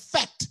to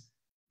affect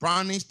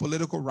Browning's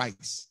political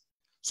rights.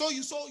 So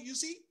you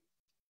see,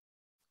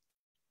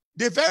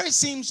 the very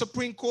same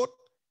Supreme Court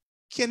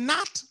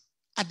cannot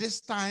at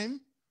this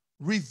time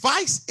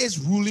revise its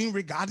ruling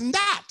regarding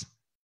that.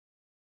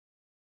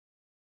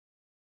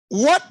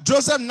 What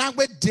Joseph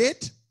Nagbe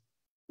did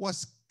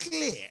was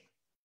clear.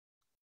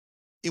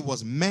 It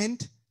was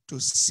meant to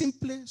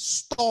simply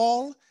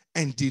stall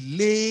and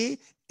delay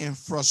and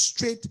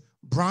frustrate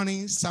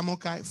Browning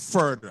Samokai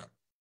further.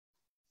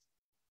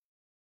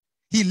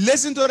 He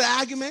listened to the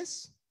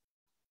arguments.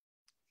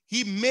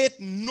 He made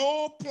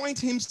no point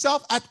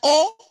himself at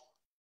all.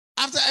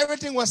 After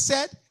everything was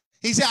said,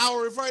 he said, I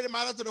will refer the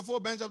matter to the full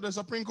bench of the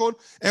Supreme Court,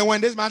 and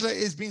when this matter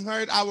is being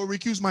heard, I will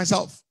recuse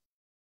myself.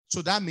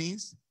 So that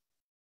means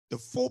the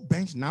full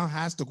bench now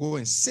has to go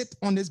and sit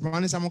on this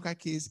Browning Samokai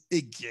case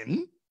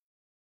again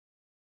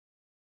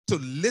to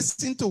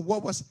listen to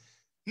what was.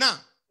 Now,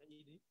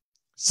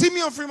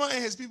 Simeon Freeman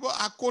and his people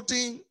are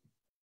quoting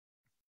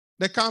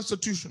the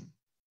Constitution.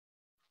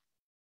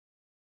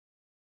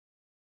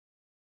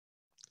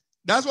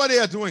 That's what they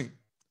are doing.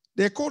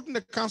 They're quoting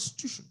the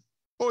Constitution.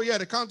 Oh, yeah,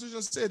 the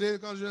Constitution said this, the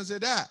Constitution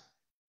said that.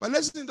 But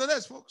listen to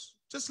this, folks.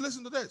 Just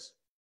listen to this.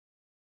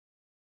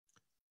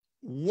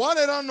 What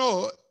they don't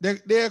know,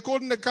 they are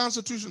quoting the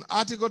Constitution,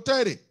 Article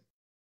 30.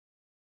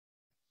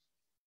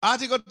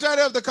 Article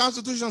 30 of the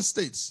Constitution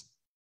states,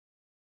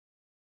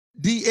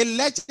 the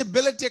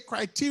eligibility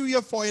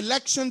criteria for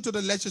election to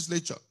the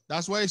legislature.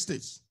 That's what it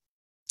states.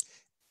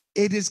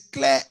 It is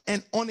clear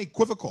and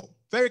unequivocal,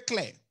 very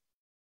clear.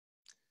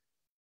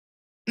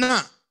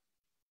 Now,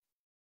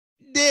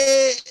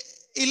 the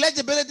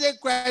eligibility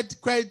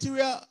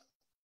criteria,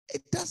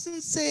 it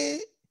doesn't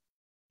say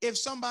if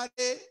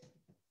somebody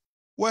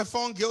were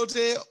found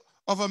guilty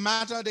of a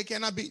matter, they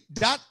cannot be.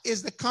 That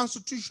is the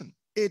Constitution.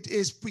 It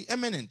is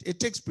preeminent. It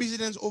takes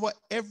precedence over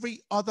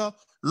every other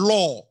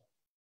law.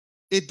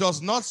 It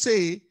does not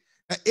say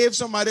that if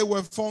somebody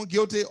were found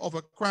guilty of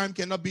a crime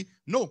cannot be.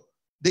 No,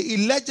 the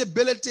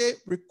eligibility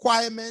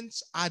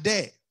requirements are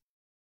there.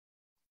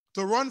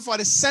 To run for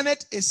the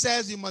Senate, it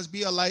says you must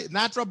be a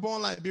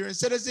natural-born Liberian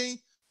citizen.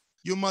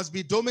 You must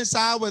be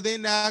domiciled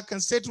within that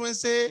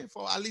constituency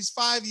for at least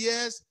 5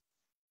 years,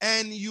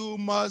 and you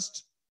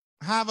must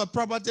have a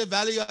property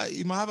value.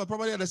 You must have a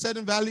property at a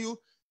certain value.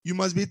 You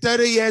must be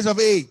 30 years of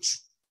age.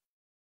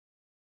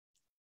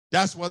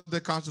 That's what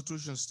the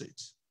Constitution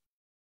states.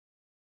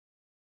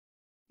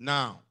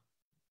 Now,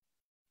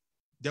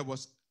 there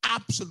was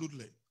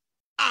absolutely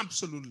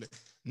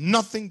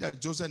nothing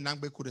that Joseph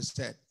Nagbe could have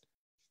said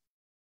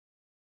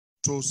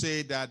to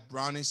say that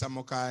Browning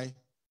Samokai,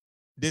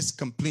 this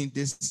complaint,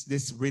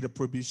 this rate of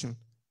prohibition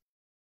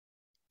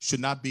should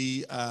not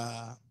be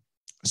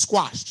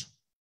squashed.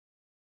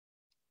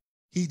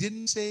 He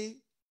didn't say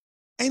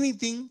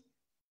anything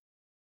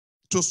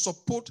to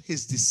support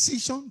his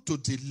decision to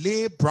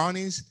delay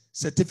Browning's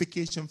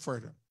certification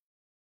further.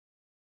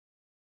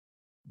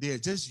 They're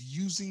just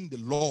using the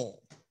law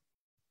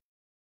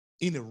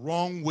in the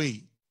wrong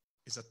way.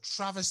 It's a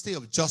travesty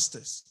of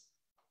justice.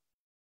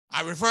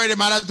 I refer the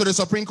matter to the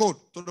Supreme Court,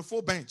 to the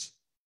full bench.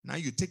 Now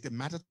you take the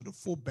matter to the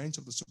full bench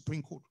of the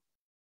Supreme Court.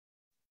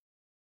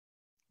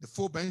 The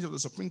full bench of the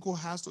Supreme Court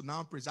has to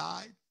now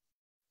preside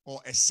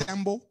or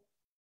assemble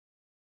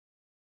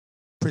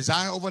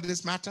preside over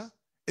this matter.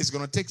 It's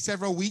going to take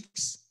several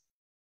weeks,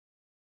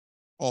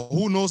 or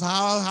who knows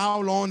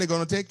how long they're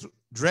going to take to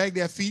drag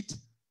their feet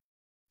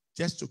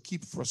just to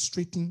keep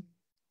frustrating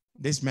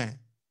this man.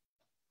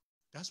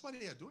 That's what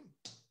they are doing.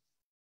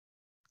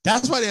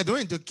 That's what they are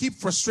doing, to keep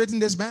frustrating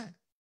this man.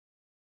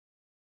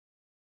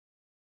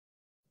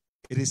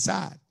 It is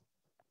sad.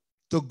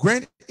 To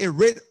grant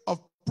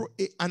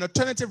an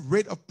alternative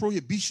rate of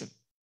prohibition,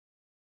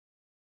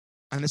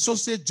 an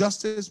associate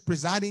justice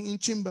presiding in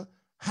chamber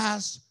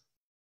has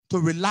to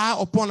rely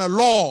upon a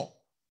law.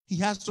 He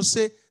has to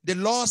say, the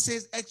law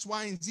says X,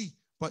 Y, and Z,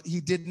 but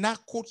he did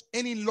not quote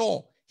any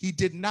law. He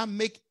did not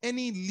make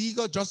any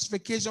legal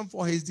justification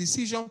for his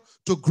decision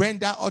to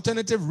grant that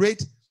alternative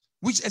rate,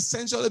 which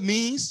essentially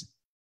means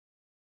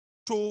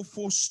to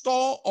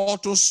forestall or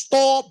to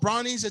stall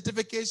Browning's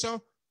certification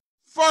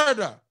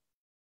further.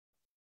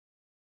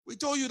 We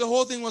told you the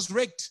whole thing was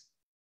rigged.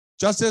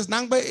 Justice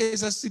Nangbe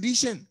is a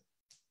sedition.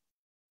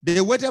 They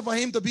waited for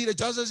him to be the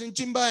justice in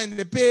chamber, and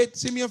they paid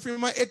Simeon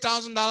Freeman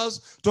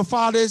 $8,000 to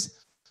file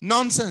this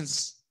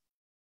nonsense.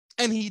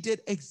 And he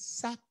did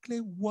exactly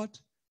what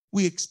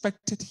we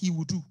expected he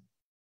would do.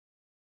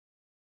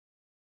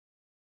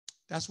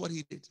 That's what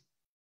he did.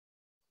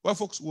 Well,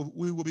 folks,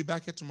 we will be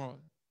back here tomorrow.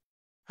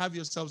 Have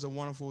yourselves a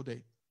wonderful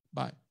day.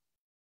 Bye.